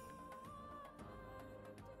action,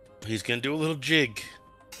 he's gonna do a little jig,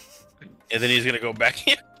 and then he's gonna go back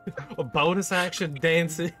in. A bonus action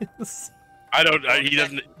dances. I don't. Oh, He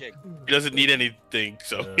doesn't need anything,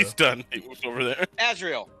 so Yeah. he's done. He was over there.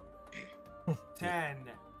 Azrael. 10,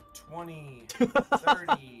 20,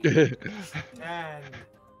 30, 10,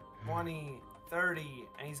 20, 30,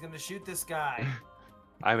 and he's gonna shoot this guy.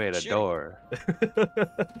 I made a Shoot. door.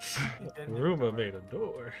 Ruma made a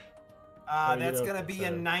door. Oh, you That's don't gonna get be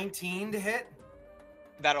a that. 19 to hit.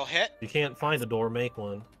 That'll hit. You can't find a door, make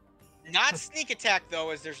one. Not sneak attack though,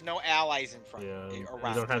 as there's no allies in front. Yeah, you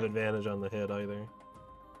around. don't have advantage on the hit either.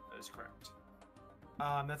 That is correct.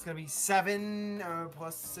 That's gonna be 7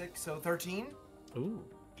 plus 6, so 13. Ooh.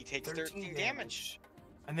 He takes 13 damage.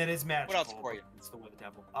 And that is magical. else for you? It's the wood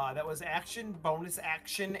devil. That was action, bonus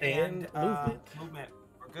action, And movement.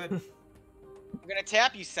 We're good. I'm gonna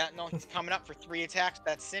tap you, Sentinel. He's coming up for 3 attacks.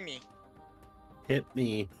 That's Simi. Hit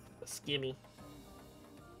me. Skimmy.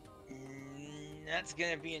 That's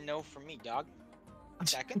gonna be a no for me, dog.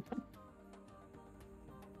 Second.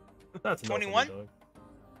 That's 21? 21.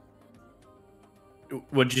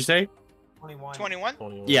 What'd you say? 21. 21.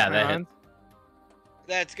 21. Yeah, that hit.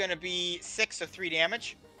 That's gonna be 6, so 3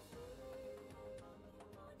 damage.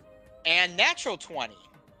 And natural 20.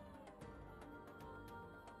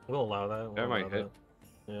 We'll allow that. That might hit.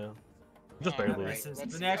 Yeah. Just Alright, barely. Misses.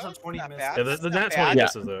 let's The see. natural Oh, 20 not misses. bad. Yeah, That's the not nat 20 bad.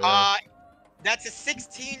 misses though. Yeah. That's a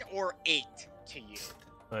 16 or 8 to you.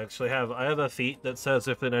 I actually have a feat that says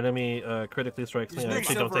if an enemy critically strikes me, Just I need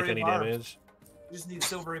actually don't take silvery any barbs. damage. You just need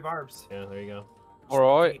silvery barbs. Yeah, there you go.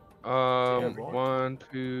 All right. Yeah, 1,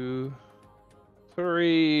 2,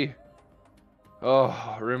 3.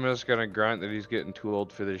 Oh, Ruma's gonna grunt that he's getting too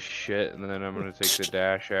old for this shit, and then I'm gonna take the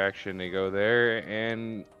dash action to go there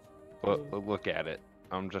and look at it.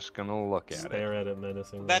 I'm just gonna look at it. Stare at it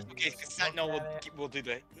menacingly. That's okay, because Sentinel will do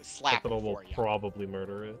the slap Sentinel will for you. probably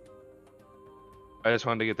murder it. I just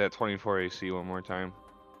wanted to get that 24 AC one more time.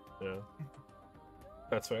 Yeah.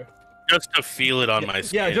 That's fair. Just to feel it on my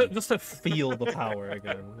skin. Yeah, just to feel the power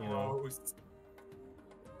again, you know.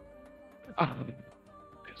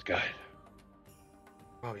 It's good.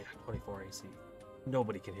 Oh yeah, 24 AC.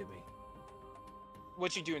 Nobody can hit me.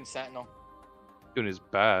 What you doing, Sentinel? Doing his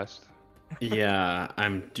best. Yeah,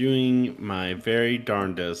 I'm doing my very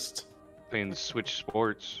darndest. Playing Switch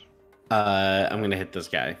Sports. I'm gonna hit this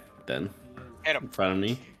guy then. Hit him. In front of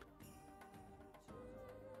me.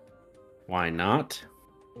 Why not?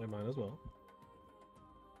 I might as well.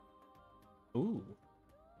 Ooh.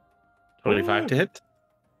 25 to hit.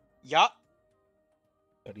 Yup.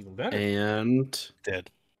 Got even better. And Dead.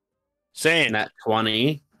 Sand. nat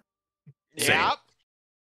 20. Same. Yup.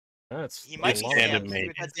 That's He might a be lot. standard sanded. mate. See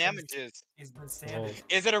what that damage is. He's been Oh. standing.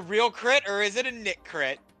 Is it a real crit or is it a Nick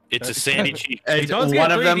crit? It's a sandy cheek. He does get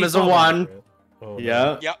One of them 3d is a combo 1. crit. Oh, no.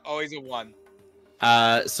 Yeah. Yep, always a 1.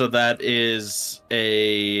 So that is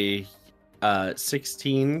a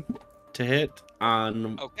 16 to hit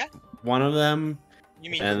on Okay. one of them You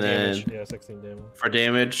mean And Damage. then- Yeah, 16 damage. for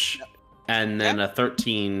damage, and then a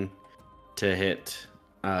 13 to hit,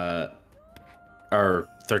 or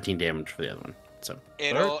 13 damage for the other one. So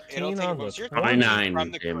it'll 13 take on most the of your 29 from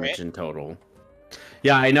the damage crit. in total.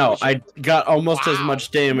 Yeah, I know. I got almost as Wow. much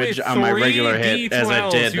damage With on my regular 3 hit as I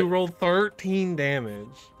D12s, did. You rolled 13 damage.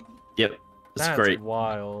 Yep, it's That's great.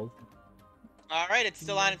 wild. All right, it's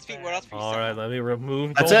still on its feet. What else for you? All right, Sentinel? let me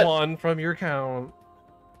remove That's the it. 1 from your count.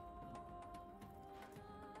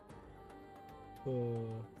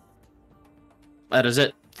 That is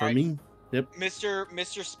it for Alright. me.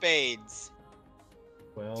 Mr. Spades.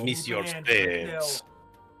 Well, Monsieur Man, Spades.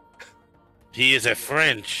 He is a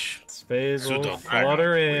French. Spades will Pseudo-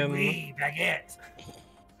 flutter in, Oui, baguette.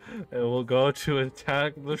 and we'll go to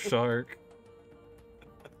attack the shark.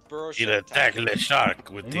 Burrow He'll Shark attack attack. the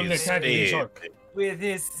shark with I'm gonna his attack the spade. shark. With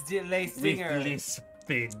his lace finger. With the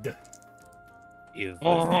spade. He'll-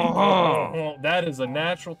 Oh, that is a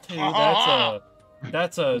natural 2. That's a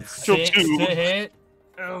That's a Still 6 two. to hit.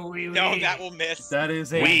 Oh, No, that will miss. That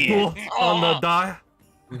is a Wee. duh on the die.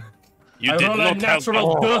 You I did rolled a not have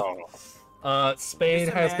natural oh. Spade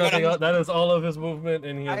Just has imagine- nothing else. That is all of his movement,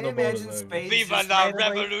 and he has I no bonus imagine action. Spade Viva just la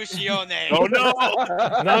randomly- revoluzione! Oh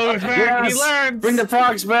no! No, in fact, he Yes! learns. Bring the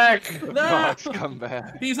fox back. No! Fox, come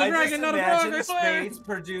back. He's a I just dragon, not a frog, I imagine swear. Spades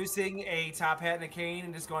producing a top hat and a cane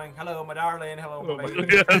and just going, "Hello, my darling. Hello, Oh my my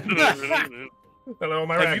baby." Hello,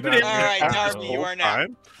 my Have you been ragdoll. able All right, to Darby, you are now.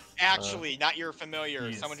 time? Actually, not your familiar,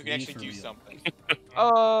 Yes, someone who can the actually do familiar. something.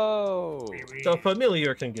 Oh. The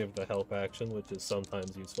familiar can give the help action, which is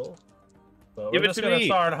sometimes useful. But Give we're it just to gonna me.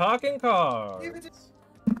 start hawking Give cards. it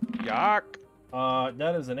Yuck.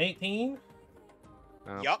 That is an 18.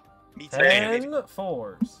 No. Yup, me too. baby. 10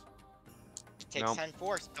 fours. Takes Nope. 10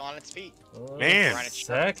 force, still on its feet. Man. We're on its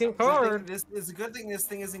Second Good card. thing- This is a good thing. This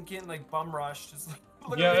thing isn't getting like bum rushed. Just,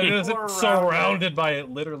 like, Yeah, it literally is pour around surrounded by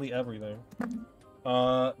literally everything.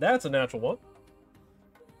 That's a natural one.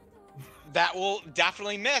 That will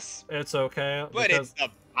definitely miss, It's okay. but because it's the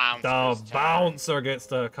bouncer's the turn. bouncer gets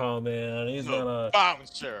to come in. He's The gonna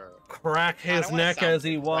bouncer. crack I his don't wanna neck sound as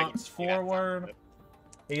he too like walks you got forward. something.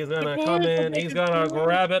 He's gonna come in. He's gonna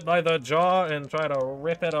grab it by the jaw and try to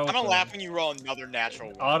rip it I'm open. gonna laugh when you roll another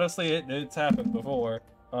natural one. Honestly, it's happened before.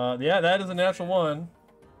 Yeah, that is a natural one.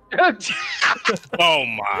 Oh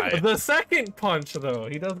my! The second punch, though,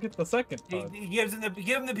 he does get the second He, punch. he gives him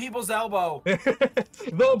the people's elbow.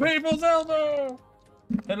 The people's elbow.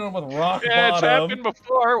 Hit him with rock Yeah, it's bottom. happened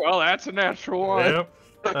before. Well, that's a natural one. Yep.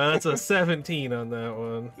 That's a 17 on that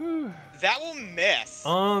one. That will miss.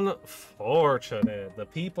 Unfortunate. The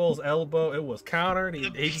people's elbow. It was countered. He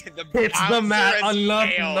hits the bouncer mat. has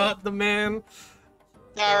failed. Not the man.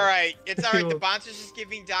 All right, it's all right. The He- bouncer's just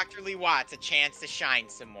giving Dr. Lee Watts a chance to shine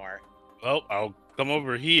some more. Well, I'll come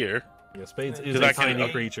over here Yeah, Spades is 'Cause a I can-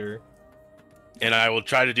 tiny creature. and I will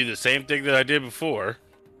try to do the same thing that I did before,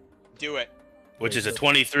 Do it. which is a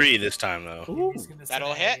 23 this time though. Ooh, He's gonna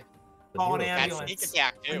That'll say, hit. "Call an beautiful. That's ambulance." sneak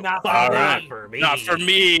attack too. Not for All me. right. for me. Not for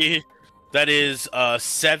me. That is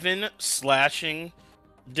 7 slashing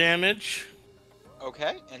damage.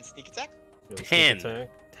 Okay, and sneak attack. Yeah, sneak 10. attack.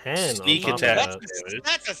 10 Sneak on top of attack. that.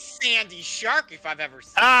 That's a sandy shark if I've ever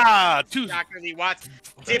seen. Ah, 2. Dr. Lee Watts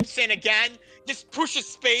dips in again, just pushes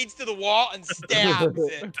Spades to the wall and stabs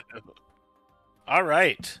it. All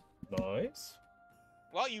right. Nice.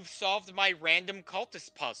 Well, you've solved my random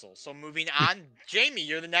cultist puzzle. So moving on, Jamie,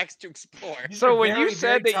 you're the next to explore. These So are when you very,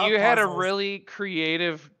 said very that you tough had a puzzles. really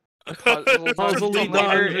creative puzzle Puzzle-y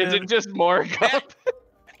later, is dungeon. it just more?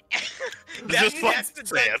 Just that's the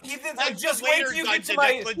sand. Ethan's that's like, the just wait later till you get to dungeon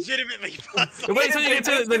my. that's legitimately puzzle. Wait till you get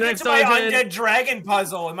to Ethan, the get next to my dungeon. undead dragon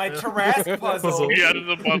puzzle and my Tarrasque puzzle. Yeah, to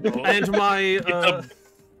the puzzle. And my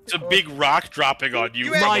It's a big rock dropping on you.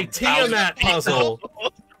 You from had- my 1,000 Tiamat feet. puzzle.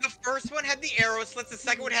 The first one had the arrow slits, the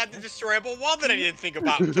second one had the destroyable wall that I didn't think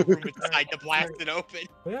about with the room inside to blast it open.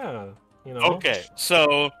 Yeah, you know. Okay,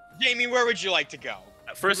 so Jamie, where would you like to go?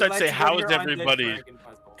 first Would I'd like say, to go how to is your undead everybody? dragon puzzle.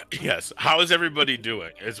 Yes, how is everybody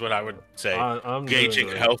doing? Is what I would say. I'm Gauging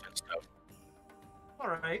doing health and stuff. All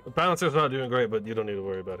right. The bouncer's not doing great, but you don't need to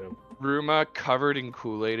worry about him. Ruma covered in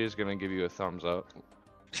Kool-Aid is gonna give you a thumbs up.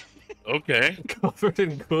 Okay. Covered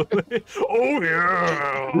in Kool-Aid. Oh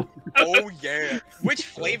yeah. Oh yeah. Which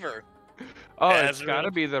flavor? Oh, Yeah, it's it's gotta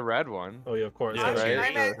really- be the red one. Oh yeah, of course. Yeah, I'm, that's right,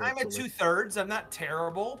 I'm, sure, at, I'm at absolutely. 2/3. I'm not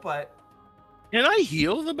terrible, but Can I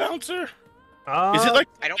heal the bouncer? Uh, Is it like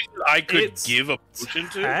I don't. I could it's give a potion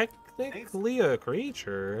to? technically a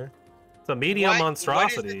creature? It's a medium What is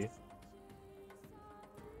monstrosity.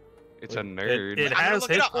 It's a It- nerd. It, I'm gonna has look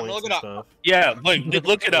it hit up, I'm gonna points look and it stuff. Yeah, like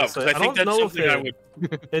look it up So because I I think don't that's know if something I it- would.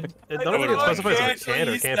 It I don't would really like specify if it actually, can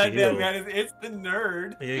or you can't said be that, healed. man. It's the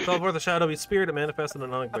nerd. Yeah, you call forth a shadowy spirit that manifests in an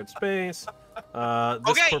unoccupied space. This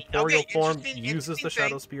Okay, corporeal okay, form interesting- uses the interesting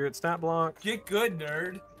shadow spirit stat block. Get good,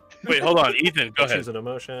 nerd. Wait, hold on, Ethan, go ahead. Choose an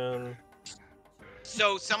emotion.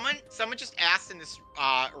 So someone just asked in this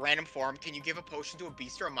random forum, can you give a potion to a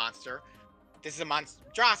beast or a monster? This is a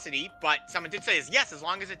monstrosity, but someone did say is yes, as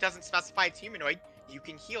long as it doesn't specify it's humanoid, you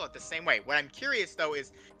can heal it the same way. What I'm curious though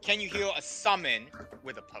is, can you heal a summon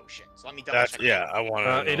with a potion? So let me double That's check. yeah, I want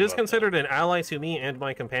to. It is considered an ally to me and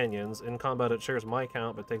my companions. In combat, it shares my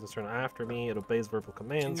count, but takes its turn after me. It obeys verbal Can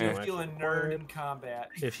commands. you no feel a action nerd required. in combat?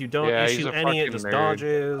 If you don't Yeah, he's issue a any, it fucking just nerd.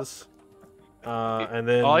 dodges. And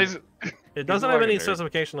then Oh, he's it doesn't have like a any nerd.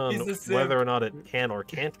 specification on He's a simp. whether or not it can or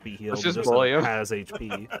can't be healed. Let's It just just bully him. has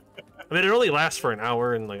HP. I mean, it only lasts for an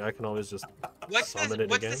hour, and like I can always just What's summon the it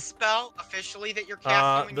what's again. the spell officially that you're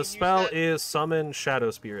casting when The you spell use that? is Summon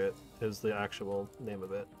Shadow Spirit, is the actual name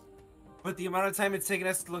of it. But the amount of time it's taken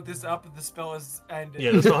us to look this up, the spell is ended.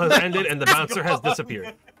 Yeah, the spell has ended and the bouncer has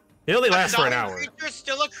disappeared. It only lasts for an Another hour. creature is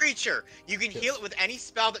still a creature. You can heal it with any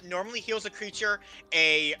spell that normally heals a creature.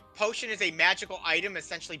 A potion is a magical item,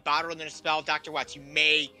 essentially bottled in a spell. Dr. Watts, you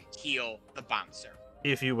may heal the bouncer.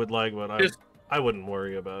 If you would like, but I wouldn't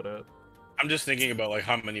worry about it. I'm just thinking about like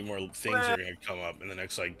how many more things are gonna come up in the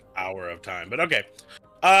next like hour of time. But okay,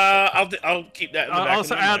 I'll keep that. In the back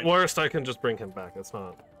Also, of my at mind. worst, I can just bring him back. It's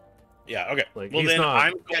not. Yeah. Okay. Like, well he's then not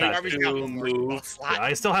I'm Yeah, you going already to got one more move slot. Yeah,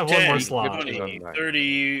 I still have one more 10, slot. 20,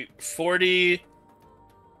 30, 40,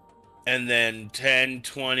 and then 10,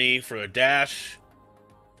 20 for a dash.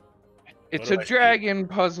 It's What a do I see? dragon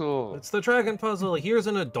puzzle. It's the dragon puzzle. Here's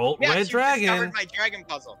an adult Yes, red you dragon. discovered my dragon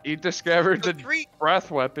puzzle. You discovered So the 3.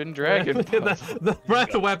 breath weapon dragon puzzle. the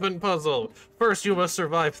breath weapon puzzle. First, you must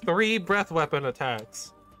survive 3 breath weapon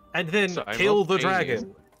attacks, and then kill the Simultaneous.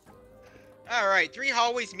 dragon. All right, 3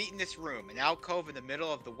 hallways meet in this room. An alcove in the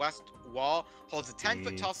middle of the west wall holds a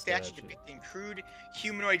 10-foot tall statue depicting crude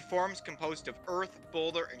humanoid forms composed of earth,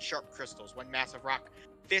 boulder, and sharp crystals. One massive rock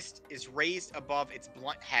fist is raised above its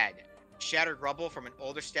blunt head. Shattered rubble from an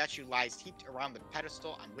older statue lies heaped around the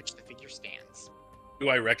pedestal on which the figure stands. Do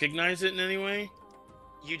I recognize it in any way?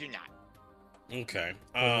 You do not. Okay.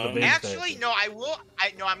 The big Actually, statue. no.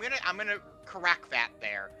 I'm gonna correct that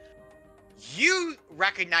there. You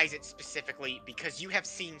recognize it specifically because you have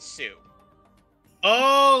seen Sue.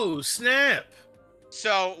 Oh snap!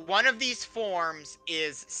 So one of these forms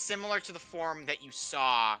is similar to the form that you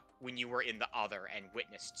saw when you were in the other and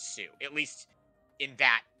witnessed Sue. At least in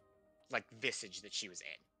that, like, visage that she was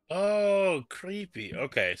in. Oh, creepy.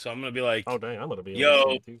 Okay, so I'm gonna be like, Oh dang, I'm gonna be. Yo. on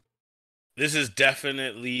this too. this is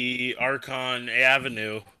definitely Archon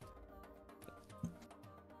Avenue.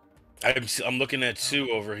 I'm looking at Sue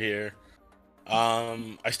over here.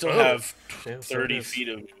 I still Oh. have Yeah, so 30 it is. feet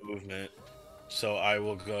of movement, so I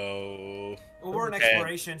will go. Well, we're in Okay.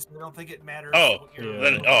 exploration, so I don't think it matters. Oh, what your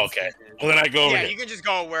then- oh, okay. Well, then I go over Yeah, here. you can just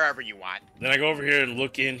go wherever you want. Then I go over here and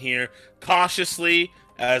look in here cautiously,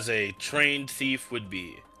 as a trained thief would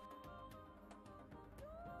be.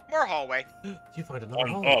 More hallway. You find another Oh,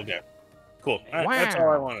 hallway. okay, cool. All right, that's all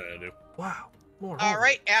I Wow. wanted to do. Wow. More All hallway.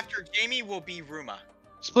 right, after Jamie will be Ruma.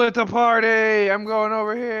 Split the party! I'm going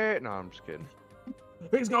over here. No, I'm just kidding.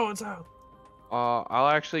 He's going south. I'll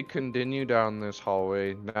actually continue down this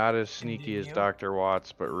hallway. Not as sneaky as Continue? Dr.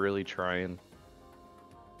 Watts, but really trying.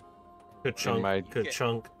 Ka-chunk, my-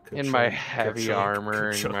 ka-chunk, In my ka-chunk, heavy ka-chunk, armor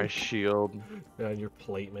and my ka-chunk. shield. And your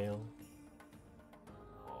plate mail.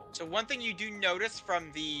 So one thing you do notice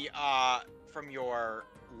from the from your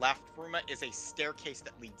left, Ruma, is a staircase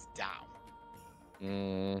that leads down.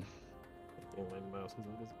 Mm, Oh, my mouse is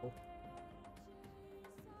invisible.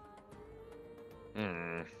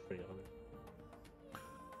 mm. Pretty obvious.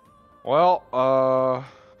 Well,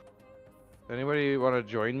 anybody want to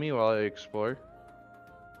join me while I explore?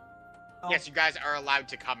 Oh. Yes, you guys are allowed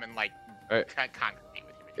to come and like Alright. congregate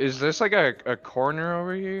with you. Is this like a corner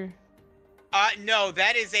over here? No,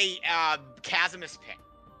 that is a chasmous pit.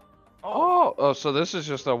 Oh, so this is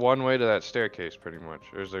just a one way to that staircase, pretty much.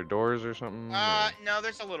 Or is there doors or something? No,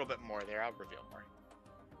 there's a little bit more there. I'll reveal more.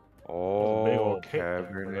 Oh, big old pit there,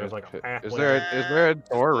 cavern. where there's like a Is pathway. there a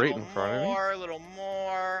door right in Little front of me? more, a little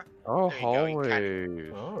more. Oh, There you go, you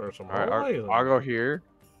kinda- hallways. Oh, there's some Alright, hallways. I'll go here.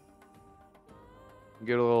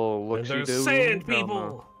 Get a little look And see there's do. sand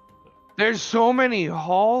people. There's so many Yeah,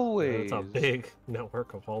 hallways. it's a big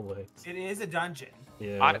network of hallways. It is a dungeon.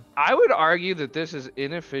 Yeah. I would argue that this is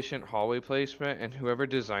inefficient hallway placement, and whoever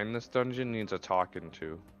designed this dungeon needs a talking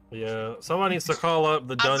to. Yeah. Someone needs to call up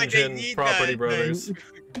the I was like, they Dungeon need Property the Brothers.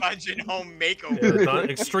 Dungeon home Yeah, makeover.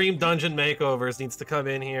 Extreme Dungeon Makeovers needs to come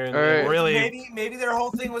in here and Alright. really. Maybe their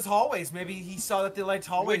whole thing was hallways. Maybe he saw that they liked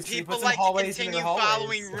Would hallways. So he people put some like to hallways in continue their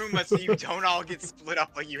following hallways. Ruma so you don't all get split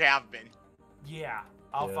up like you have been? Yeah,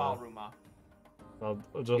 I'll Yeah. follow Ruma.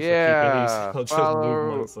 I'll just Yeah, I'll just follow-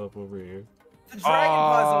 move myself over here. The dragon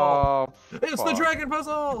puzzle. puzzle. It's the dragon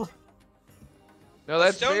puzzle. No,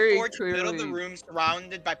 that's Stone very forge in the middle of the clearly. room,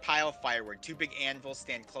 surrounded by pile of firewood. 2 big anvils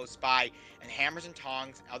stand close by, and hammers and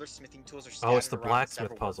tongs and other smithing tools are scattered Oh, it's the around blacksmith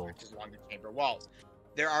several puzzle. workbenches along the chamber walls.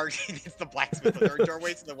 There are it's the blacksmith. There are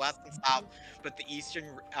doorways to the west and south, but the eastern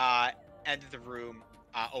end of the room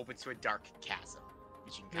opens to a dark chasm,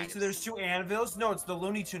 which you can kind So of there's see. 2 anvils. No, it's the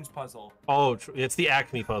Looney Tunes puzzle. Oh, it's the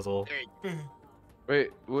Acme puzzle. There you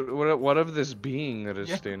Wait, what of this being that is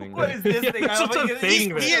Yeah, standing What there? is this Yeah, thing? it's I don't such a think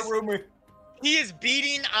thing, it's man. a rumor. He is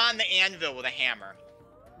beating on the anvil with a hammer.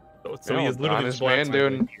 So he No, is literally honest just man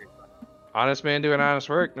blacksmithing. Honest man doing honest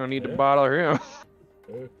work. No need to Yeah. bother him.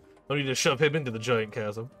 Don't need to shove him into the giant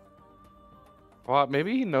chasm. Well,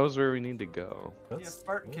 maybe he knows where we need to go. Yeah, That's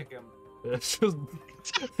Spartan kick him. It's just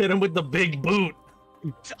hit him with the big boot.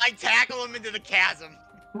 I tackle him into the chasm.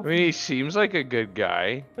 I mean, he seems like a good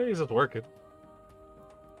guy. Hey, he's just working.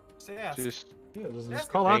 Just ask. Just, Yeah, just That's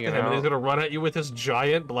call out to hanging him, and he's out. gonna run at you with his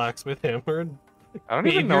giant blacksmith hammer. And I don't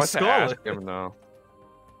Beat even know your what to skull. ask him though.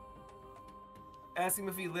 Ask him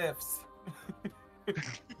if he lifts.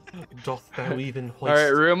 doth thou even hoist? All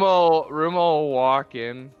right, Ruma will walk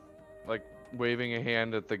in, like waving a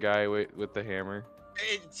hand at the guy with the hammer.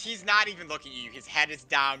 He's not even looking at you. His head is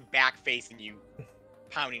down, back facing you,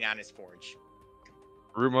 pounding on his forge.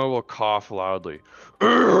 Ruma will cough loudly.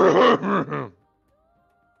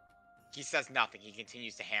 He says nothing. He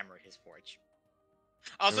continues to hammer at his forge.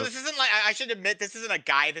 Also, Yep. this isn't like, I should admit, this isn't a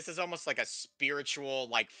guy. This is almost like a spiritual,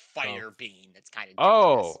 like, fire being that's kind of doing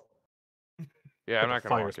Oh. this. Yeah, I'm Like not a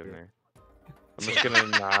gonna fire walk in spirit. there. I'm just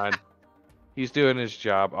gonna nod. He's doing his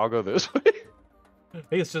job. I'll go this way.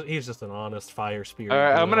 He's just an honest fire spirit. All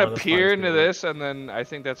right, I'm being an gonna honest peer fire into spirit. this, and then I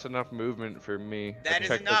think that's enough movement for me. That is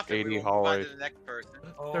check enough, like and we 80 will move on hallways. to the next person.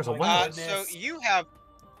 Oh There's a my window. So goodness. you have,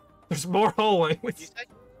 There's more hallways. you said?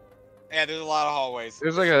 Yeah, there's a lot of hallways.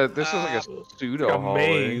 There's like a this is like a Like pseudo a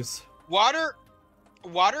hallway. maze.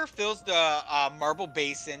 Water fills the marble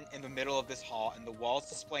basin in the middle of this hall, and the walls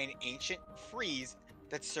display an ancient frieze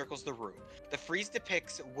that circles the room. The frieze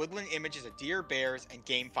depicts woodland images of deer, bears, and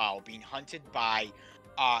game fowl being hunted by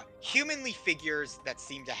humanly figures that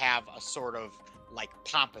seem to have a sort of like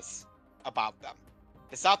pompous about them.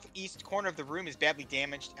 The southeast corner of the room is badly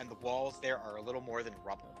damaged, and the walls there are a little more than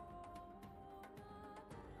rubble.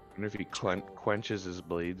 I wonder if he quenches his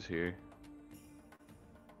blades here.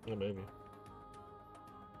 Yeah, maybe.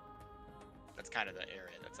 That's kind of the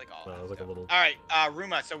area. That's like all. No, it was like a little All right,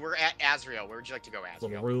 Ruma. So we're at Azrael. Where would you like to go, little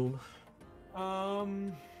Azrael?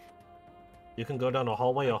 room. You can go down a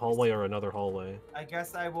hallway, or another hallway. I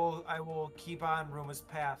guess I will keep on Ruma's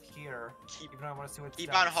path here. Keep Even though I want to see what's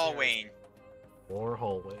keep on downstairs. hallwaying. More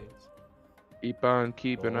hallways. Keep on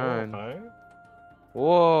keeping on. Okay.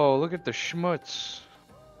 Whoa, look at the schmutz.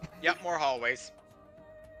 Yep, more hallways.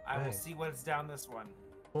 I will Hey. see what's down this one.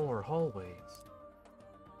 More hallways.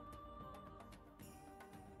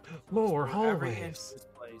 More Explore every inch of hallways. this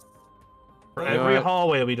place. For You know every what?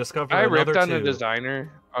 hallway, we discovered I another ripped on the two.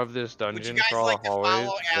 designer of this Would you dungeon guys for all like the to hallways,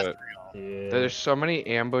 follow but Azrael? Yeah. there's so many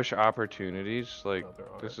ambush opportunities. Like, Oh, there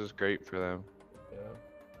are. this is great for them.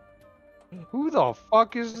 Yeah. Who the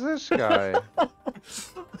fuck is this guy?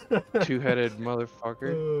 Two-headed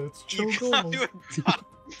motherfucker. It's You come Choco. to a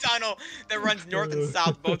tunnel that runs north and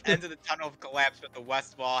south. Both ends of the tunnel have collapsed, but the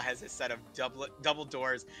west wall has a set of double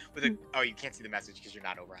doors with a. Oh, you can't see the message because you're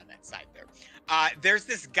not over on that side there. There's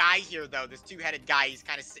this guy here though, this two-headed guy. He's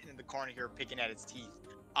kind of sitting in the corner here, picking at his teeth,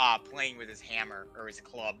 playing with his hammer or his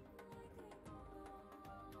club.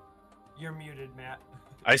 You're muted, Matt.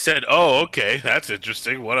 I said, "Oh, okay, that's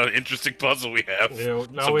interesting. What an interesting puzzle we have. Yeah,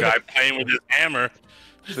 now Some we guy have- playing with his hammer."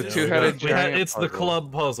 The Does two-headed this- giant It's the puzzle.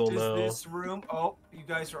 club puzzle Does now. this room? Oh, you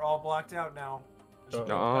guys are all blocked out now. There's a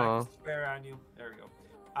big Uh-uh. black square on you. There we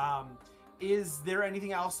go. Is there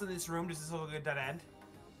anything else in this room? Does this look like a dead end?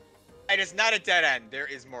 It is not a dead end. There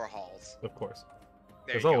is more halls. Of course.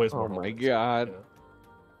 There There's you go. always Oh more my hallways. god.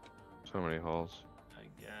 Yeah. So many halls. I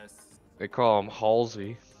guess. They call him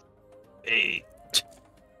Halsey. Hey,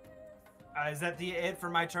 Is that it for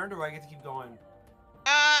my turn, or do I get to keep going?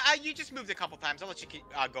 You just moved a couple times. I'll let you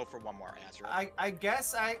go for one more, Azrael. I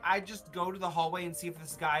guess I just go to the hallway and see if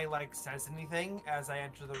this guy like says anything as I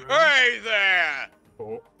enter the room. Hey there!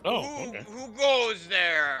 Oh, okay. Who goes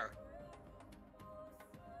there?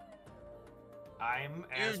 I'm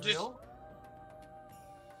You just- Azrael.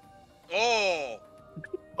 Oh,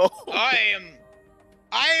 Oh, I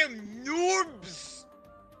am Noobs,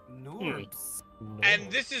 Noobs. no.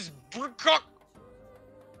 and this is Brcook.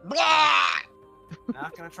 Blah!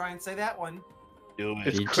 Not gonna try and say that one. do It's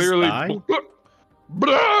it. He just clearly. died?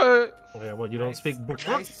 Blah! Yeah, well, you don't Nice- speak.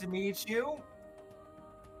 Nice to meet you.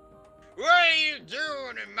 What are you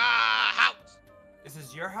doing in my house? This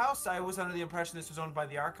is your house. I was under the impression this was owned by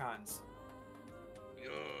the Archons.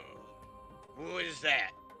 Who is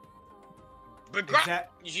that? Is Brcook,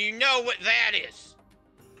 that you know what that is?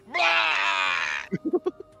 Blah!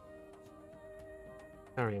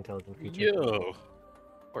 Very intelligent creature. Yo,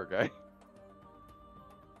 Poor guy.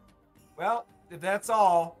 well? If that's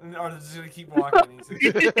all, or just gonna keep walking. He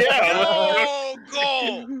says, yeah. No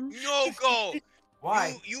go! No go!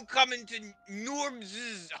 Why? You come into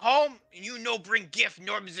Norbs' home and you know bring gift.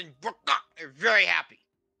 Norbs and Brooke are very happy.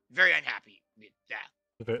 Very unhappy with that.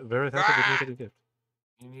 Very happy to get a gift.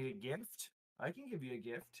 You need a gift? I can give you a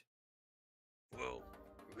gift. Whoa.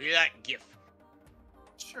 We like gift.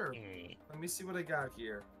 Sure. Let me see what I got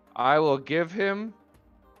here. I will give him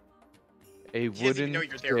a He doesn't even wooden know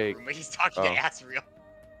you're there, stake. Ruma. He's talking Oh. to Asriel.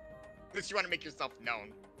 Unless you want to make yourself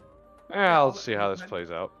known. I'll see how this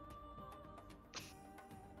plays out.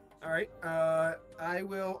 All right. I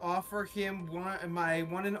will offer him my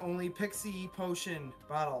one and only pixie potion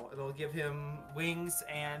bottle. It'll give him wings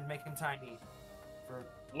and make him tiny. For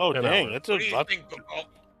Oh, An dang. hour. That's What do a you lot. think, Google?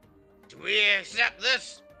 Do we accept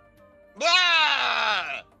this?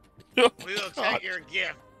 Blah! Oh, We will God. take your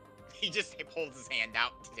gift. He just holds his hand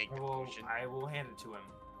out to take the potion. I will hand it to him.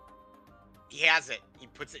 He has it. He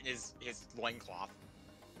puts it in his loincloth.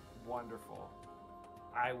 Wonderful.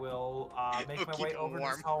 I will make It'll my keep way him over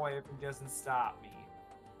warm. this hallway if he doesn't stop me.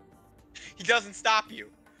 He doesn't stop you.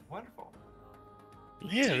 Wonderful. Yeah,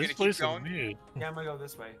 So you're this gonna keep place is going? weird. Yeah, I'm gonna go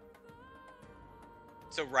this way.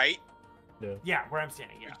 So right, Yeah, where I'm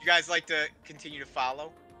standing. Yeah. would you guys like to continue to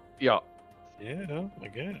follow? Yeah. Yeah, I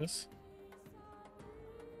guess.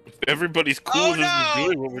 If everybody's cool Oh with us no!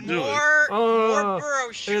 doing what we're doing. More Oh,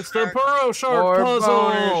 burrow shark. It's the burrow shark Or puzzle.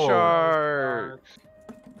 boner shark.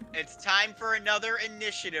 It's time for another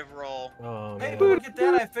initiative roll. Oh Hey, man. but look at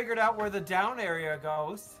that! I figured out where the down area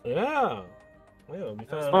goes. Yeah. Yeah, we That was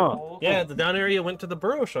found. my whole Yeah, the down area went to the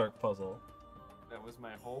burrow shark puzzle. That was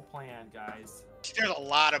my whole plan, guys. There's a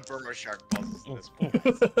lot of burrow shark puzzles in this one.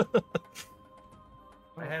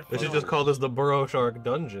 I had They should fun. just call this the burrow shark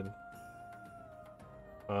dungeon.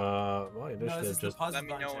 My No, initiative this is the just. puzzle Let me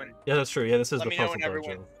know dungeon. when. Yeah, that's true. Yeah, this is Let the me know puzzle when everyone-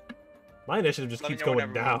 dungeon. My initiative just Let me keeps know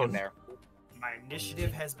when going everyone's in down. there. My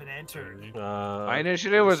initiative has been entered. My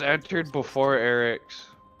initiative was entered before Eric's.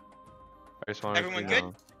 I just wanted Everyone to good?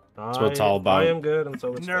 know. That's what it's all about. I am good, and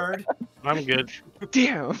so it's Nerd. I'm good.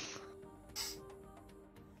 Damn.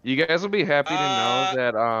 You guys will be happy to know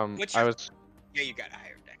that what's I your- was Yeah, you got a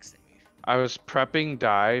higher dex than me. I was prepping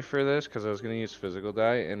dye for this because I was gonna use physical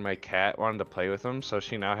dye, and my cat wanted to play with them, so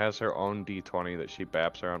she now has her own D20 that she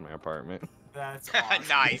baps around my apartment. That's awesome.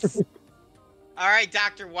 Nice. All right,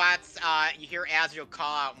 Dr. Watts. You hear Azrael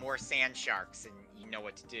call out more sand sharks, and you know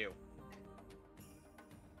what to do.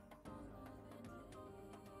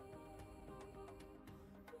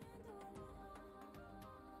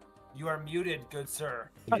 You are muted, good sir.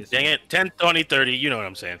 Yes. Dang it. 10, 20, 30. You know what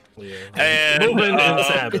I'm saying. Yeah. And, Moving and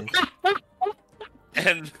stabbing.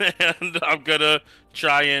 And I'm gonna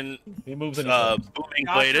try and He moves and booming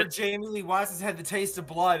blade Dr. it. Jamie Lee Watts has had the taste of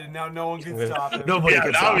blood, and now no one can stop him. Nobody Yeah,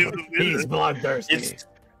 can now stop he's- him. He's bloodthirsty.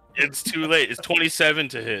 It's too late. It's 27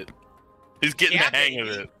 to hit. He's getting Yeah, the hang of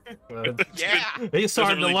baby. it. Yeah. He's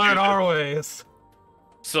starting really to learn do our ways.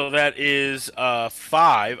 So that is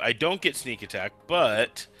 5. I don't get sneak attack,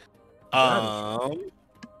 but I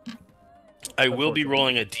will be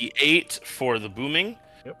rolling a d8 for the booming.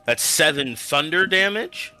 Yep. That's 7 thunder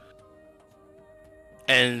damage.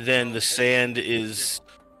 And then the sand is,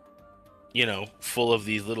 full of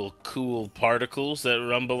these little cool particles that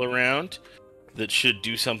rumble around that should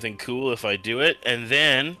do something cool if I do it. And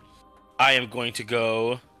then I am going to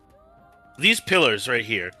go... These pillars right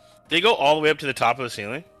here, they go all the way up to the top of the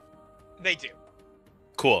ceiling? They do.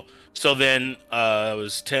 Cool. So then it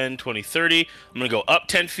was 10, 20, 30. I'm going to go up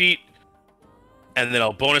 10 feet, and then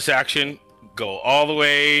I'll bonus action, go all the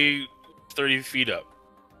way 30 feet up.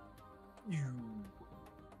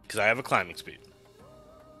 Because I have a climbing speed.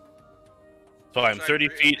 So I'm So 30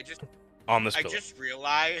 feet I just, on this I pillar. just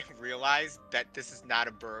realized that this is not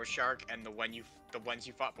a burrow shark, and the ones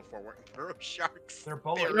you fought before weren't burrow sharks. They're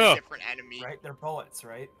bullets, They're No. a different enemy. right? They're bullets,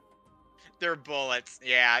 right? They're bullets.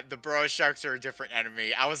 Yeah, the burrow sharks are a different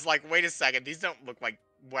enemy. I was like, wait a second, these don't look like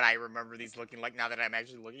what I remember these looking like now that I'm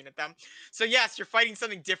actually looking at them. So yes, you're fighting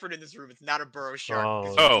something different in this room. It's not a burrow shark. Oh.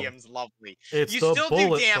 Because Oh. your DM's lovely. It's You the still do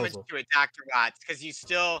bullet damage puzzle. to it, Dr. Watts, because you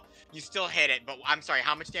still hit it. But I'm sorry,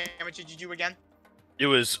 how much damage did you do again? It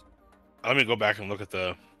was... Let me go back and look at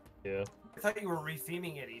the... Yeah. I thought you were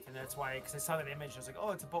retheming it, Ethan. That's why, because I saw that image, I was like,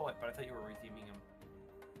 oh, it's a bullet, but I thought you were retheming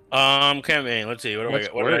him. Campaign. Let's see. What do I What's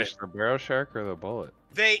get? What did I... worse, the barrel shark or the bullet?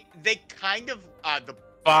 They kind of the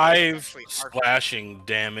 5 actually are- splashing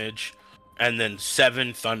damage, and then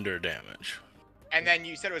 7 thunder damage. And then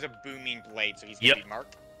you said it was a booming blade, so he's Yep. gonna be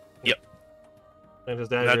marked. And his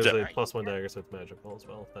dagger That's is it. a +1 dagger, so it's magical as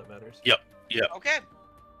well, if that matters. Yep. Okay.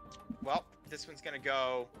 Well, this one's gonna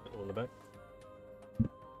go. On the back.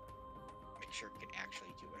 Make sure it can actually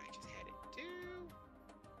do what I just had it do.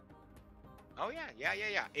 Oh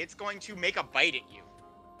yeah. It's going to make a bite at you.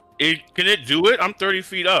 Can it do it? I'm 30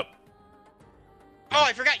 feet up. Oh,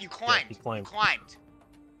 I forgot you climbed. he climbed. You climbed.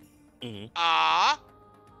 Mhm.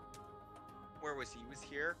 Where was he? He was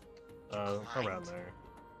here. Around Climbed. there.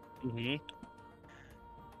 Mm-hmm.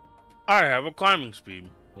 I have a climbing speed.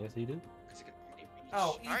 Yes, he did. Oh,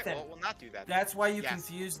 All right, Ethan. well, we'll not do that. That's why you Yes.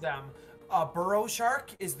 confuse them. A burrow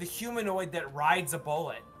shark is the humanoid that rides a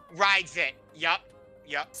bullet. Rides it. Yup.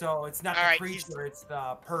 Yup. So it's not All the right, creature, it's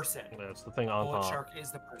the person. That's the thing on Bullet top. shark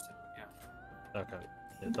is the person. Yeah. Okay.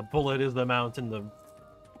 Yeah, the bullet is the mountain. The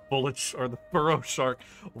or the burrow shark,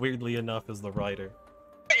 weirdly enough, is the rider.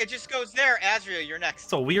 It just goes there. Azriel, you're next.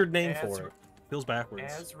 It's a weird name As- for it. Feels backwards.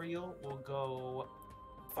 Asriel will go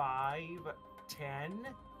 5, 10,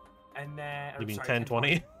 and then. You mean sorry, 10,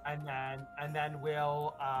 20? And then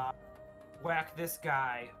we'll whack this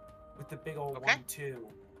guy with the big old Okay. 1-2.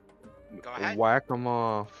 Go ahead. Whack them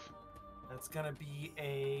off. That's gonna be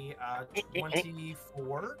a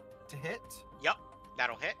 24 to hit. Yup.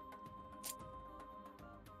 That'll hit.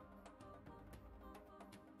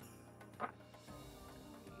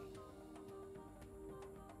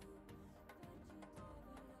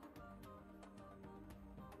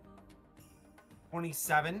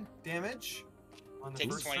 $27 damage on the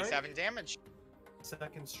Takes first 27 damage. strike.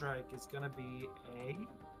 Second strike is gonna be a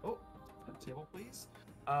table please.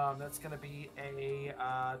 That's gonna be a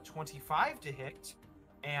 25 to hit,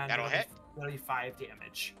 and That'll it'll be hit. 35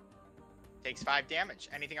 damage. Takes 5 damage.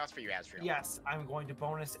 Anything else for you, Azriel? Yes, I'm going to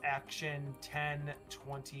bonus action 10,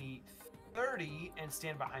 20, 30, and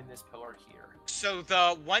stand behind this pillar here. So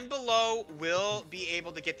the one below will be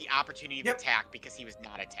able to get the opportunity to Yep. attack because he was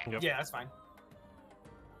not attacked. Yep. Yeah, that's fine.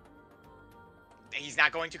 He's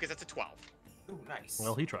not going to because that's a 12. Ooh, nice.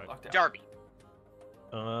 Well, he tried. Lucked out. Darby.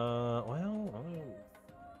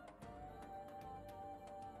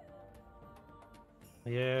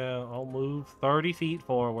 Yeah, I'll move 30 feet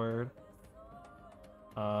forward.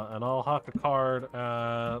 And I'll huck a card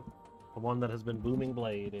at the one that has been booming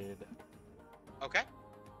bladed. Okay.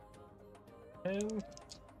 And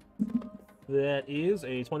that is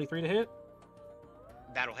a 23 to hit,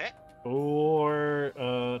 That'll hit. or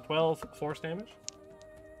 12 force damage.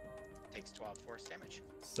 Takes 12 force damage.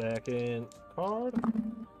 Second card.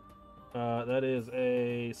 That is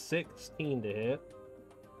a 16 to hit.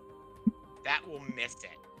 That will miss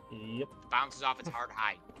it. Yep. Bounces off its hard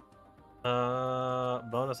hide.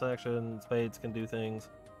 Bonus action, spades can do things.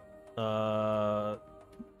 That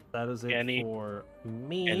is it Any- for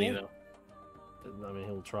me. Any though. I mean,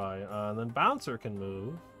 he'll try. And then Bouncer can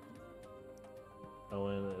move. Oh,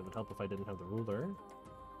 and it would help if I didn't have the ruler.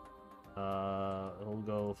 He'll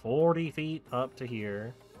go 40 feet up to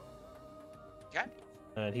here. Okay.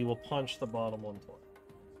 And he will punch the bottom one twice.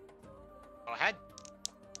 Go ahead.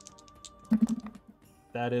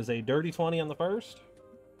 That is a dirty 20 on the first,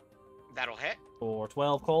 That'll hit. for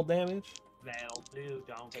 12 cold damage. That'll do,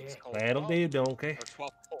 donkey. Takes cold. That'll do, donkey. Or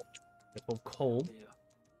 12 cold. It's both cold. Yeah.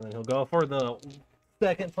 And then he'll go for the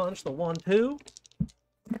second punch, the 1-2.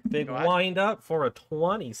 Big Go ahead. wind up for a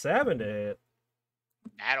 27 to hit.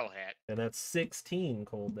 That'll hit. And that's 16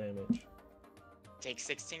 cold damage. Takes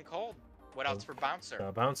 16 cold. What else for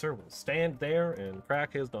Bouncer? Bouncer will stand there and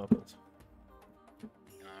crack his knuckles. All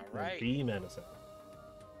And right. be menacing.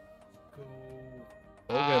 Go.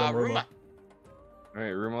 Go get him, Ruma. All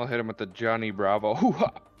right, Ruma will hit him with the Johnny Bravo. Hoo-ha!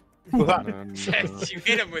 And then, You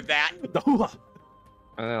hit him with that. The hula.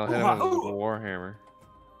 and then I'll hit him with Hoo-ha! the Warhammer.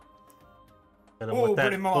 And then Oh, with that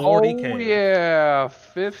pretty much. 40k. Oh yeah,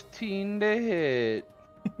 15 to hit.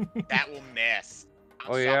 That will miss. Oh,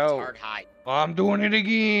 Bounces yeah. off its hard hide. I'm doing it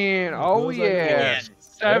again. Oh Goes again. yeah, Again.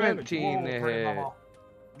 17 Whoa, to pretty hit. mama.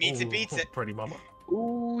 Beats it, Ooh, beats it. Pretty mama.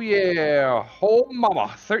 Ooh yeah, oh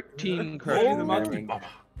mama, 13 crushing Oh, monkey damage. mama.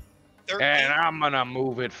 13. And I'm gonna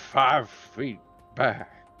move it 5 feet back.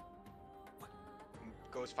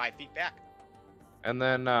 Goes 5 feet back. And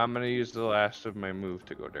then I'm gonna use the last of my move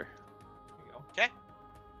to go there. There you go. Okay.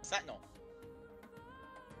 Sentinel.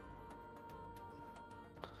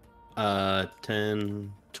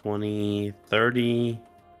 10, 20, 30.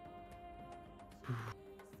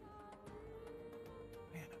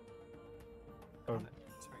 Oh,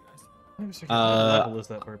 Sorry, guys. what Uh, level is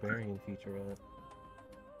that barbarian feature at?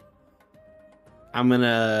 I'm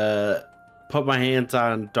gonna put my hands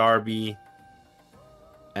on Darby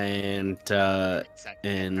and Sentinel.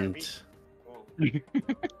 and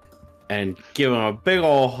and give him a big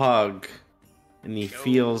old hug, and he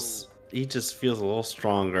just feels a little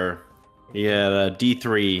stronger. You had a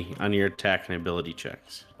D3 on your attack and ability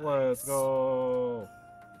checks. Let's go.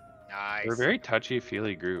 Nice. We're a very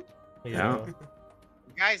touchy-feely group. Yeah. You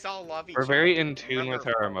guys all love each We're other. very in tune with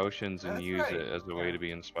Remember, our emotions and That's use right. it as a way Yeah. to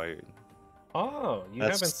be inspired. Oh, you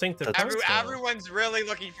That's- haven't synced the that's- cards, though. Everyone's really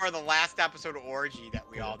looking for the last episode of Orgy that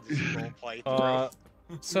we all just role play through.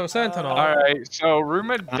 So Sentinel. All right, so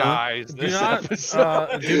Ruma dies Do this not,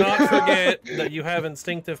 episode. do not forget that you have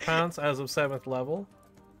instinctive pounce as of 7th level.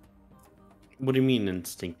 What do you mean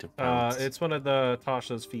instinctive pounce? It's one of the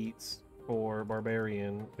Tasha's feats for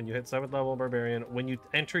Barbarian. When you hit 7th level Barbarian, when you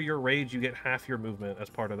enter your rage, you get half your movement as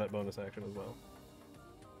part of that bonus action as well.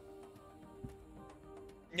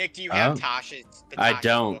 Nick, do you have Tasha's? I Tasha's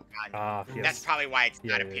don't. book on you? Yes. That's probably why it's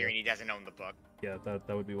not Yeah, appearing. He doesn't own the book. Yeah, that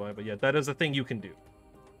would be why. But yeah, that is a thing you can do.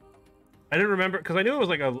 I didn't remember because I knew it was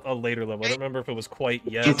like a later level. I don't remember if it was quite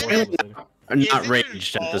yet. It's or if it was later. I'm not Isn't it an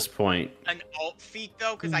raged at this point. An alt feat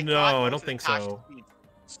though, because I No, thought I most don't of the think Tasha's so. feats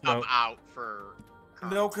sub No. out for.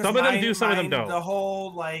 No, because Some of them do, some of them don't. The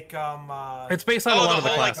whole like It's based on a lot of the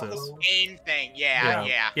classes. Like, whole aim thing. Yeah.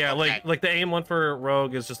 Yeah, Okay. like the aim one for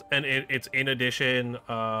Rogue is just, and it's in addition.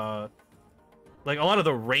 Like a lot of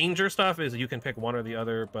the Ranger stuff is you can pick one or the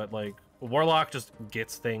other, but like Warlock just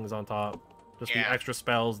gets things on top, just the extra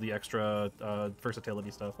spells, the extra versatility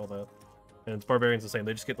stuff, all that. And Barbarian's the same;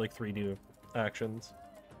 they just get like 3 new actions.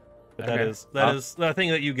 But that is the thing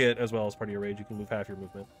that you get as well as part of your rage. You can move half your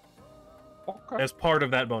movement as part of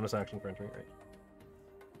that bonus action for entering rage.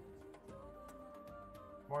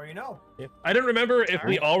 More you know. Yeah. I didn't remember if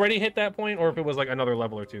we already hit that point or if it was like another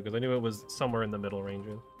level or two, because I knew it was somewhere in the middle range.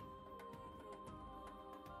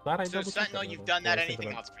 Glad I So double-checked Sentinel, that you've level. done that. Yeah, I think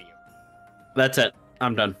Anything about- else for you? That's it.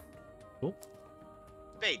 I'm done. Cool.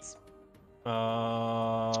 Spades.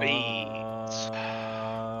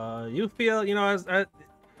 You feel, you know,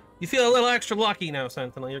 you feel a little extra lucky now,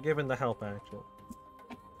 Sentinel. You're given the help action.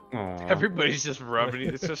 Aw. Everybody's just rubbing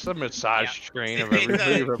it. It's just a massage train of It's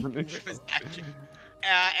everybody a- rubbing it.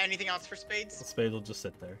 Anything else for Spades? Spade will just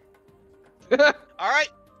sit there. All right.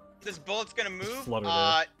 This bullet's gonna move. flutter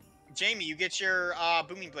there. Jamie, you get your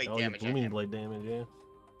booming blade Oh, your damage. on booming him. blade damage, yeah.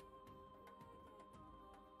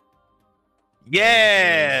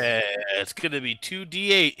 Yeah, it's gonna be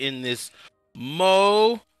 2d8 in this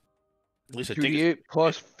Mo. At least I think it's 2d8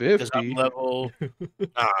 plus because I'm 50. level 9.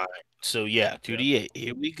 So yeah, 2d8.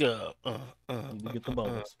 Here we go. You get the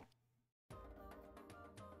bonus.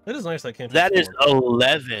 That is nice. I can't. That is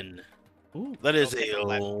 11. Ooh, That is Okay,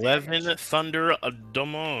 11 damage. thunder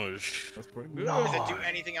damage. that's pretty good. No. Does it do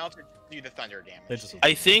anything else or do the thunder damage? It just-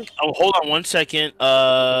 I think. Oh, hold on one second.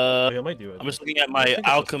 Oh, yeah, it might do it. I'm just looking at I my think it's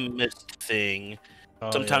just- alchemist thing. Oh,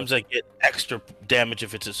 yeah. Sometimes I get extra damage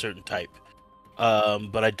if it's a certain type.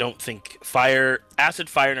 But I don't think acid,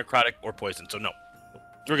 fire, necrotic, or poison. So no,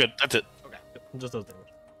 we're good. That's it. It just does damage.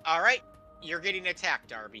 All right. You're getting attacked,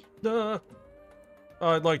 Darby. Duh.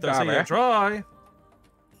 I'd like to see Darby. you try.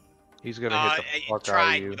 He's gonna hit the It fuck out of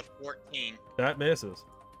tried you. with a 14. That misses.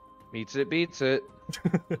 Meets it, beats it.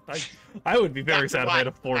 I would be very Not sad if I had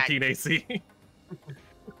a quite. 14 AC.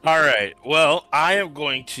 All right. Well, I am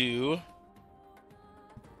going to.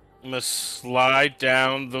 I'm gonna slide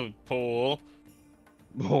down the pole.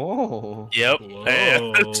 Oh. Yep.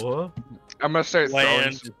 And Whoa. I'm gonna start throwing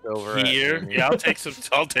Land some silver at here. him. Yeah, I'll take some.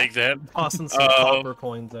 I'll take that. Tossing some Um, copper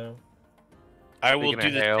coins out. I will Speaking do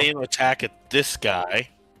of the hail. same attack at this guy.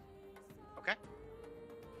 Okay.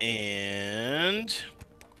 And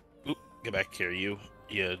oop, get back here, you.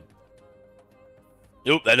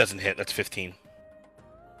 Nope, that doesn't hit. That's 15.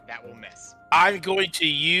 That will miss. I'm going to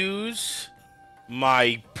use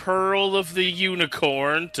my Pearl of the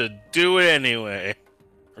Unicorn to do it anyway,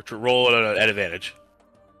 or to roll it at advantage.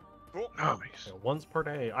 Cool. Nice. Yeah, once per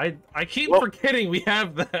day. I keep Well- forgetting we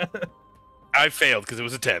have that. I failed because it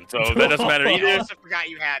was a 10, so that doesn't matter I either. also forgot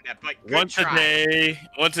you had that, but good Once try. a day,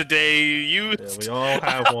 Yeah, use we all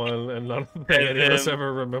have one, and none of And any of us then-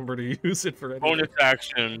 ever remember to use it for anything. bonus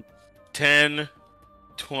action 10,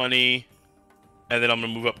 20, and then I'm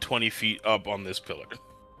gonna move up 20 feet up on this pillar.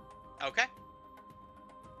 Okay.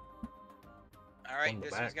 All right, On the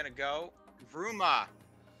this one's back. gonna go. Ruma.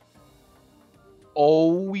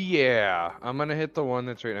 Oh yeah. I'm gonna hit the one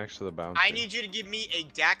that's right next to the bouncer. I need you to give me a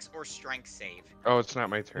Dex or Strength save. Oh, it's not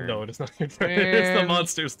my turn. No, it is not your turn. It's the Man.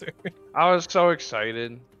 monster's turn. I was so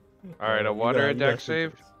excited. All right, Oh, a you water, got- a you got dex three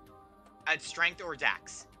save. turns. Strength or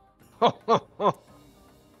Dex.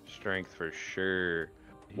 Strength for sure.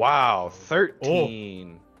 Wow,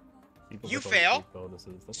 13. People You with all fail. these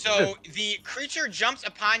bonuses. That's So the creature jumps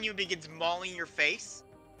upon you and begins mauling your face.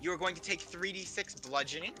 You are going to take 3d6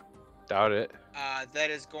 bludgeoning. Doubt it. That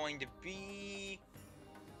is going to be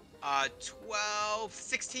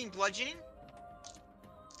 16 bludgeoning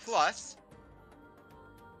plus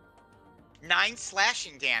 9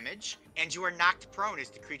 slashing damage, and you are knocked prone as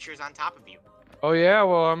the creature is on top of you. Oh yeah,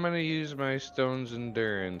 well I'm gonna use my stone's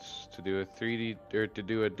endurance to do a 3d or to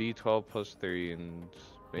do a d12 plus 3 and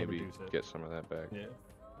maybe reduce it. get some of that back. Yeah.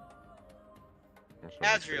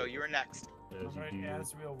 Azriel, you are next. As you Alright, do.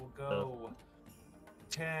 Azriel will go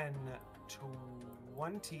 10,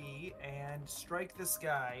 20, and strike this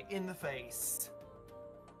guy in the face.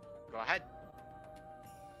 Go ahead.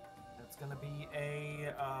 That's gonna be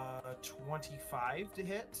a 25 to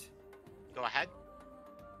hit. Go ahead.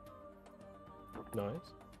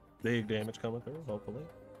 Nice. Big damage coming through, hopefully.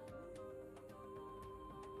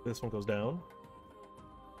 This one goes down.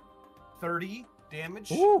 30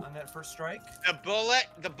 damage Ooh. on that first strike. The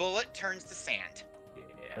bullet turns to sand.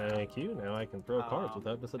 Yeah. Thank you. Now I can throw cards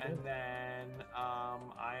without disadvantage. And then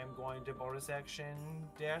I am going to bonus action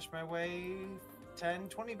dash my way 10,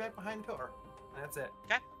 20 back behind pillar. That's it.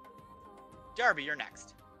 Darby, you're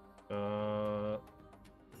next. I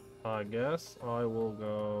guess I will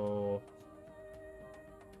go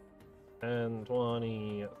 10,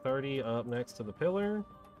 20, 30 up next to the pillar.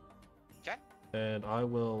 Okay. And I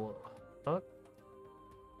will huck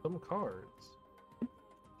some cards.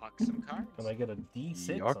 Huck some cards. And I get a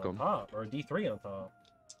D6 Yuck on 'em. top, or a D3 on top.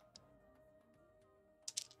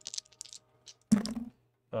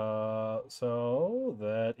 So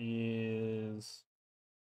that is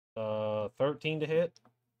 13 to hit.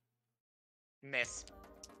 Miss.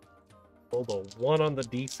 Hold a 1 on the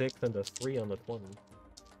D6 and a 3 on the 20.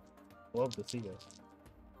 Love to see it.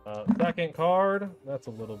 Second card, that's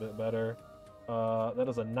a little bit better. That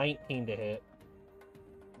is a 19 to hit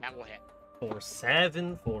That will hit. for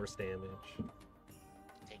 7 force damage.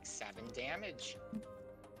 Take 7 damage.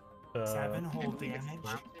 7 whole Your damage.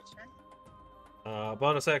 turn.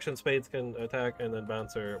 Bonus action, Spades can attack, and then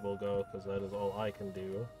Bouncer will go, because that is all I can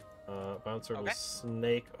do. Bouncer will Okay.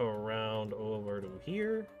 snake around over to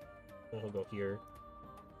here. And he'll go here.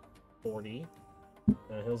 40.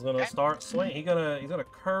 And he's gonna Okay. start swing. He's gonna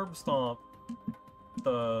curb stomp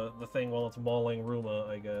the thing while it's mauling Ruma,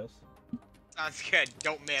 I guess. Sounds good.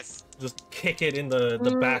 Don't miss. Just kick it in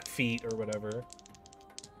the back feet or whatever.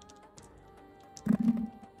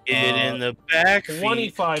 Get in the back feet.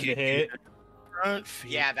 25 to kick hit. in the front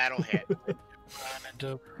feet. Yeah, that'll hit.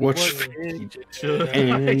 What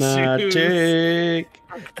magic?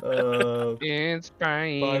 It's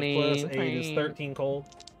 5 plus 8 is Spiny. 13 cold.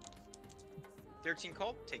 13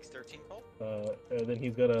 cold. Takes 13 cold. And then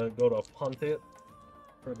he's gonna go to punt it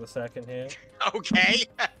for the second hit. Okay.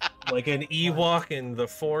 Like an Ewok in The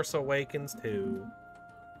Force Awakens 2.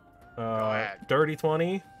 ahead. Dirty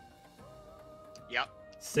 20, Yep.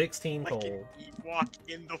 16 Like an cold. Ewok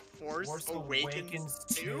in the Force Awakens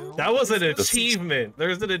 2. That was an achievement.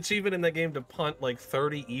 There's an achievement in that game to punt like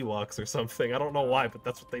 30 Ewoks or something. I don't know why, but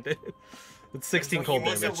that's what they did. It's 16 cold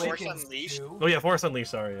Force damage. Awakens. Unleashed? Oh yeah, Force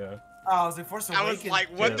Unleashed, sorry, yeah. Oh, I was like, Force I Awakens. was like,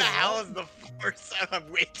 what the Yeah. hell is the Force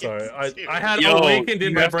Awakens Sorry, 2? I had Yo, Awakened in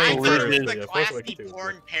you my have to I brain thought leave it first. was it. the Yeah, Force classy Awakens 2 was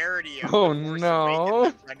porn good. parody of Oh, the Force no.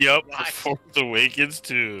 Awakens that I Yep. watched. Force Awakens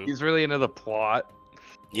too. He's really into the plot.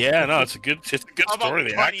 Yeah, no, it's a good How about story.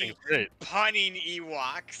 The acting's great. punning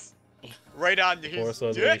Ewoks right onto his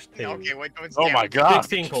Force dick. Unleashed 2. Okay, wait, don't Oh stab my me. god.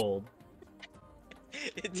 16 cold.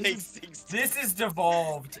 It takes 16. This is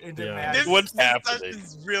devolved into Yeah. magic. What's this happening? This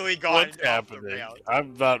is really gone What's off the happening? rails.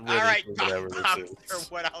 I'm not ready All right, for whatever this Bouncer, is.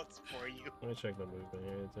 what else for you? Let me check the movement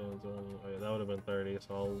here. 10, 20. Oh, yeah, that would have been 30,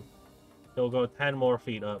 so he'll go 10 more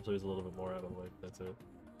feet up, so he's a little bit more out of the way. That's it. All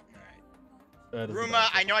That is right. the Ruma,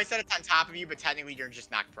 bouncer. I know I said it's on top of you, but technically you're just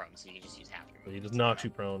knocked prone, so you can just use half your But he movement. just knocks you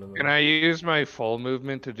prone. And Can then... I use my full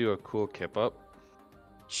movement to do a cool kip up?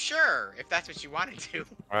 Sure, if that's what you want to do.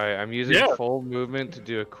 Alright, I'm using Yeah. full movement to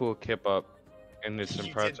do a cool kip up, and it's You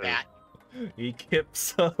impressive. did that. He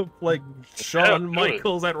kips up like Shawn do it.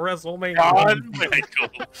 Michaels at WrestleMania. Shawn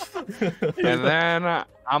Michaels. And then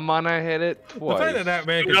I'm gonna hit it The twice. fact that that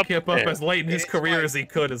man Put could up kip up there. as late in his It's career like- as he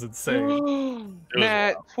could is insane.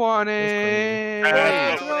 Nat wild. 20!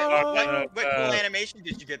 That's What cool animation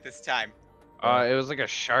did you get this time? It was like a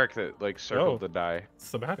shark that like circled Oh. the die. It's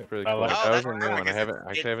thematic. Really I cool. like Oh, that was that's a new cool, one. I because haven't it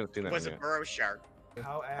actually haven't seen that was one a yet. burrow shark.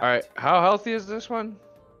 How apt. Alright, how healthy is this one?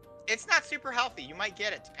 It's not super healthy. You might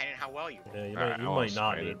get it depending on how well you roll. Yeah, you Alright, might I'll not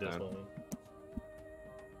smite need it this then. one.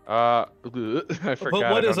 I forgot.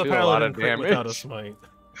 But what I is a don't do a lot paladin of crit without a damage. smite?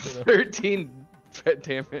 You know? 13 pet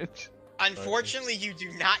damage. Unfortunately, you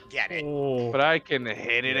do not get it. Oh. But I can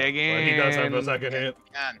hit it Yeah, again. well, he does have a second hit.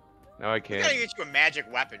 No, I We gotta can't. get you a magic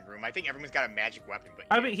weapon room. I think everyone's got a magic weapon, but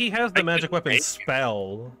I mean, he has the I magic couldn't weapon make it.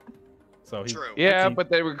 spell. So he. true. Yeah, he- but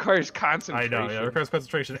that requires I concentration. know, yeah, it requires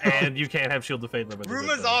concentration, and you can't have shield to fade limit.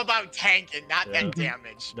 Ruma's all about tanking, not Yeah. that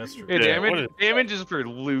damage. That's true. Yeah, Yeah, what damage is for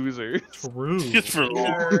losers. True. Just for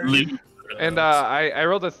Nerd. And I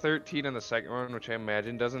rolled a 13 on the second one, which I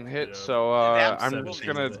imagine doesn't hit. Yeah. So That I'm seven just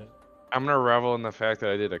seems gonna revel in the fact that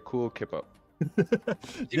I did a cool kip up.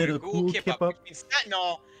 Dude, Google Kip Up. Which means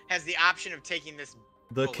Sentinel has the option of taking this.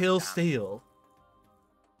 The bullet kill down. steal.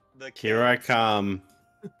 The Here I kill. come.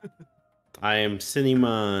 I am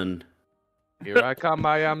Cinnamon. Here I come,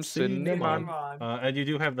 I am Cinnamon. Cinnamon. And you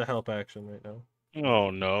do have the help action right now. Oh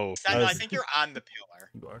no. Sentinel, I As- think you're on the pillar.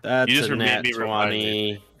 You are. That's You just a made nat me remind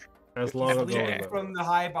 20. As He's long ago leaping as from the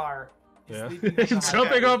high bar. He's Yeah. leaping from the He's high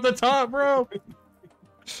jumping bar. off the top, bro.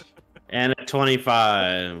 And a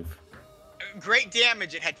 25. Great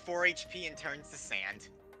damage. It had 4 HP and turns to sand.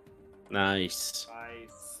 Nice.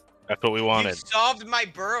 Nice. That's what we You wanted. solved my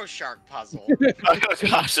burrow shark puzzle. Oh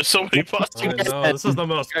gosh, there's so many I puzzles. know, this is the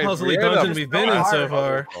most Guys, puzzly we had a dungeon we've been in so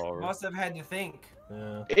hard. far. Must have had to think.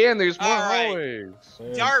 Yeah. And there's more All right. hallways.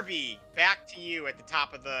 Yeah. Darby, back to you at the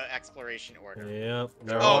top of the exploration order. Yep.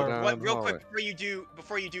 there Oh, Oh, are- no. what, real hallway. quick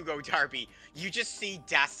before you do go, Darby, you just see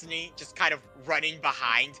Destiny just kind of running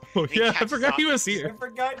behind. Oh, He yeah, I catches forgot up. he was I here.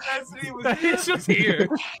 forgot Destiny was He's just here.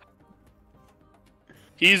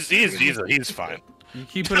 He's fine. You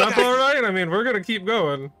keep it up all right? I mean, we're gonna keep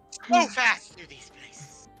going. So fast through these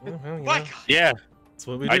places. Oh, hell My yeah. God, Yeah, That's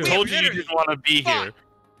what we I do. told you you literally didn't want to be here. fought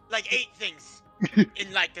like 8 things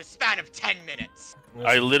in like the span of 10 minutes.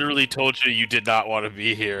 I literally told you you did not want to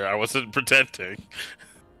be here. I wasn't pretending.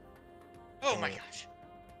 Oh my gosh.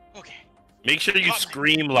 Okay. Make sure you God, my-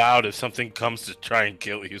 scream loud if something comes to try and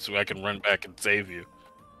kill you so I can run back and save you.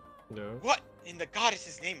 No. What in the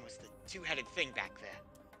goddess's name was the 2-headed thing back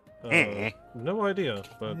there? No idea,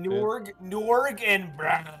 but Norg and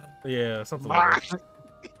Brah. yeah, something like that.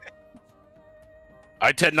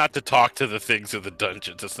 I tend not to talk to the things of the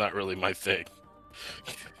dungeons. That's not really my thing.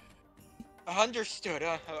 Understood,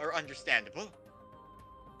 or understandable.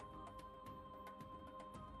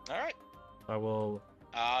 All right. I will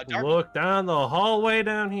Darby, look down the hallway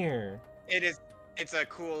down here. it's a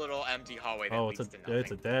cool little empty hallway that Oh, leads to nothing.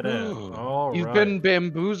 it's a dead end. All You've right. been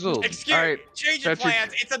bamboozled. Excuse All right. change of that's your-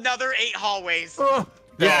 plans. It's another 8 hallways. Oh,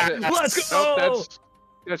 Yeah, let's Nope, go.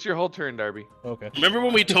 that's your whole turn, Darby. Okay. Remember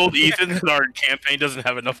when we told Ethan that our campaign doesn't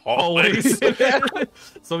have enough hallways? Hallways.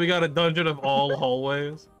 So we got a dungeon of all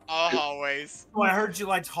hallways. All hallways. Oh, I heard you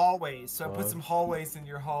liked hallways, so I put Uh, some hallways in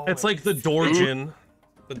your hallways. It's like the Dorjin.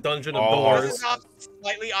 The dungeon of Oh. This doors. is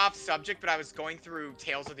slightly off subject, but I was going through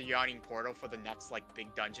Tales of the Yawning Portal for the next like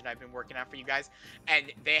big dungeon I've been working on for you guys,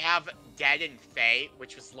 and they have Dead and Fey,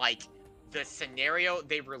 which was like the scenario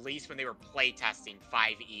they released when they were playtesting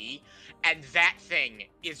 5e, and that thing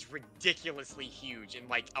is ridiculously huge in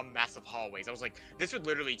like a mess of hallways. I was like, this would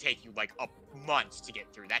literally take you like a month to get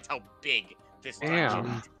through. That's how big this dungeon Damn.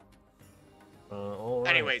 is. All right.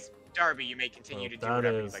 Anyways, Darby, you may continue to do that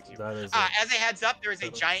whatever is you'd like to do. that is. As a heads up, there is a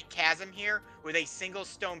giant chasm here with a single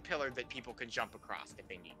stone pillar that people can jump across if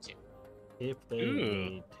they need to. If they Ooh.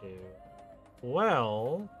 need to.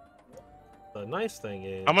 Well, the nice thing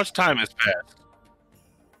is. How much time has passed?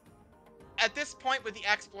 At this point, with the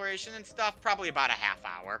exploration and stuff, probably about a half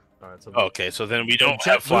hour. All right, so Okay, so then we the don't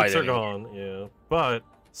jet have flight boots are anymore. gone. Yeah, but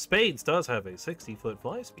Spades does have a 60-foot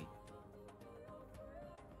fly speed.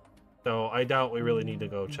 So I doubt we really need to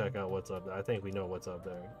go check out what's up there. I think we know what's up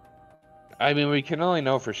there. I mean, we can only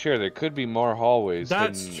know for sure. There could be more hallways.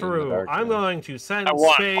 That's hidden in the true. darkness. I'm going to send I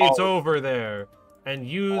want Spades all- over there and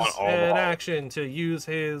use want all the an hall- action to use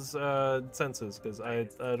his senses because I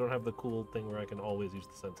don't have the cool thing where I can always use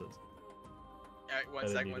the senses. All right, I one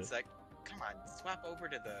didn't sec, need one it. sec. Come on, swap over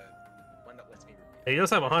to the one that lets me. He does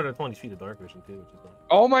have 120 feet of dark vision too, which is nice.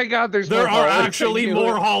 Oh my God! There's There more are hallways. actually Thank you.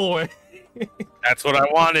 more hallway. That's what I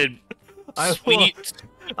wanted. I will- Sweet.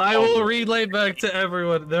 I will relay back to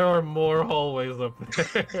everyone. There are more hallways up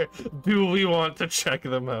there. Do we want to check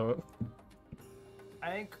them out?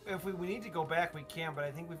 I think if we need to go back, we can, but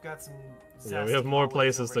I think we've got some. Yeah, we have zesty more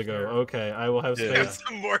hallways places over to go. here. Okay, I will have Yeah. Have Spades.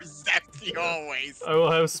 some more zesty hallways. I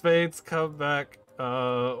will have Spades come back.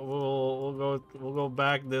 We'll go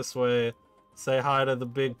back this way. Say hi to the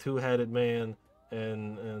big 2-headed man,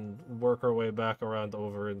 and work our way back around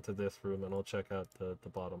over into this room, and I'll check out the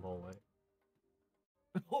bottom hallway.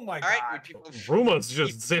 Oh my All right, God. would people. Ruma's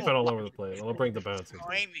just zipping all over the place. I'll bring the bouncers.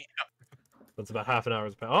 Blame me. That's about half an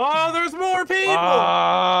hour's. Oh, there's more people.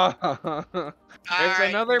 Ah! There's Alright,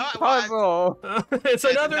 another no, well, puzzle. It's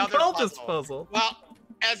another another cultist puzzle. puzzle. Well,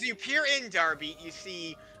 as you peer in, Darby, you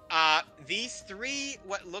see these 3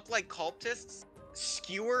 what look like cultists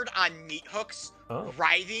skewered on meat hooks, Oh.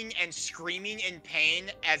 writhing and screaming in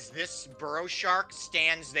pain as this burrow shark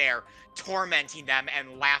stands there, tormenting them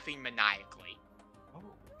and laughing maniacally.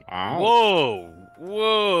 Wow. Whoa!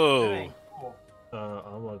 Whoa! Okay, cool.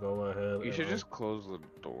 I'm gonna go ahead. You and should just close the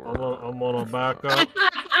door. I'm gonna back up.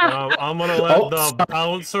 I'm gonna let Oh, the sorry.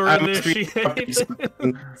 bouncer I must be-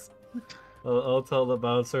 initiate. I'll tell the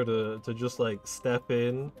bouncer to just like step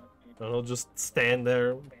in, and he'll just stand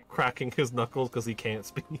there cracking his knuckles because he can't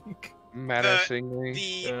speak. Menacingly. The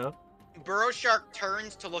Yeah. burrow shark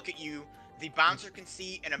turns to look at you. The bouncer can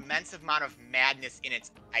see an immense amount of madness in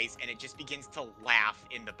its eyes, and it just begins to laugh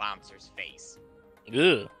in the bouncer's face.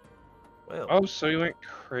 Ugh. Well. Oh, so you went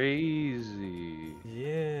crazy.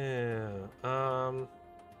 Yeah.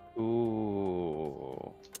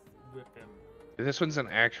 Ooh. Whip him. This one's an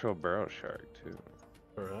actual burrow shark too.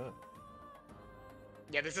 Alright.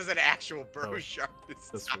 Yeah, this is an actual burrow Oh, shark this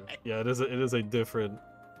That's time. true. Yeah, it is a different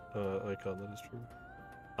icon. That is true.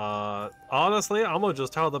 Honestly, I'm gonna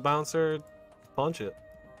just tell the bouncer, punch it.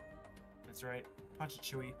 That's right. Punch it,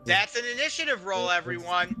 Chewy. That's an initiative roll,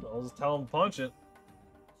 everyone. I'll just tell him punch it.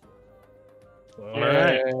 Well,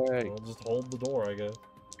 Alright. I'll just hold the door, I guess.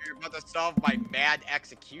 You're about to solve my mad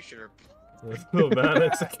executioner. No bad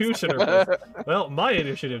executioner. Well, my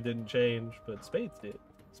initiative didn't change, but Spades did.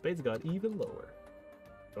 Spades got even lower.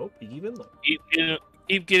 Oh, even lower.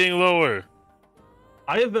 Keep getting lower.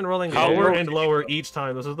 I have been rolling How lower low and lower each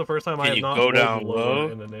time. This is the first time I Can have you not go rolled down lower low?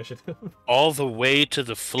 in initiative. All the way to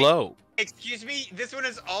the flow. Excuse me, this one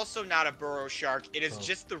is also not a burrow shark. It is Oh.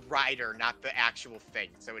 just the rider, not the actual thing.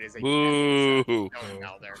 So it is a Boo.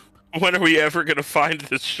 no there. When are we ever gonna find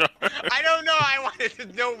this shark? I don't know. I wanted to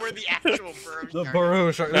know where the actual burrow The shark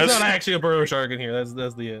burrow shark. There's That's- not actually a burrow shark in here. That's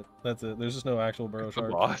it. That's it. There's just no actual burrow The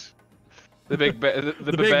shark. boss. The big the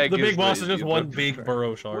The big boss is just one big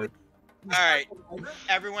burrow shark. All right,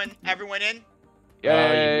 everyone in?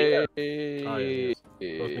 Yay! yes. Both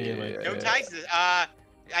me and my- No ties.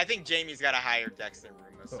 I think Jamie's got a higher dex than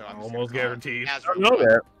Ruma, so I'm just gonna Almost call it guaranteed. as I don't Ruma. know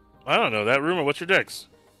that. I don't know that. Rumor, what's your dex?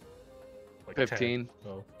 Like 15. 10.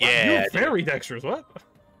 Oh. Yeah, You're dude. very dexterous. What?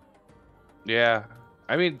 Yeah.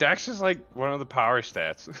 I mean, Dex is like one of the power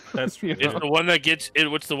stats. That's true. You It's know? the one that gets it.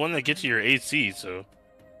 What's the one that gets you your AC? So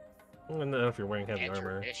And then if you're wearing heavy And your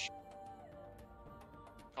armor, fish.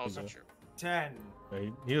 Also Yeah. true. 10.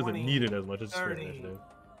 he doesn't 20, need it as much as 30. initiative.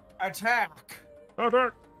 Attack. Oh,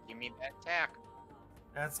 dark. Give me that attack.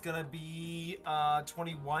 That's gonna be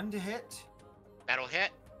 21 to hit. That'll hit.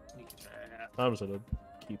 Sneak attack. I'm just gonna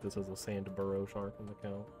keep this as a sand burrow shark on the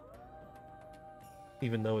count,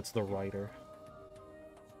 even though it's the rider.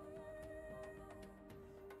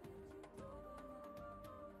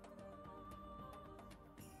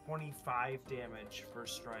 $25 damage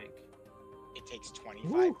first strike. It takes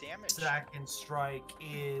 25 Woo. damage. Second strike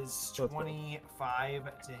is Let's go. 25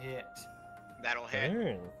 to hit. That'll hit.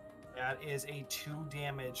 Dang. That is a 2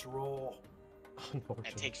 damage roll. That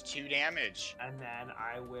Unfortunate. takes 2 damage. And then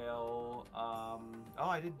I will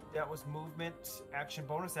that was movement, action,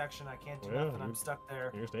 bonus action. I can't do Yeah, nothing. I'm you- stuck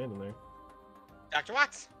there. You're standing there. Dr.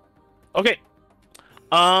 Watts. okay.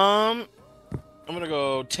 I'm gonna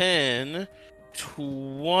go 10,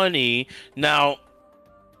 20. Now,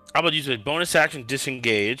 how about use a bonus action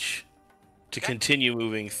disengage to Okay. continue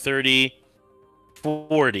moving 30,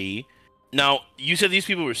 40. Now, you said these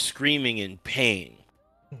people were screaming in pain.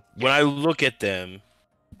 When I look at them,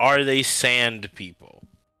 are they sand people?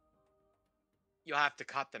 You'll have to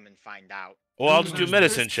cut them and find out. Well, I'll just do a They're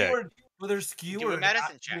medicine check. skewered. Well, they're skewered.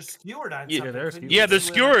 medicine They're check. skewered on Yeah, something. they're Couldn't skewered. you Yeah, they're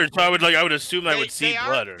see where skewered, so I would assume I would see are,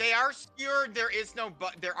 blood. Or... They are skewered. There is no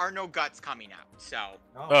there are no guts coming out. So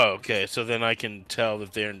Oh, okay. So then I can tell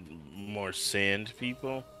that they're more sand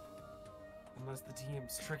people. Unless the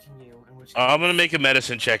team's tricking you, in which I'm gonna make a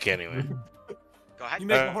medicine check anyway. go ahead. you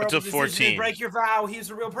make a it's horrible a decision 14. and break your vow.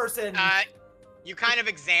 He's a real person. You kind of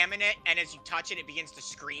examine it, and as you touch it, it begins to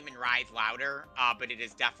scream and writhe louder. But it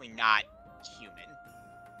is definitely not human.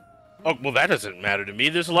 Oh, well, that doesn't matter to me.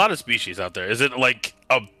 There's a lot of species out there. Is it like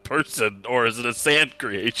a person or is it a sand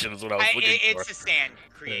creation? Is what I was looking It's for. a sand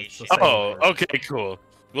creation. sand. Oh, okay, cool.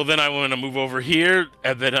 Well, then I want to move over here,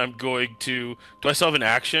 and then I'm going to. Do I still have an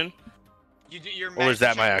action? You do your Or is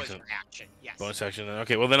that my medicine check was action? your action? Yes. Bonus action. Then.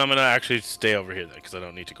 Okay. Well, then I'm gonna actually stay over here then, because I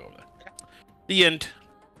don't need to go over there. The end.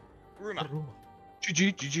 Ruma.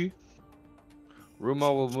 GG.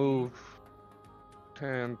 Ruma will move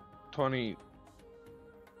 10, 20.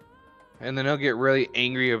 And then he'll get really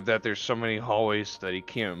angry of that there's so many hallways that he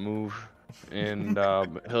can't move. And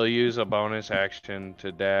he'll use a bonus action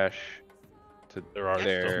to dash to There are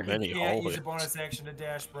there. so many You can't use hallways. a bonus action to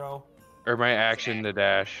dash, bro. Or my action to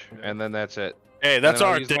dash. And then that's it. Hey, And that's then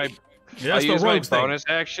I'll our use thing. my- Yeah, I'll that's the use my rogues thing. bonus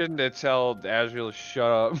action to tell Asriel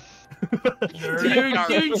shut up.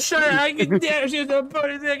 Nerd. You sure I can dash you the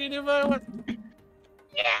bonus action if I want.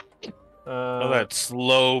 Yeah. Oh, that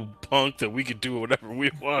slow punk that we could do whatever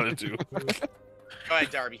we wanted to. Go ahead,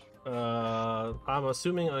 Darby. I'm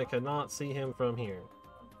assuming I cannot see him from here.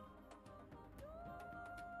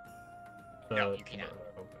 No, you cannot. Okay.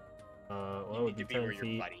 Well, You it would need be to be where 10 your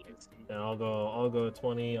feet. buddy is. And I'll go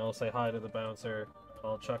 20. I'll say hi to the bouncer.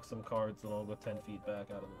 I'll chuck some cards, and I'll go 10 feet back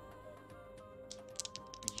out of the.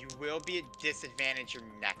 You will be at disadvantage your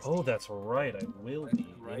next. Oh, that's right. I will be.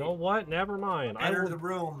 Right. You know what? Never mind. Enter the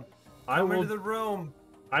room. I Come will. into the room.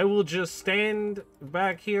 I will just stand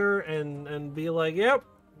back here and be like, "Yep,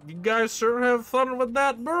 you guys sure have fun with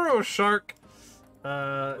that burrow shark."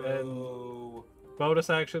 And Boo. bonus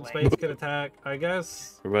action, space can attack. I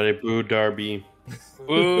guess. Everybody boo Darby.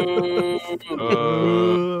 Boo.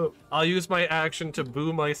 I'll use my action to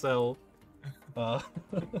boo myself. Good.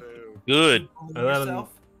 Boo And then-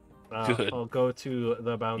 yourself. Good. I'll go to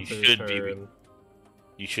the bouncer's should be. turn.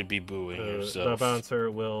 You should be booing The yourself. bouncer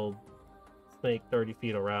will snake 30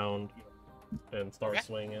 feet around and start Okay.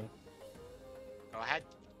 swinging. Go ahead.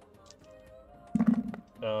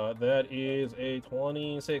 That is a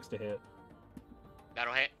 26 to hit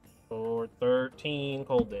That'll hit. for 13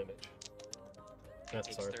 cold damage. That's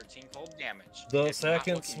Takes hard. 13 cold damage. The It's not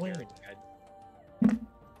second looking swing. very good.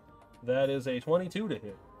 That is a 22 to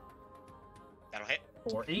hit That'll hit.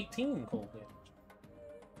 for 18 cold damage.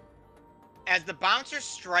 As the bouncer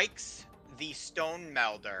strikes the stone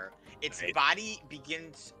melder, its Right. body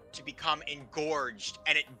begins to become engorged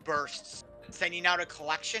and it bursts, sending out a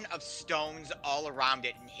collection of stones all around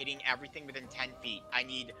it and hitting everything within 10 feet. I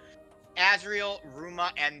need Azrael,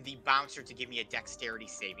 Ruma, and the bouncer to give me a dexterity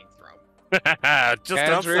saving throw. Just outside.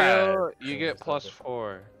 Azrael, you Hang get on a plus second.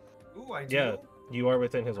 4. Ooh, I do. Yeah, you are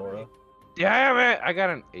within his aura. Damn it! I got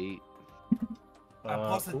an 8.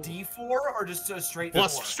 Plus a Ooh. D4 or just a straight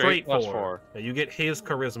Plus 4? straight Plus 4. 4. Yeah, you get his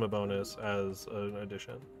charisma bonus as an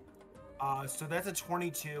addition. So that's a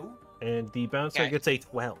 22. And the bouncer Okay. gets a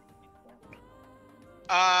 12.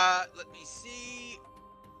 Let me see.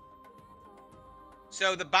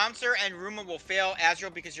 So the bouncer and Ruma will fail.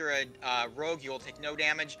 Azrael, because you're a rogue, you will take no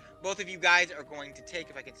damage. Both of you guys are going to take,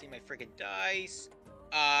 if I can see my friggin' dice,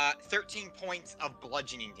 13 points of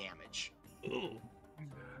bludgeoning damage.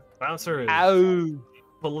 Bouncer is Ow!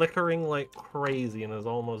 flickering like crazy and is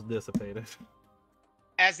almost dissipated.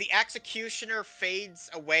 As the executioner fades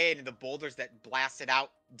away and the boulders that blasted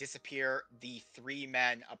out disappear, the 3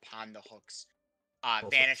 men upon the hooks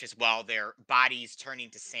vanish as well, their bodies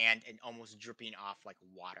turning to sand and almost dripping off like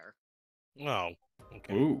water. Oh,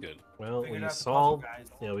 okay, Ooh. good. Well, Figured we out the puzzle, solved. guys.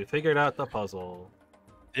 Yeah, we figured out the puzzle.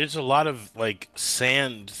 There's a lot of like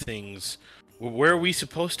sand things. Where are we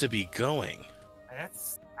supposed to be going?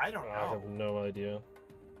 I don't I know. have no idea.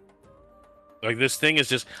 Like this thing is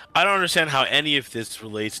just. I don't understand how any of this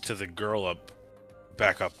relates to the girl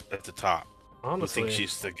back up at the top. Who Honestly, thinks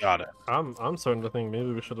she's the goddess? I'm starting to think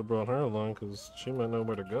maybe we should have brought her along because she might know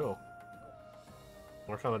where to go.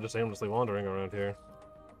 We're kind of just aimlessly wandering around here.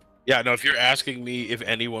 Yeah, no. If you're asking me if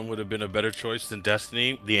anyone would have been a better choice than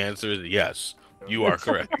Destiny, the answer is yes. You are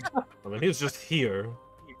correct. I mean, he's just here.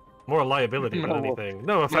 More liability than No. anything.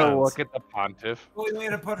 No No, offense. look at the pontiff. Well, we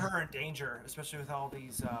had to put her in danger, especially with all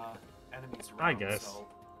these enemies around. I guess. So.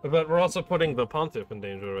 But we're also putting the pontiff in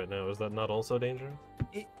danger right now. Is that not also danger?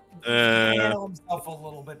 He Uh. can handle himself a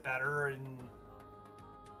little bit better, and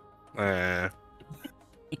Eh.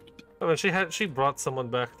 I mean, she brought someone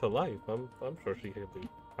back to life. I'm sure she can do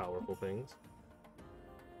powerful things.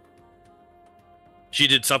 She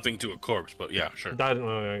did something to a corpse, but yeah, sure. We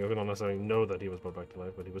don't necessarily know that he was brought back to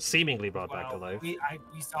life, but he was seemingly brought back to life. we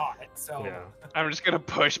saw it. So Yeah. I'm just gonna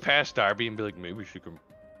push past Darby and be like, maybe she can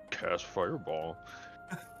cast fireball.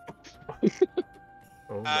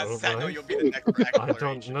 Oh, no, Sentinel, right? you'll be the next for I don't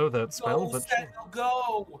exploration. know that spell, go, but Sentinel,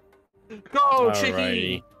 go go, Alrighty.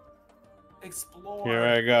 Chicky! explore. Here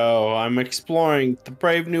I go. I'm exploring the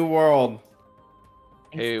brave new world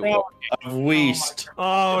Hey, of Weast.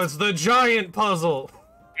 Oh, it's the giant puzzle.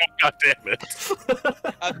 God damn it!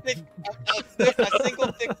 A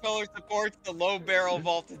single thick pillar supports the low barrel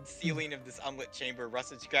vaulted ceiling of this unlit chamber.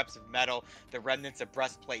 Rusted scraps of metal, the remnants of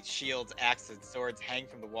breastplates, shields, axes, and swords hang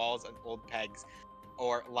from the walls and old pegs,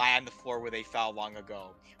 or lie on the floor where they fell long ago.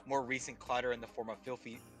 More recent clutter in the form of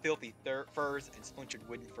filthy furs and splintered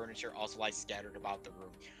wooden furniture also lies scattered about the room.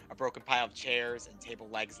 A broken pile of chairs and table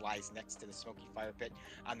legs lies next to the smoky fire pit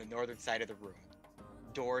on the northern side of the room.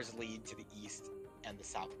 Doors lead to the east and the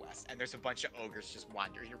southwest, and there's a bunch of ogres just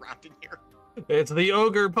wandering around in here. It's the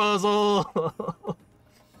ogre puzzle.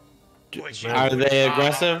 Which Man. Are they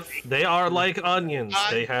aggressive? They are like onions.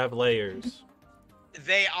 They have layers.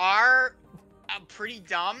 They are pretty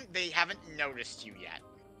dumb. They haven't noticed you yet.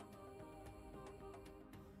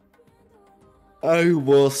 I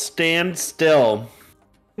will stand still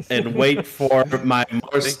and wait for my more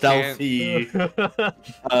They stealthy.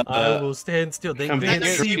 I will stand still. They come can't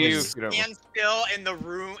here. see You me. would stand still in the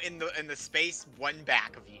room, in the space one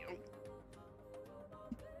back of you.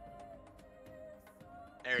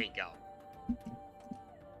 There you go.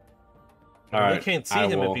 They Alright, can't see I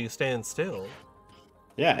him will- if you stand still.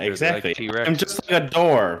 Yeah, Like exactly. T-Rex. I'm just like a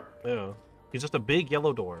door. Yeah. He's just a big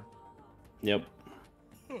yellow door. Yep.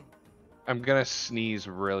 I'm gonna sneeze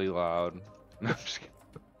really loud. No, I'm just kidding.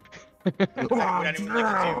 Would anyone like to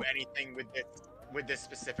do anything with this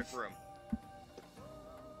specific room?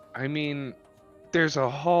 I mean, there's a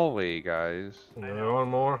hallway, guys. There are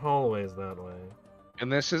more hallways that way.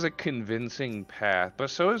 And this is a convincing path, but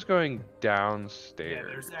so is going Yeah, downstairs.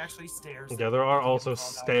 there's actually stairs. Yeah, there are that you also can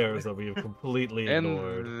fall down. stairs that we have completely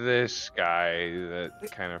ignored. And this guy that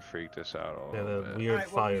kind of freaked us out a Yeah, little the bit. weird Alright,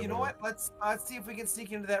 well, fire. you know what? Let's see if we can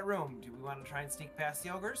sneak into that room. Do we want to try and sneak past the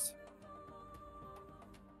ogres?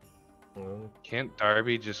 Can't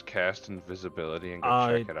Darby just cast invisibility and go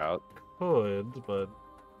I- check it out? Could, but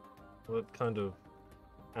that kind of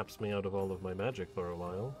taps me out of all of my magic for a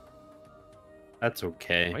while. That's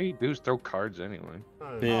okay. All you do is throw cards anyway.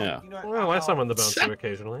 Yeah. You know what? Well, I I'll- summon the bouncer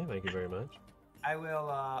occasionally. Thank you very much. I will.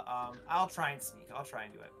 I'll try and sneak. I'll try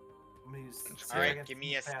and do it. I'm gonna use. see if I All right, can give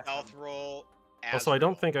me a sneak past stealth them. roll. Also, I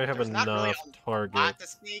don't think I have There's not really enough a lot target. to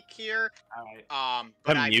sneak here. All right.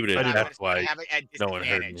 But I'm muted, but that's gonna why have it at no one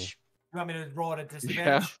heard me. disadvantage, You want me to roll at a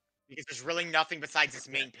disadvantage? because there's really nothing besides this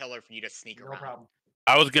main pillar for you to sneak No around. problem.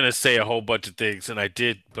 I was gonna say a whole bunch of things, and I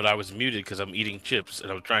did, but I was muted because I'm eating chips, and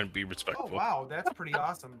I was trying to be Oh respectful. wow, that's pretty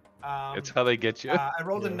awesome. It's how they get you. I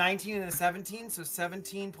rolled a Yeah. 19 and a 17, so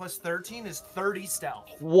 17 plus 13 is 30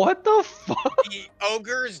 stealth. What the fuck? The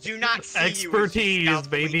ogres do not see Expertise, you as you stealthily enter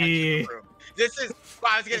baby. the room. This is.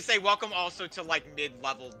 Well, I was gonna say, welcome also to like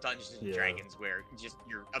mid-level Dungeons and Yeah. Dragons, where just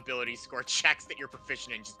your ability score checks that you're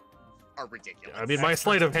proficient in just are ridiculous. I mean, my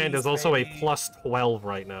sleight of hand is also a Expertise, plus 12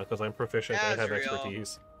 right now because I'm proficient and That's have real.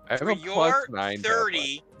 expertise. I have For a your plus 9 to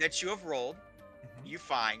 30 that you have rolled, you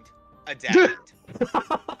find a diamond.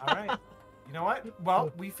 All right. You know what?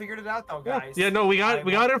 Well, we figured it out though, guys. Yeah, no, we I got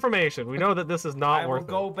will- information. We know that this is not I will worth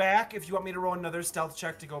go back if you want me to roll another stealth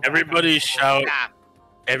check to go back. Everybody I will. shout! Yeah.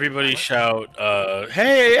 Everybody shout!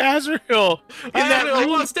 Hey, Azrael! it. In that room!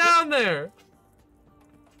 What's down there?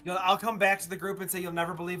 I'll come back to the group and say you'll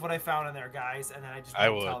never believe what I found in there, guys, and then I just I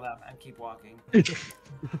won't would. tell them and keep walking.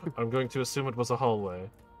 I'm going to assume it was a hallway.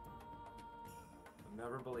 You'll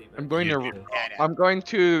never believe it. I'm going to. Yeah. I'm going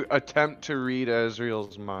to attempt to read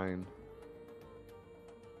Azrael's mind.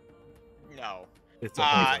 No. It's a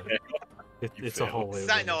hallway. You It's a failed. hallway. Is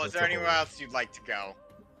William, no, is it's there a anywhere hallway. else you'd like to go?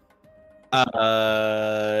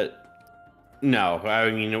 No.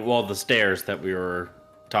 I mean, well, the stairs that we were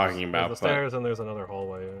talking There's about. the stairs and there's another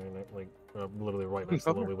hallway, like literally right next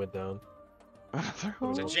to the one we went down. Another So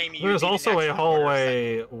hallway? Jamie, you There's need an also a extra order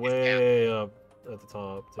hallway second. way up at the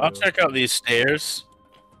top. Too. I'll check out these stairs.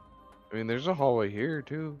 I mean, there's a hallway here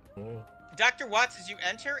too. Yeah. Dr. Watts, as you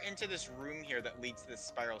enter into this room here that leads to this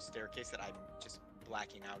spiral staircase that I'm just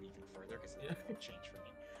blacking out even further because it didn't change for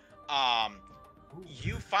me.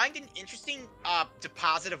 You find an interesting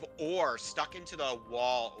deposit of ore stuck into the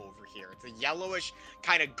wall over here. It's a yellowish,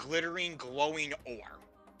 kind of glittering, glowing ore.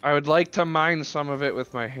 I would like to mine some of it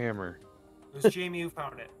with my hammer. It was Jamie who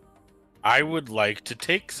found it. I would like to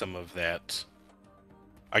take some of that.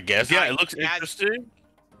 I guess. Yeah, it looks Yes. interesting.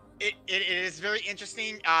 It is very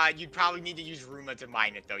interesting. You'd probably need to use Ruma to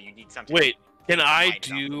mine it, though. You need something. Wait, can I Mine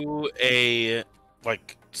something. do a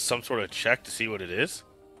some sort of check to see what it is?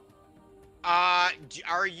 Are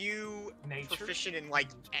you Nature? proficient in like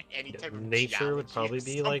any type of Nature would geology or probably be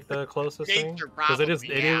something? like the closest thing Nature, because it is.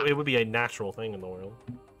 probably, yeah. It would be a natural thing in the world.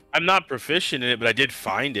 I'm not proficient in it, but I did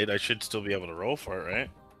find it. I should still be able to roll for it,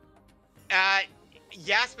 right?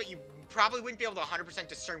 Yes, but you probably wouldn't be able to 100%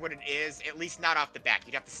 discern what it is. At least not off the bat.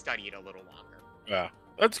 You'd have to study it a little longer. Yeah,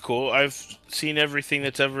 that's cool. I've seen everything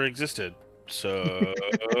that's ever existed. So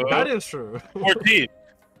That is true. 14.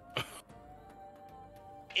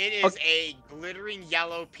 It is a glittering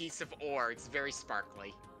yellow piece of ore. It's very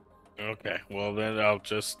sparkly. Okay, well then I'll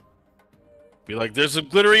just be like, "There's some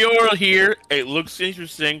glittery ore here. It looks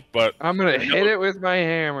interesting, but I'm gonna hit it with my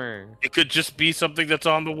hammer. it could just be something that's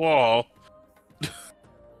on the wall."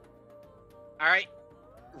 All right,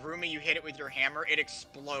 Ruma, you hit it with your hammer. It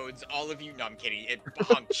explodes. All of you. No, I'm kidding. It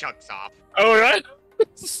hunk chunks off. All right.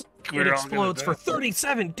 It explodes for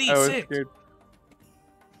 37 I was d6. scared.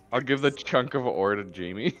 I'll give the chunk of ore to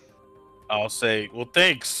Jamie. I'll say, "Well,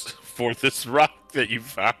 thanks for this rock that you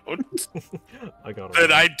found I got.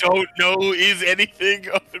 that I don't know is anything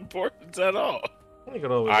of importance at all." I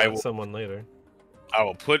could always I ask will- someone later. I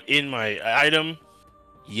will put in my item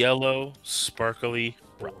yellow sparkly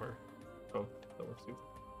rock. 4. Oh, that works too.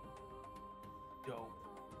 Dope.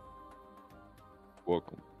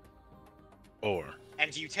 Welcome.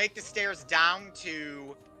 And you take the stairs down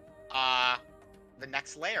to the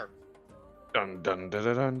next layer. Dun dun dun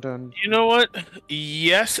dun dun dun. You know what?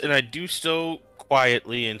 Yes, and I do so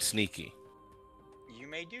quietly and sneaky. You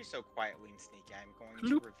may do so quietly and sneaky. I'm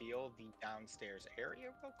going to reveal the downstairs area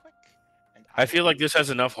real quick. And I feel like this has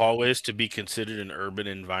enough hallways to be considered an urban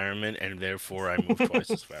environment, and therefore I move twice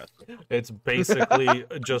as fast. It's basically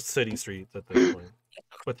just city streets at this point,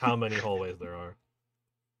 with how many hallways there are.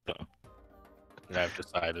 I've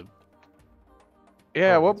decided. Yeah,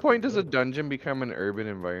 at Oh, what that's point pretty does a good. dungeon become an urban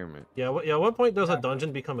environment? Yeah, at what point does a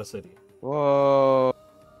dungeon become a city? Whoa.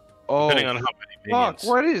 Oh, Depending on how many fuck, minions.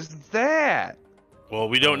 what is that? Well,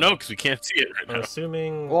 we don't know because we can't see it right now.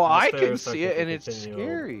 Assuming. Well, the I can stairs see it, and technically it's continue, I'll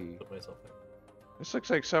scary. put myself there. This looks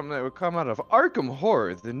like something that would come out of Arkham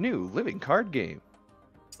Horror, the new living card game.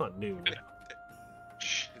 It's not new.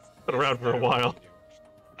 Shh. Been around for a while.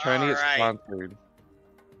 Trying to get Alright. sponsored.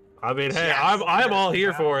 I mean, hey, Yes, I'm all yes,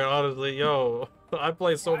 here yeah. for it, honestly. Yo, I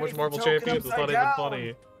play so Why much is the Marvel token Champions, it's not upside even down?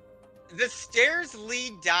 funny. The stairs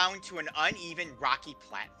lead down to an uneven, rocky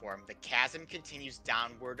platform. The chasm continues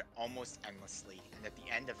downward almost endlessly, and at the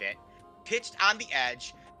end of it, pitched on the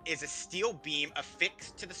edge, is a steel beam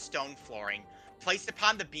affixed to the stone flooring. Placed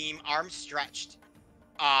upon the beam, arms stretched,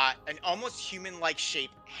 an almost human-like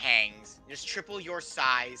shape hangs, just triple your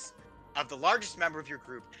size of the largest member of your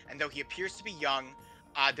group, and though he appears to be young,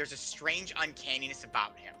 there's a strange uncanniness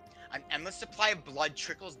about him. An endless supply of blood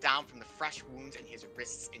trickles down from the fresh wounds in his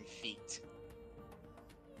wrists and feet.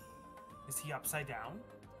 Is he upside down?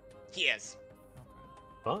 He is.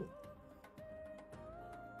 Fun.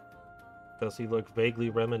 Does he look vaguely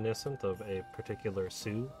reminiscent of a particular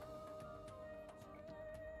Sue?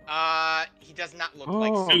 He does not look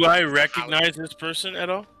like. Oh. Do I recognize this person at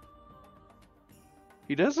all?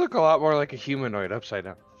 He does look a lot more like a humanoid upside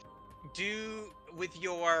down. Do with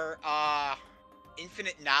your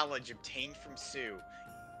infinite knowledge obtained from Sue,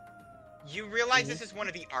 you realize this is one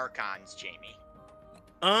of the Archons, Jamie.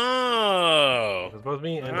 Oh. Because both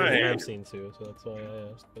me and Alright. Jamie have seen Sue, so that's why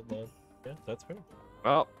I asked. But yeah, that's fair.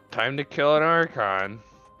 Well, time to kill an Archon.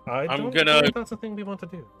 I I'm don't gonna- think that's a thing we want to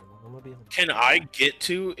do. I'm gonna be honest. Can I get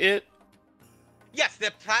to it? Yes,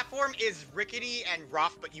 the platform is rickety and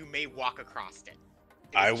rough, but you may walk across it.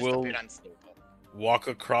 It I is just will- a bit unstable. Walk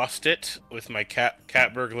across it with my cat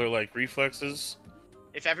burglar like reflexes.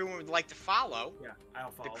 If everyone would like to follow, Yeah,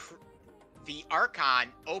 I'll the, follow. the Archon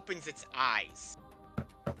opens its eyes.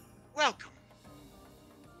 Welcome.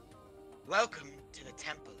 Welcome to the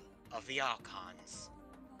Temple of the Archons.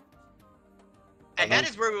 And that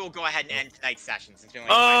is where we will go ahead and end tonight's session, since we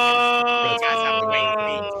only have 5 minutes. You guys have to wait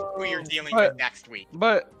and see who you're dealing with next week.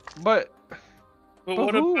 But But what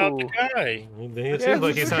about the who? guy? It seems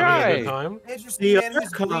like who's he's the having a good guy? time. Interesting man who's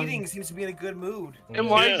Archon. bleeding seems to be in a good mood. And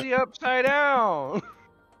why Yeah. is he upside down?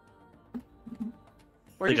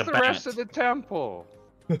 Where's Like a the rest bat. of the temple?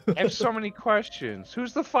 I have so many questions.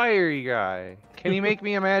 Who's the fiery guy? Can he make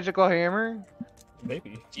me a magical hammer?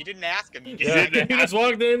 Maybe. You didn't ask him. You just, Yeah, said he just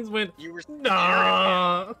walked in and went, you were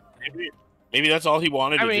nah. Maybe that's all he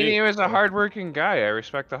wanted I to mean, do. he was a hardworking guy. I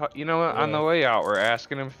respect the. You know what? On Yeah. the way out, we're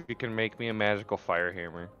asking him if he can make me a magical fire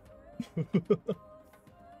hammer. It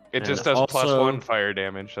And just does also- +1 fire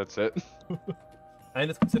damage. That's it. And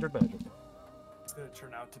it's considered magic. It's gonna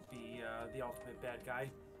turn out to be the ultimate bad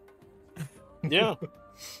guy. Yeah.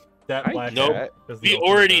 That I black know. hat is the We ultimate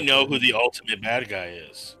already bad know guy. who the ultimate bad guy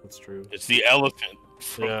is. That's true. It's the elephant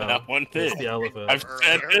from Yeah, that one It's thing. the elephant. I've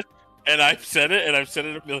said Earlier. it, and I've said it, and I've said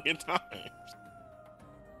it a million times.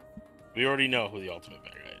 We already know who the ultimate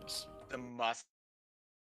bad guy is. the must.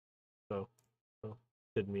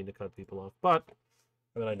 Didn't mean to cut people off, but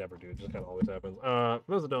I mean I never do. It just kind of always happens. For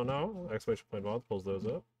those that don't know, !VODs pulls those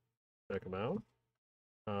up. Check them out.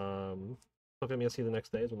 Look at me. See the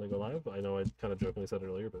next day is when they go live. I know I kind of jokingly said it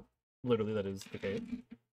earlier, but literally that is the case.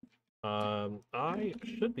 I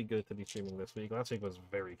should be good to be streaming this week. Last week was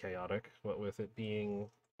very chaotic, what with it being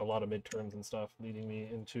a lot of midterms and stuff, leading me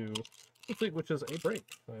into this week, which is a break.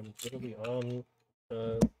 I'm literally on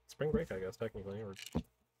spring break, I guess, technically, or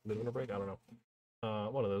midwinter break. I don't know.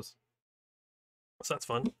 One of those. So that's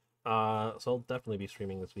fun. So I'll definitely be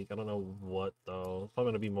streaming this week. I don't know what though. It's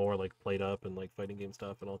probably gonna be more like played up and like fighting game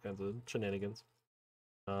stuff and all kinds of shenanigans.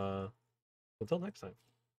 Until next time.